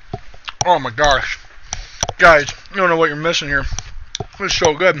 oh my gosh. Guys, you don't know what you're missing here. It's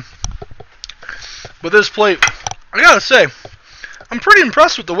so good. But this plate, I gotta say, I'm pretty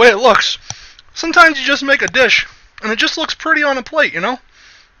impressed with the way it looks. Sometimes you just make a dish, and it just looks pretty on a plate, you know?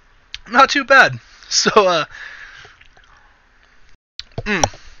 Not too bad. So,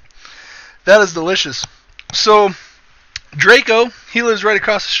 that is delicious. So, Draco, he lives right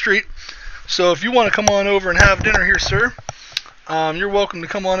across the street. So if you want to come on over and have dinner here, sir, you're welcome to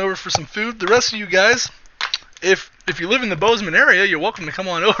come on over for some food. The rest of you guys, if you live in the Bozeman area, you're welcome to come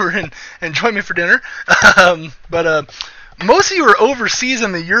on over and join me for dinner. But most of you are overseas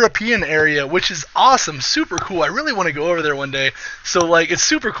in the European area, which is awesome, super cool. I really want to go over there one day. So like, it's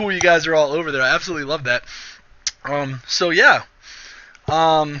super cool you guys are all over there. I absolutely love that. So yeah.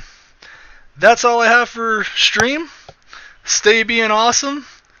 That's all I have for stream. Stay being awesome.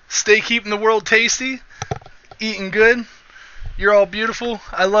 Stay keeping the world tasty. Eating good. You're all beautiful.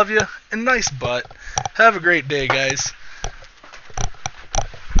 I love you. And nice butt. Have a great day, guys.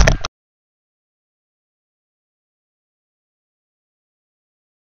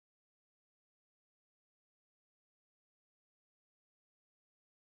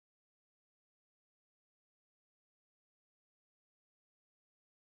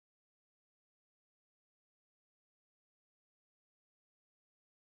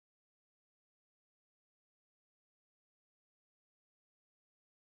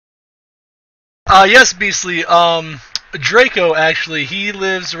 Yes, Beastly. Draco, actually, he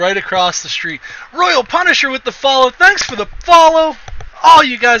lives right across the street. Royal Punisher with the follow. Thanks for the follow. Oh,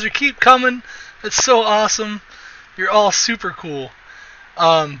 you guys are keep coming. It's so awesome. You're all super cool.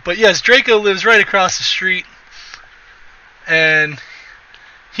 But yes, Draco lives right across the street. And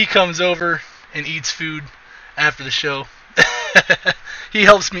he comes over and eats food after the show. He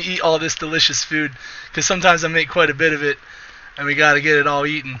helps me eat all this delicious food. Because sometimes I make quite a bit of it. And we gotta get it all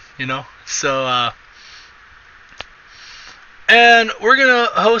eaten, you know? So, and we're gonna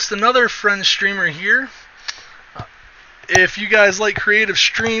host another friend streamer here. If you guys like creative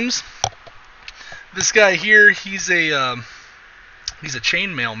streams, this guy here, he's a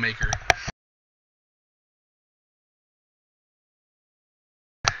chainmail maker.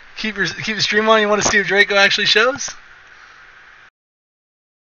 Keep the stream on. You want to see if Draco actually shows?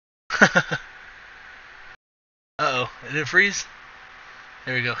 Uh-oh, did it freeze?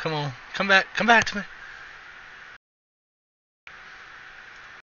 There we go. Come on. Come back to me.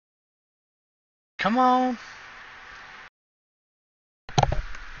 Come on.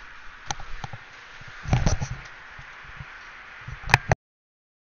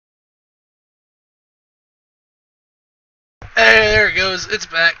 Hey, there it goes. It's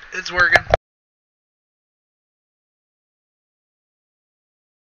back. It's working.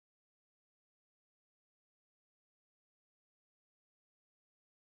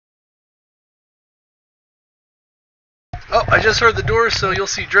 Oh, I just heard the door, so you'll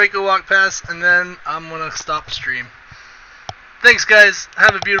see Draco walk past, and then I'm going to stop the stream. Thanks, guys.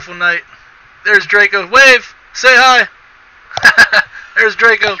 Have a beautiful night. There's Draco. Wave! Say hi! There's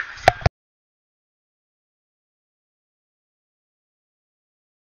Draco.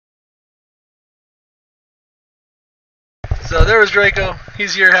 So there was Draco.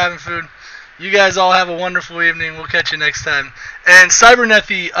 He's here having food. You guys all have a wonderful evening. We'll catch you next time. And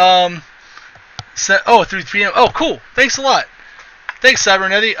Cybernethy, 3 p.m. Oh, cool. Thanks a lot. Thanks,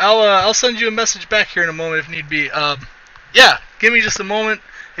 Cybernethy. I'll send you a message back here in a moment if need be. Yeah, give me just a moment.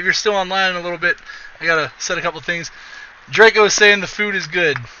 If you're still online in a little bit, I gotta set a couple things. Draco is saying the food is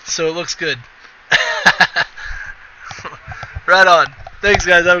good, so it looks good. Right on. Thanks,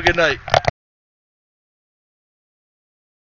 guys. Have a good night.